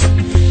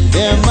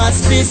 there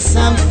must be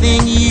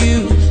something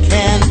you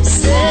can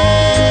say.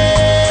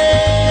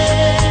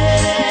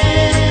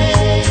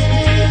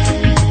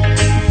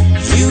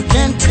 You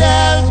can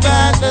tell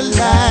by the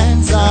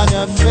lines on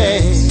her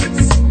face.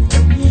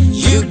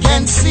 You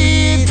can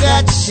see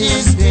that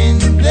she's been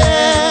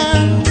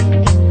there.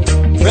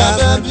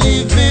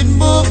 Probably been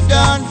moved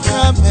on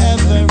from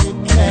every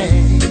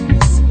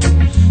place,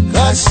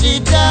 'cause she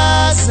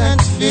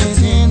doesn't fit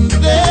in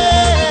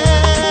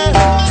there.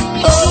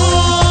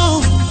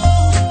 Oh,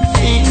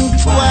 think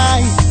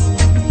twice.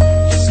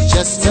 It's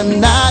just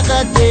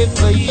another day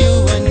for you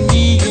and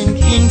me in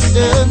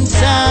Kingston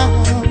Town.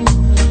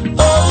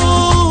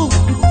 Oh,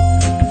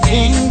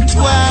 think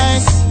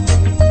twice.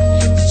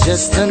 It's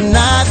just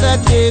another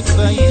day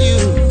for you,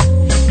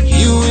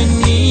 you and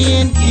me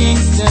in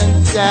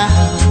Kingston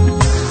Town.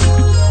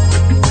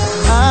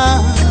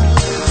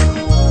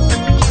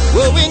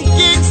 We're in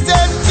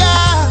Kingston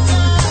Town.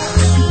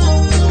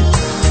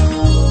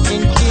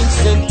 In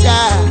Kingston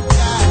Town.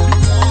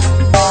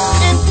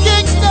 In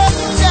Kingston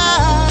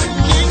Town.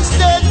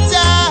 Kingston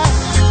Town.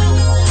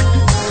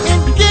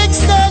 In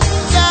Kingston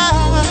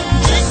Town.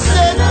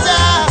 Kingston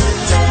Town.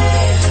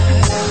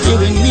 You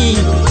and me.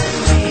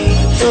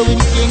 We're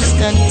in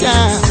Kingston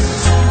Town.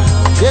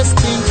 Just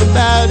think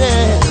about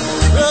it.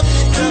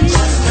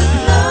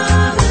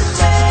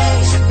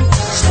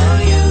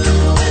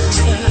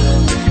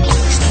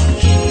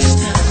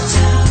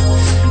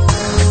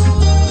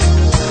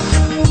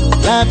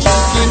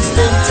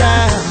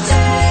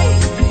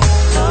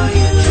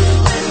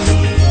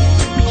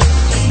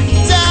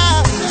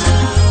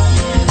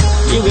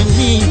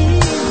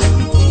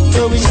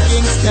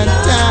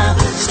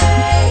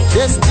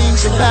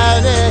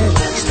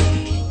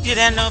 You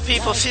didn't know,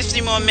 people,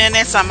 50 more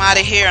minutes. I'm out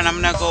of here, and I'm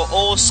going to go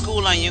old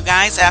school on you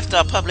guys after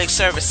a public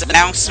service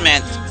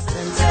announcement.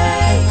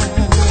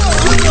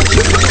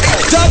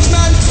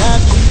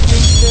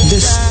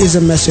 This is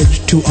a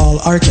message to all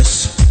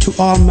artists, to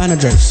all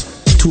managers,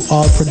 to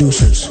all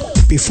producers.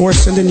 Before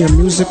sending your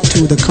music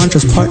to the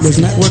Conscious Partners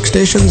Network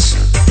stations,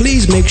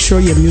 please make sure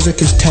your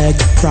music is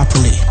tagged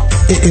properly.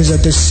 It is a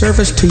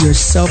disservice to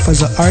yourself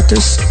as an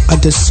artist, a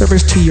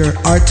disservice to your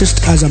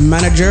artist as a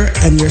manager,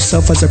 and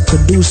yourself as a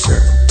producer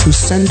to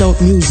send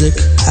out music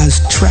as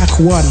track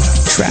 1,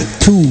 track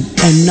 2,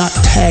 and not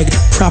tagged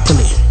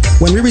properly.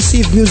 When we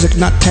receive music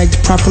not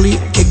tagged properly,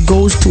 it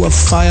goes to a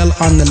file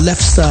on the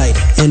left side,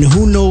 and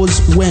who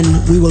knows when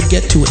we will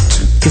get to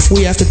it. If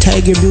we have to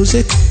tag your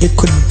music, it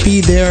could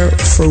be there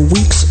for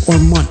weeks or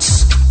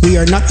months. We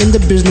are not in the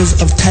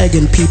business of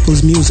tagging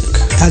people's music.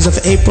 As of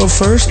April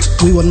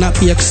 1st, we will not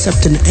be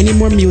accepting any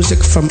more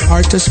music from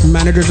artists,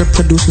 managers, or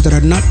producers that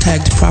are not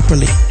tagged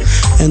properly.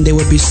 And they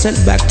will be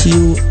sent back to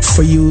you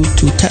for you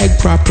to tag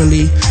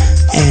properly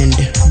and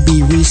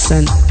be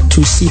resent to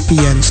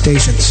CPN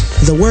stations.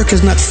 The work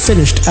is not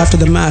finished after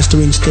the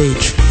mastering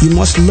stage. You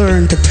must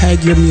learn to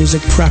tag your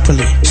music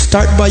properly.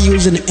 Start by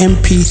using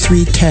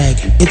MP3 Tag.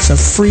 It's a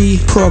free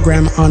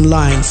program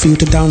online for you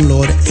to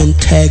download and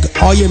tag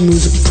all your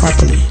music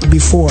properly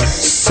before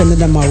sending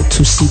them out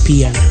to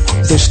CPN.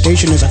 This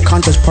station is a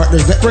Conscious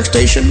Partners Network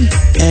station,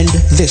 and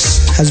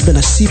this has been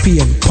a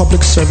CPN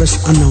public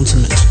service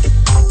announcement.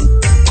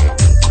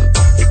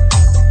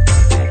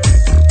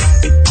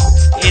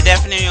 You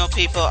definitely know,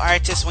 people,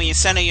 artists, when you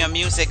send in your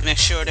music, make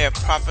sure they're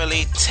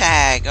properly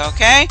tagged,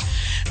 okay?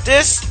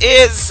 This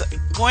is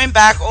going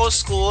back old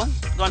school.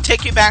 Going to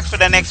take you back for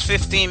the next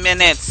 15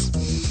 minutes.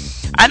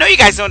 I know you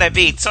guys know that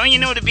beat. So you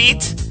know the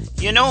beat,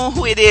 you know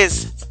who it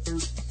is.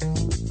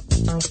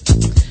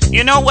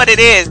 You know what it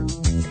is.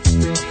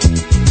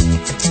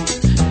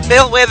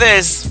 Bill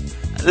Withers,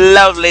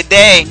 Lovely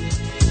Day.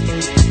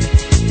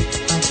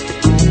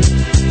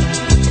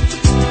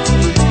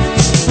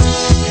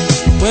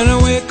 When I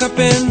wake up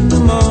in the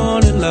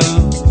morning,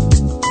 love,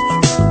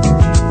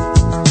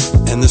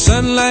 and the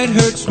sunlight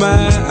hurts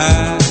my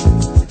eyes,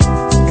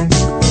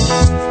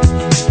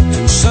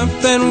 and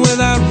something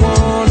without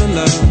warning,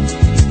 love,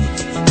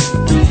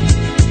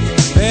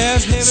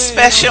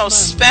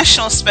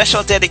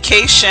 special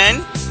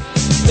dedication.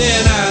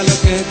 Then I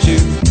look at you.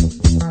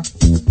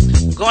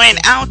 Going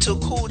out to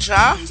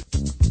Cujo,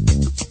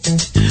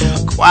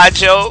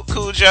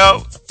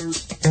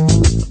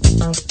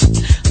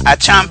 a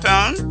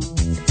champion.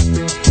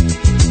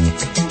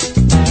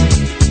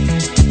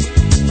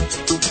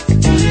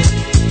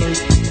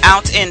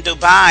 Out in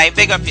Dubai,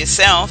 big up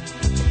yourself.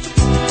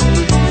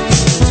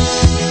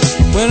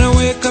 When I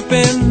wake up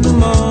in the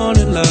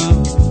morning,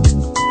 love,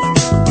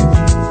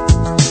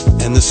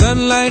 and the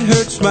sunlight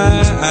hurts my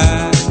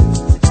eyes,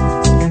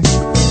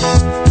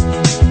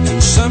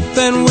 and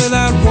something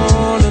without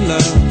warning,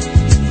 love,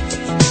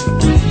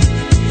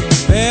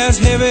 bears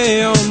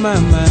heavy on my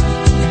mind.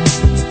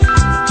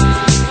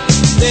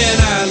 Then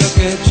I look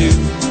at you,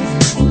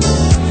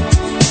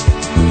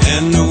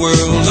 and the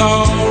world's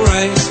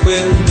alright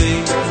with me.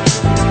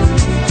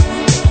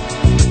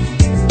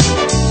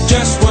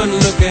 Just one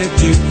look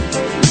at you,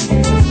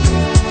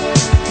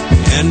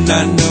 and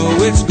I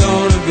know it's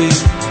gonna be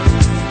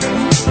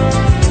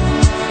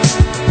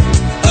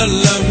a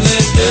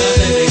lovely day.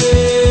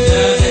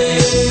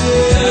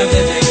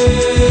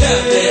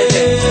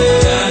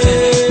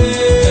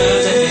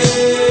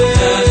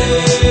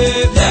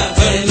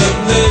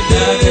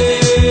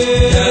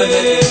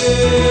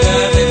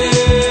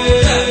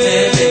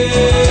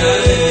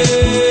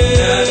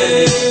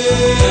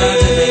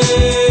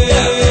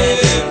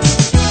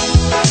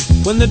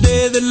 When the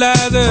day that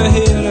lies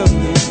ahead of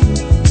me,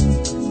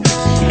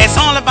 it's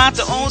all about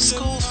the old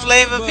school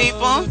flavor,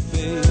 people.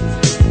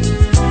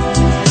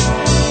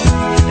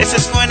 This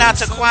is going out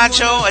to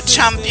Quacho, a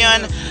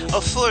champion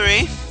of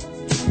Fury.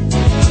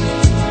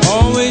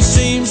 Always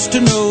seems to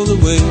know the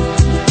way.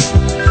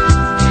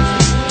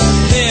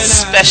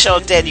 Special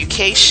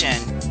dedication.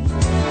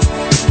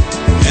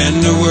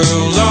 And the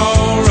world's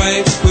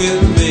alright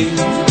with me.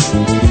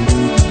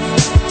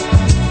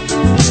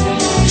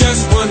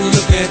 Just one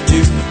look at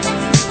you,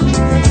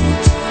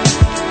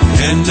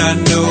 and I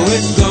know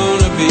it's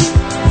gonna be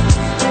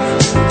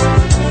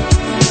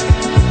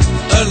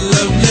a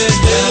lovely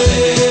day.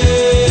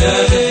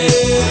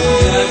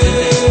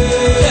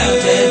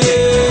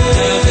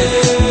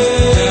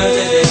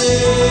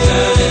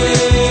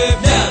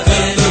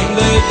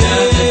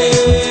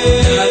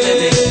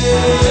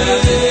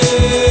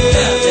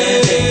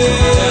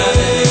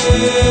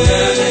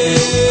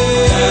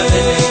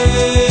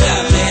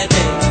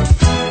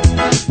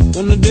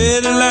 When the day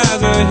that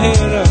lies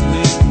ahead of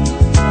me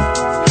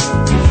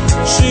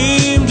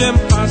seems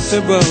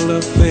impossible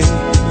to face,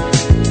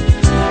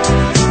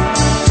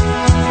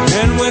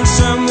 and when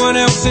someone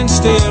else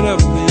instead of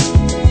me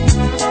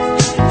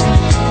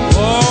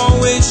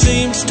always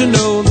seems to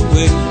know the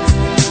way,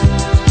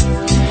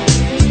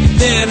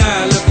 then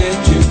I look at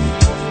you,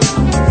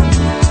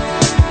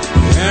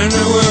 and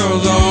the world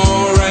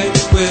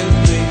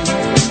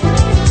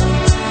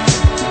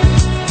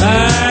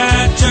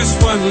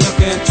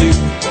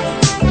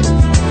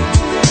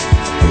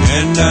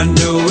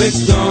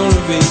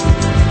baby.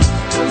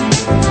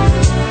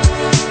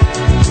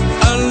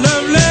 A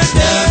lovely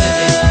day.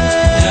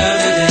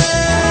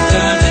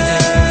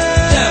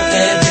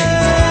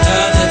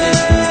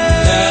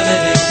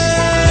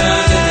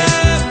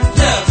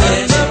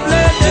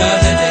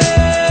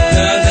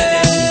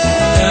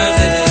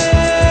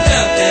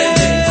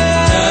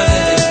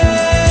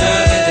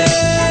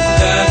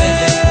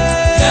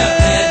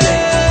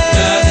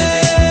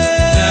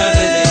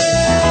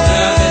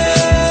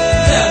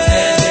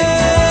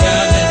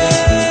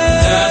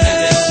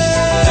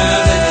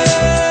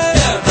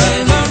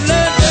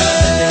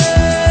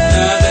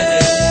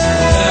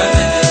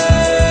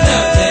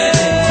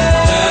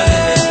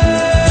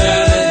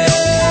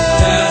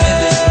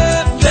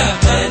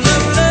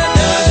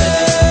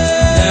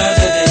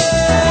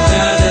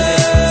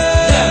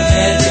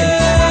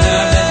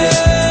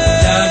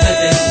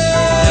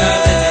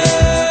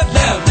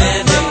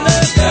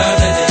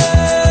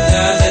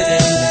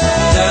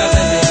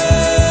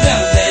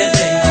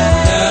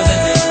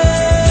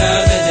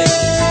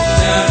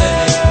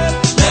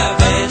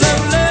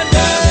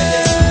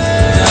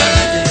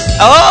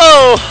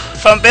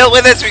 From Bill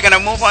Withers, we're going to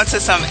move on to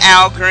some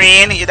Al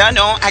Green. You don't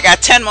know, I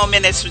got 10 more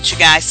minutes with you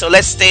guys, so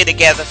let's stay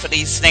together for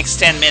these next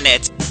 10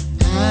 minutes.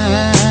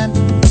 I'm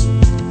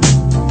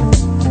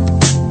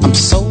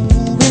so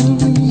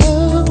in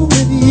love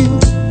with you.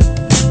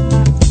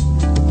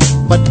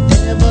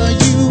 Whatever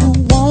you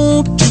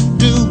want to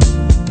do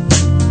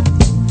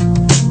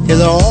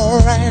is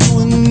alright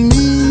with me.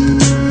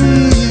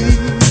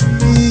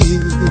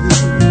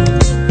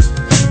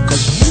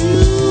 'Cause you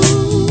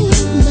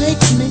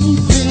make me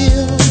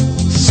feel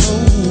so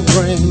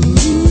brand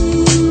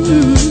new.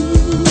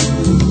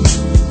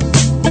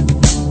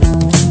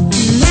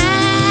 And I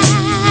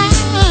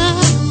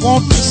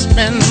want to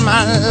spend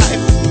my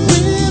life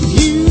with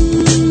you.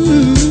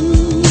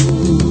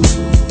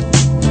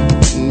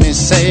 Let me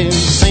say,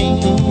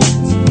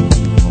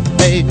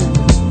 baby,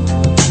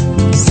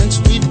 since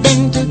we've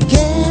been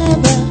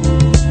together,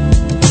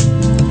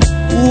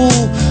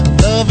 ooh,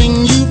 loving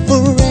you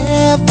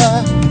forever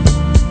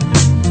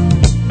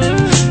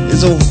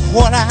is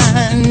what I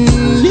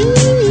need.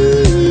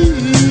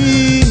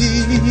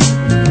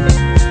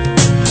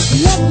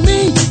 Let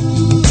me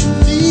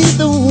be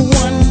the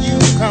one you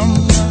come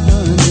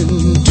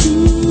running to.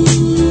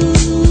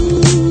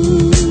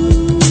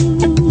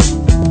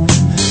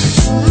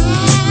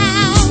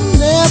 I'll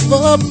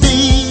never be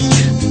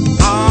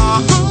untrue.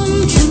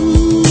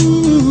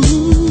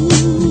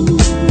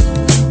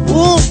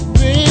 Oh,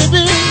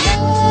 baby,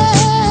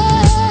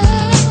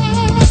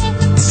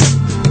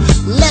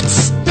 let's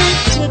stay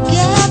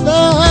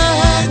together,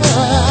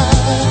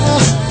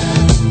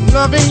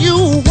 loving you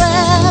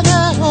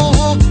weather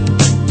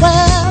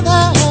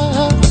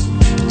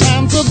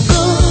times are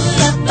good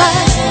and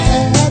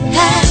bad,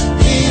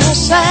 happy or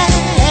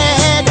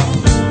sad.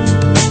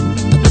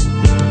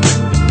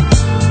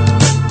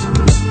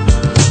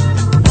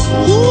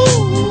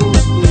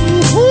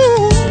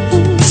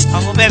 I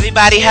hope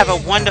everybody have a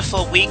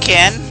wonderful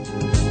weekend.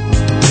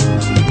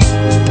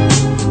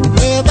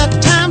 Well, the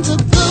times are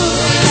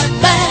good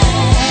and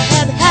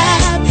bad,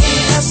 happy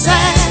or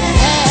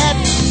sad.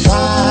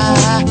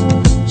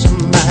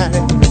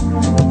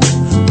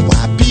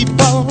 Why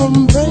people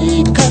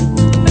break up,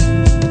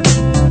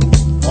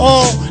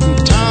 oh, and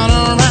turn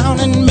around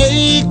and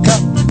make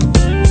up.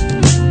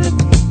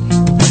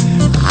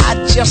 I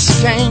just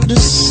came to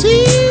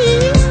see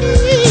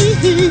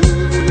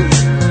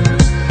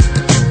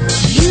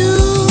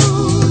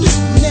you'd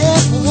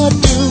never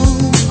do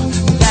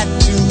that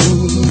to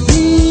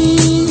me.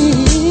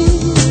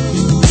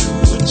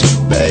 Would you,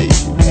 baby?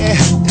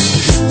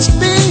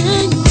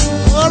 Spinning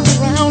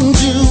around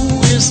you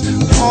is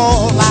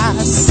all I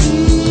see.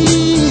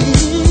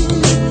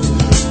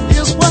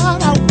 Is what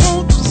I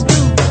want us to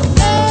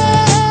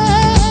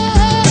dance.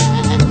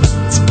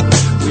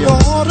 We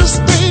ought to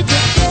stay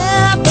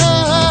together,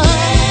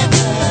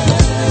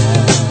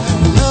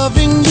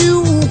 loving you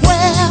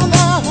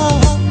weather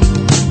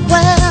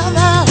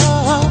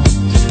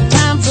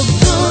times are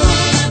good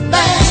and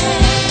bad,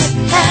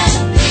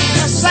 happy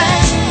or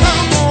sad.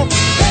 Come on,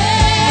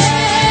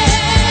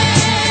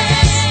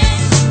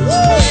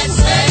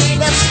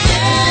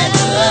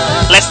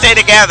 Let's stay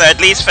together at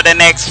least for the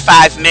next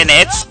 5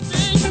 minutes.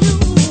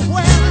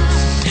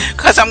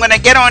 Because I'm going to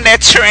get on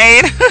that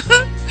train,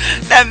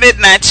 that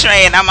midnight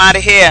train. I'm out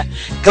of here.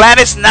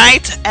 Gladys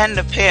Knight and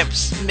the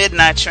Pimps,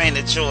 midnight train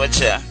to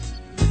Georgia.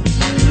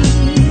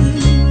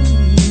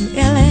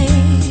 LA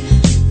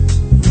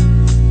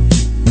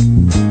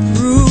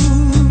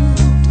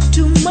proved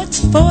too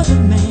much for the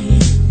man.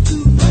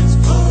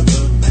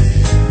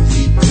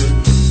 He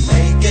couldn't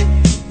make it.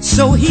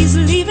 So he's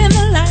leaving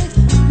the life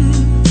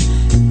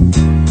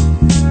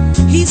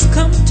he's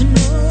come to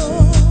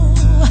know.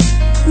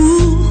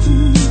 Ooh.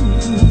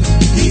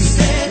 He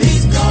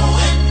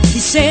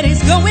said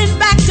he's going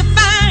back to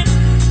find.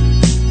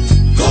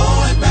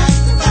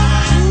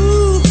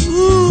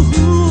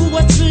 Ooh,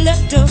 what's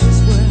left of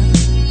his world.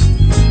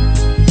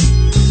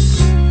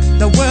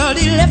 The world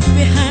he left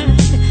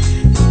behind.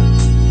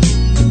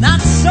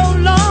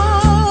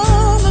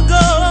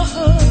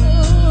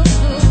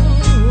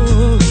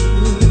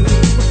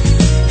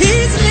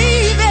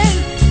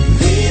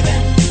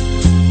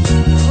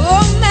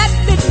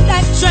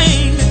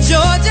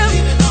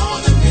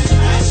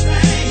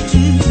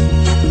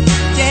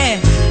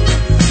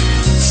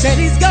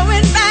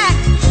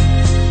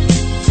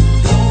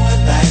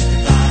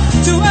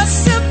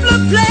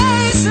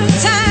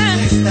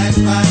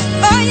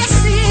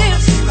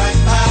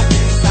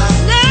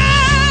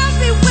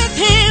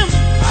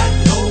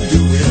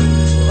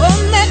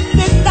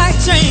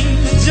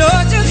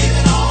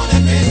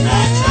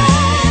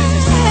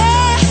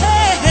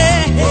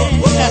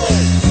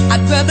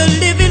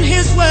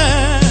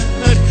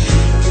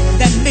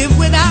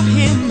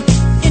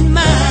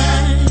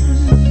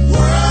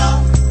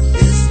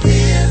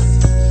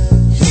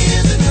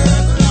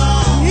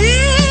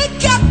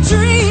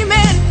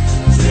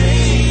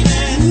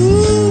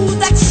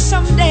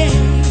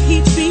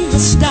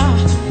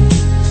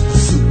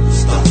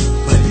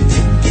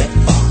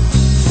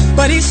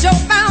 he sure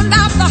found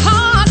out the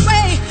hard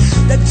way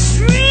that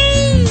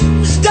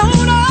dreams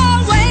don't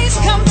always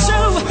come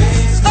true.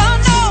 Oh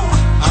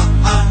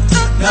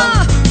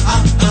no,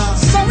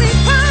 so he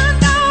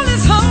pawned all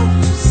his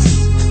hopes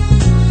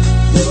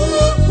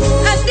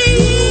and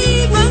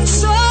even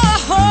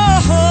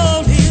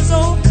sold his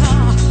old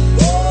car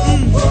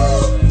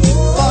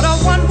for a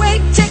one-way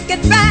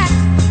ticket back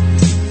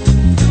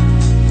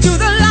to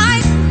the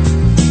life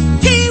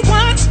he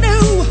once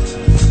knew.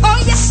 Oh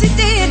yes he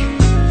did.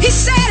 He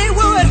said he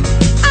would.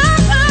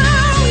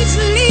 Oh, he's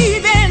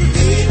leaving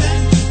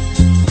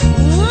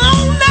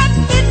on that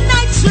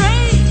midnight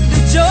train to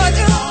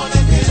Georgia.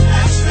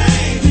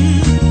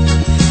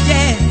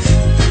 Yeah,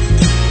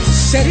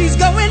 said he's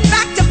going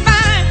back to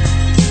find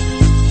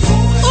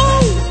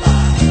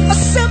a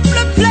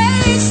simpler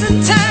place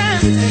and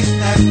time.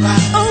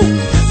 Oh,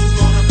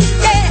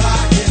 yeah,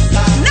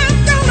 not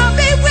gonna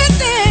be with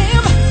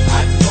him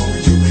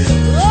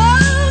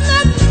on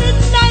that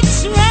midnight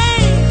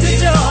train to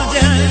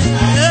Georgia.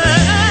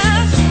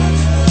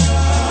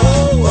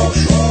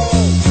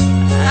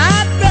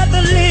 I'd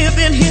rather live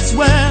in his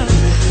world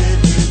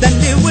than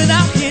live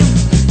without him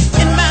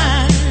in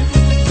mine.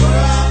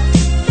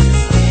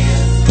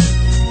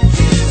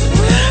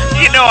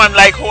 You know I'm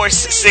like horse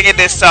singing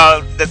this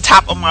song, the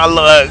top of my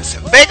lungs.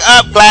 Big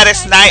up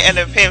Gladys Knight and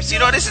the Pimps. You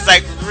know this is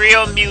like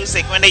real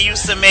music when they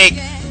used to make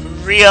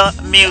real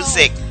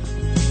music.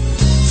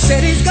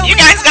 You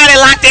guys got it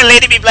locked in.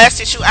 Lady be blessed.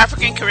 It's you,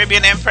 African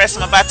Caribbean Empress.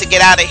 I'm about to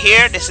get out of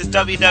here. This is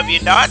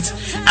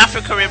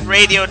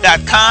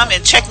www.africaribradio.com,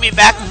 and check me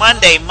back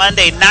Monday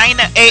 9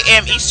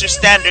 a.m. Eastern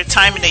Standard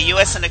Time in the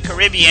U.S. and the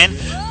Caribbean,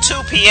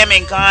 2 p.m.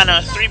 in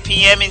Ghana, 3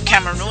 p.m. in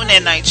Cameroon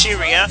and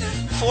Nigeria,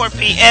 4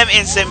 p.m.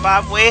 in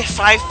Zimbabwe,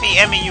 5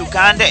 p.m. in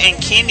Uganda and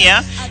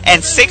Kenya,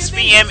 and 6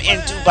 p.m. in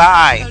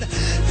Dubai.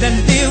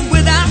 Then live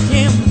without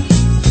him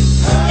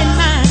in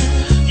mine.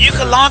 You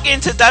can log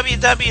into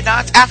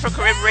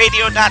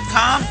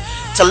www.africaribradio.com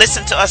to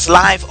listen to us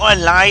live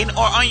online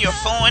or on your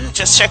phone.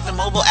 Just check the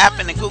mobile app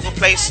in the Google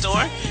Play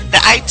Store, the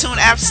iTunes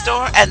App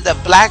Store, and the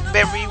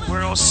BlackBerry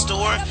World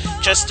Store.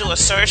 Just do a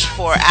search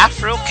for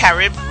Afro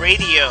Carib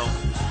Radio.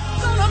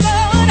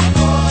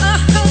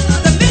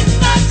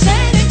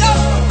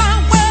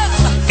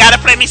 Gotta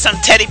play me some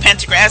Teddy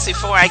Pendergrass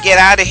before I get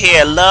out of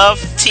here. Love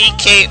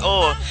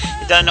TKO.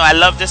 You don't know I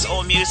love this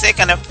old music,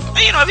 and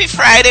every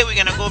Friday we're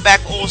gonna go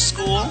back old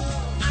school.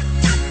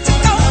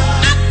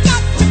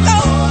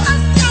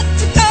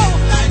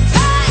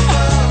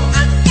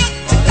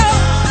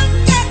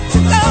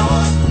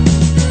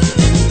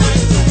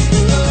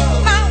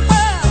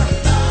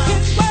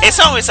 It's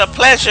always a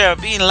pleasure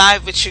being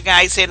live with you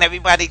guys here, and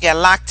everybody get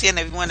locked in.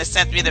 Everyone that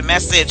sent me the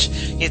message,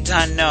 you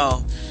don't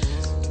know.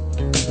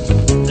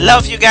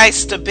 Love you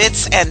guys to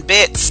bits and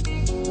bits.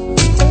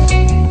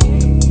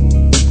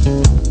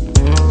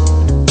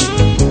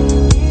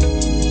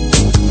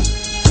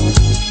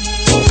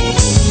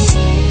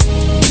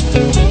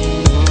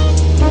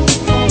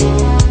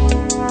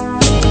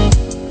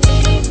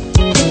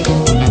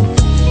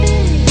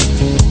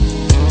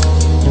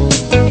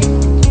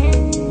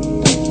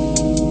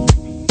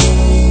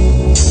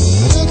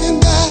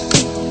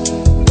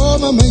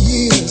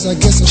 I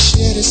guess I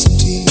shedded some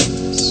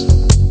tears.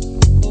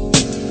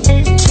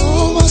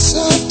 Told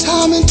myself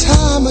time and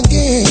time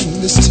again,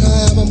 this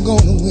time I'm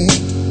gonna win.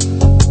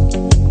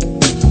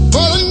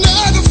 But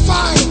another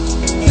fight,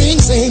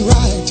 things ain't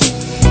right,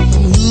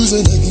 I'm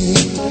losing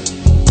again.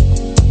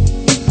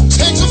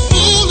 Takes a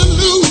fool to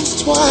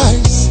lose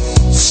twice,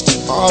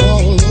 start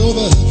all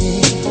over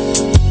again.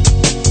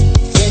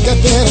 Think I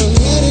better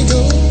let it go.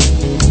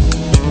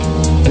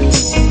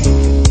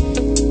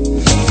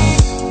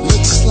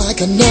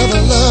 Like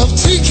another love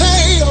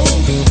TKO.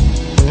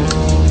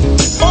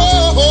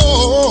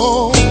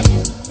 Oh,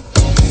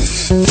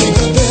 think I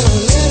better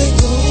let it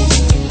go.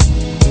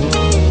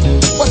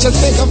 What you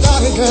think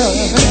about it, girl?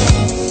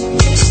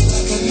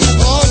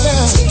 Oh,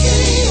 yeah.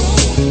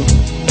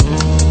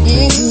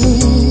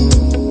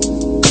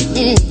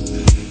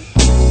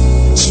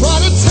 Try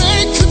to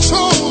take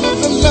control of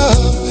the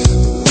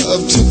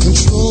love to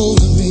control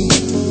me.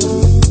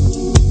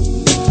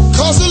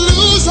 Cause I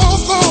lose all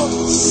thought,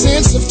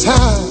 sense of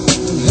time.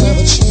 Have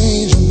a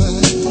change of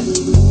mind.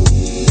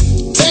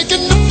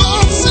 Taking the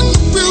bumps and the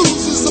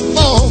bruises of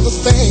all the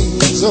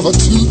things of a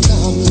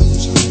two-time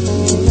loser.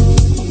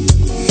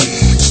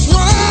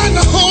 Trying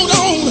to hold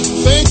on,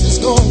 think it's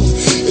gone.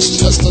 It's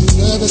just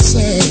another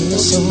sad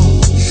song.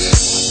 I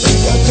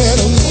think I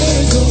better let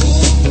it go.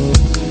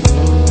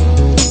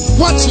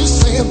 What you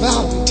say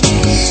about it?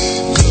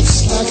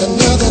 Looks like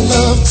another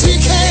love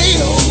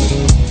TKO.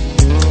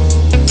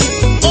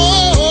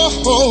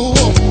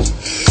 Oh.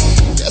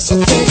 Yes, I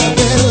think I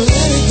better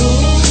let it go.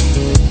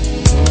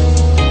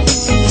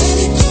 Let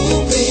it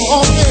go, baby.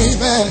 Oh,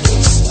 baby.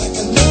 Looks like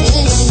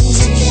another love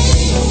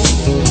TKO.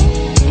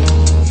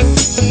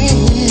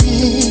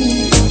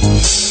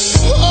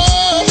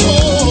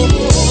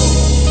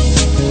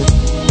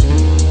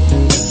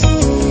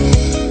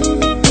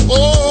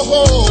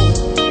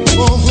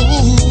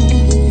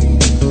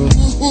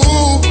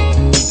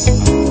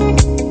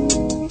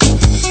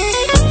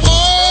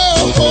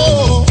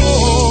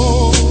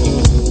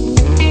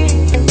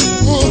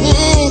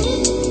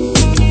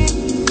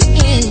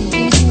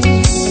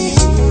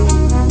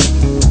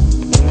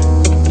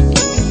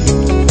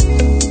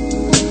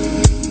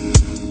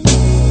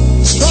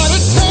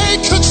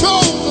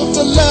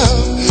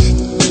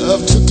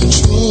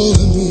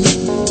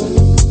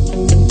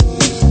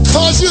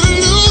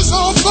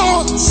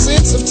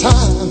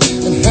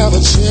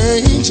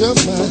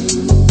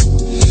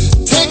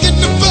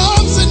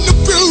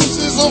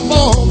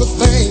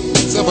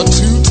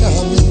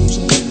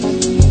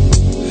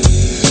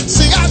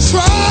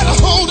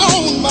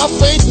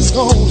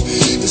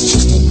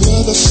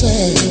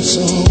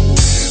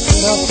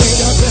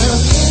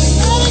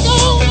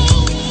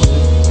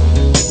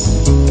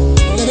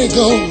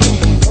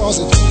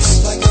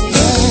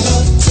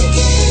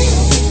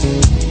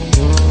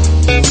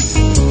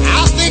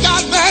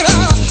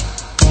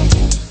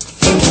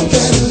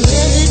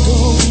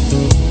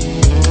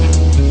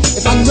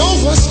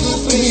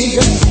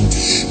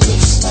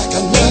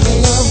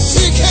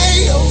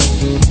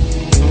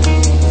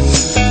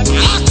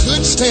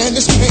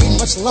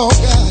 much longer.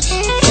 I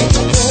think I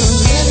better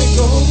let it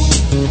go.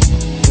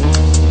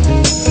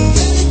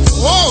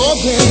 Oh,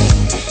 baby.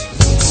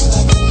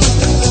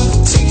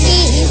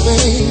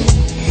 Baby.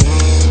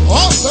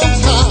 Oh,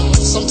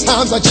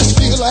 sometimes I just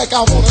feel like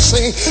I wanna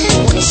say,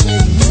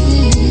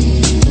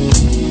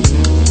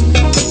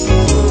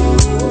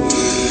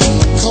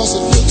 Cause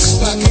it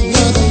looks like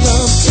another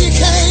love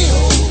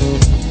TKO.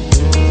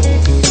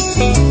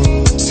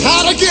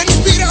 Tired of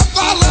getting beat up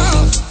by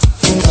love.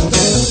 I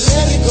better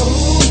let it go.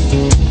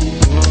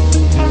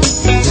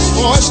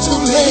 Before it's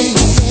too late.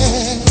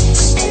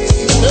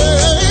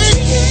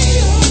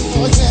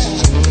 Oh, yeah.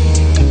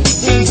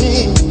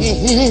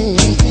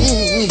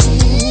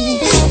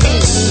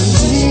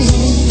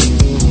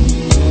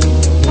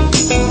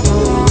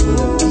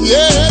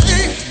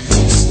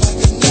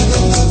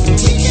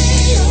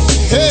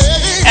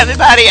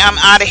 Everybody, I'm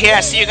out of here.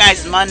 I see you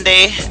guys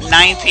Monday,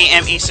 9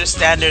 p.m. Eastern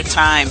Standard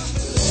Time.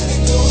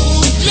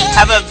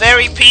 Have a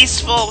very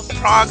peaceful,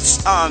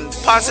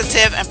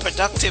 positive, and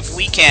productive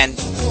weekend.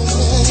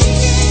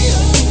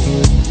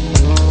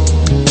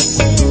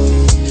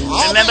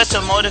 Remember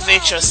to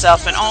motivate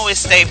yourself and always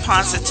stay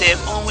positive.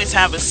 Always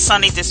have a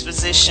sunny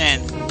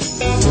disposition.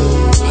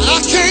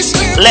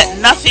 Let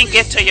nothing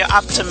get to your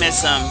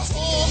optimism.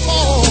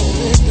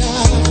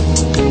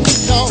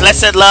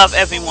 Blessed love,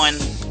 everyone.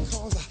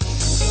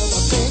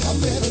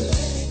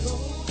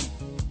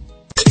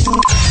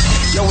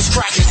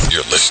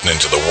 You're listening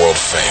to the world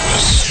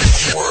famous.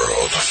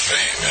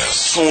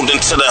 Tuned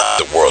into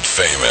the world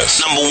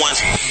famous #1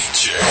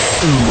 DJ.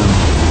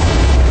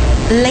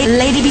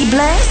 Lady be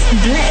blessed.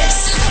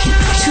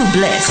 Too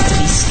blessed to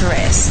be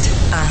stressed.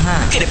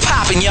 Get it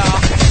poppin', y'all.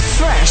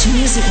 Fresh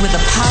music with a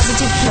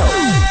positive flow.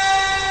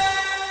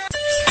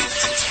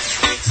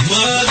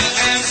 Mother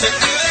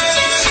Africa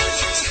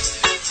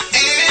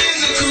and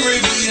the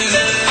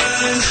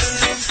Caribbean.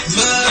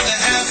 Mother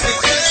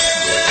Africa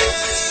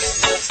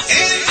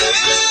and the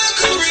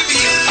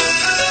Caribbean.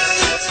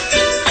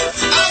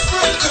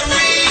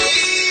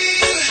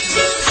 Afro-Caribbean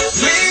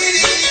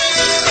Radio.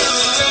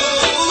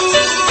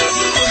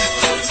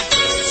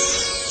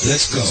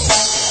 Let's go.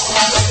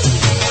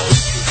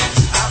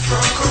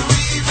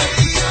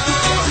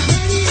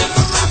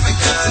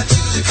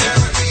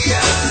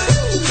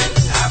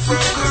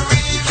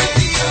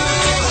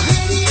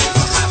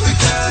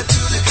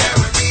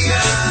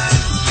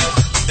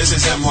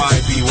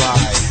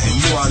 And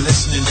you are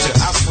listening to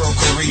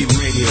Afro-Caribbean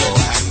Radio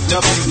at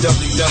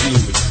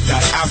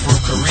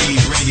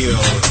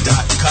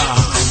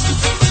www.afrocaribbeanradio.com.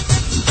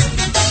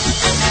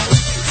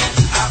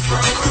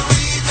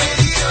 Afro-Caribbean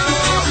Radio,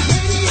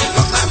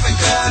 from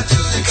Africa to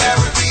the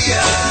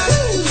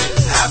Caribbean.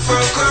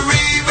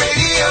 Afro-Caribbean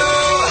Radio,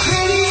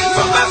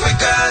 from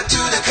Africa to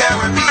the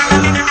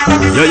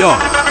Caribbean. Yo.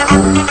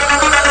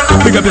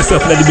 Pick up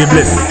yourself, let it be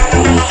blessed.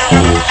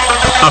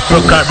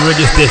 Afro-Caribbean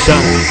Radio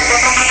Station.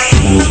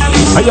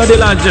 Are you the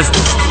largest?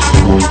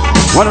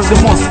 One of the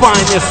most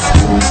finest,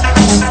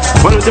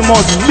 one of the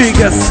most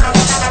biggest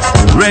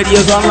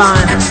radios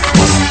online.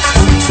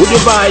 With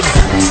your vibes,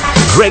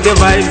 reggae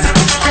vibes,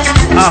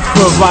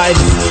 Afro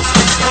vibes,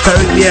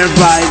 Caribbean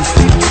vibes.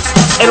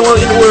 Anywhere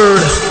in the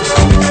world,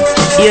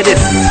 hear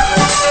this.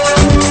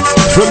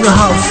 From your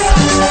house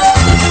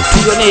to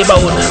your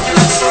neighborhood,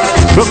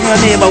 from your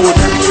neighborhood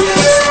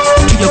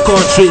to your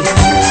country,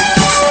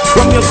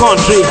 from your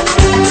country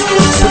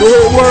to the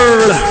whole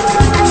world.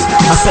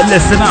 I said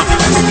listen up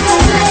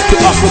to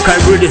Africa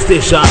Radio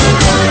Station.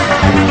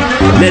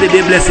 Let it be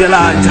blessed your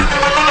Lord.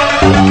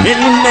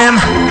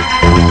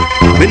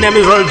 My name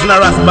is Original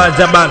Rascal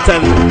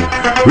Jabantan,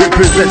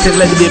 representing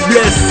Let It Be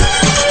Blessed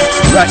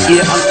right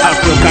here on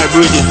Africa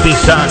Radio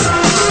Station.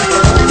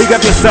 Big up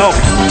yourself,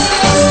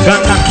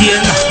 Ghana King,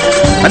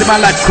 and the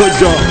man like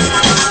Kojo.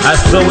 I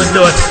saw we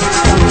do it.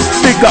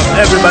 Big up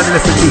everybody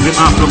listening to him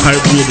Africa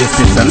Radio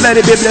Station. Let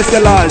it be blessed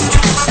your Lord.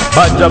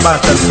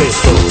 Jabantan say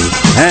so.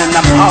 And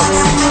I'm out.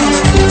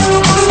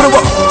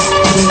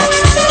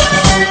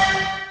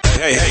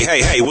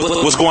 Hey,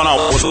 what's going on?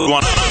 What's going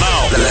on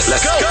now?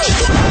 Let's go.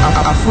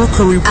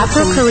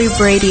 Afro-Caribbean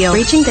Radio,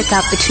 reaching the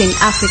gap between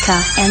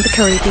Africa and the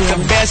Caribbean. The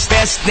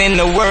best in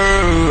the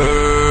world.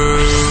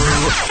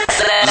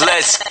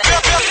 Let's go.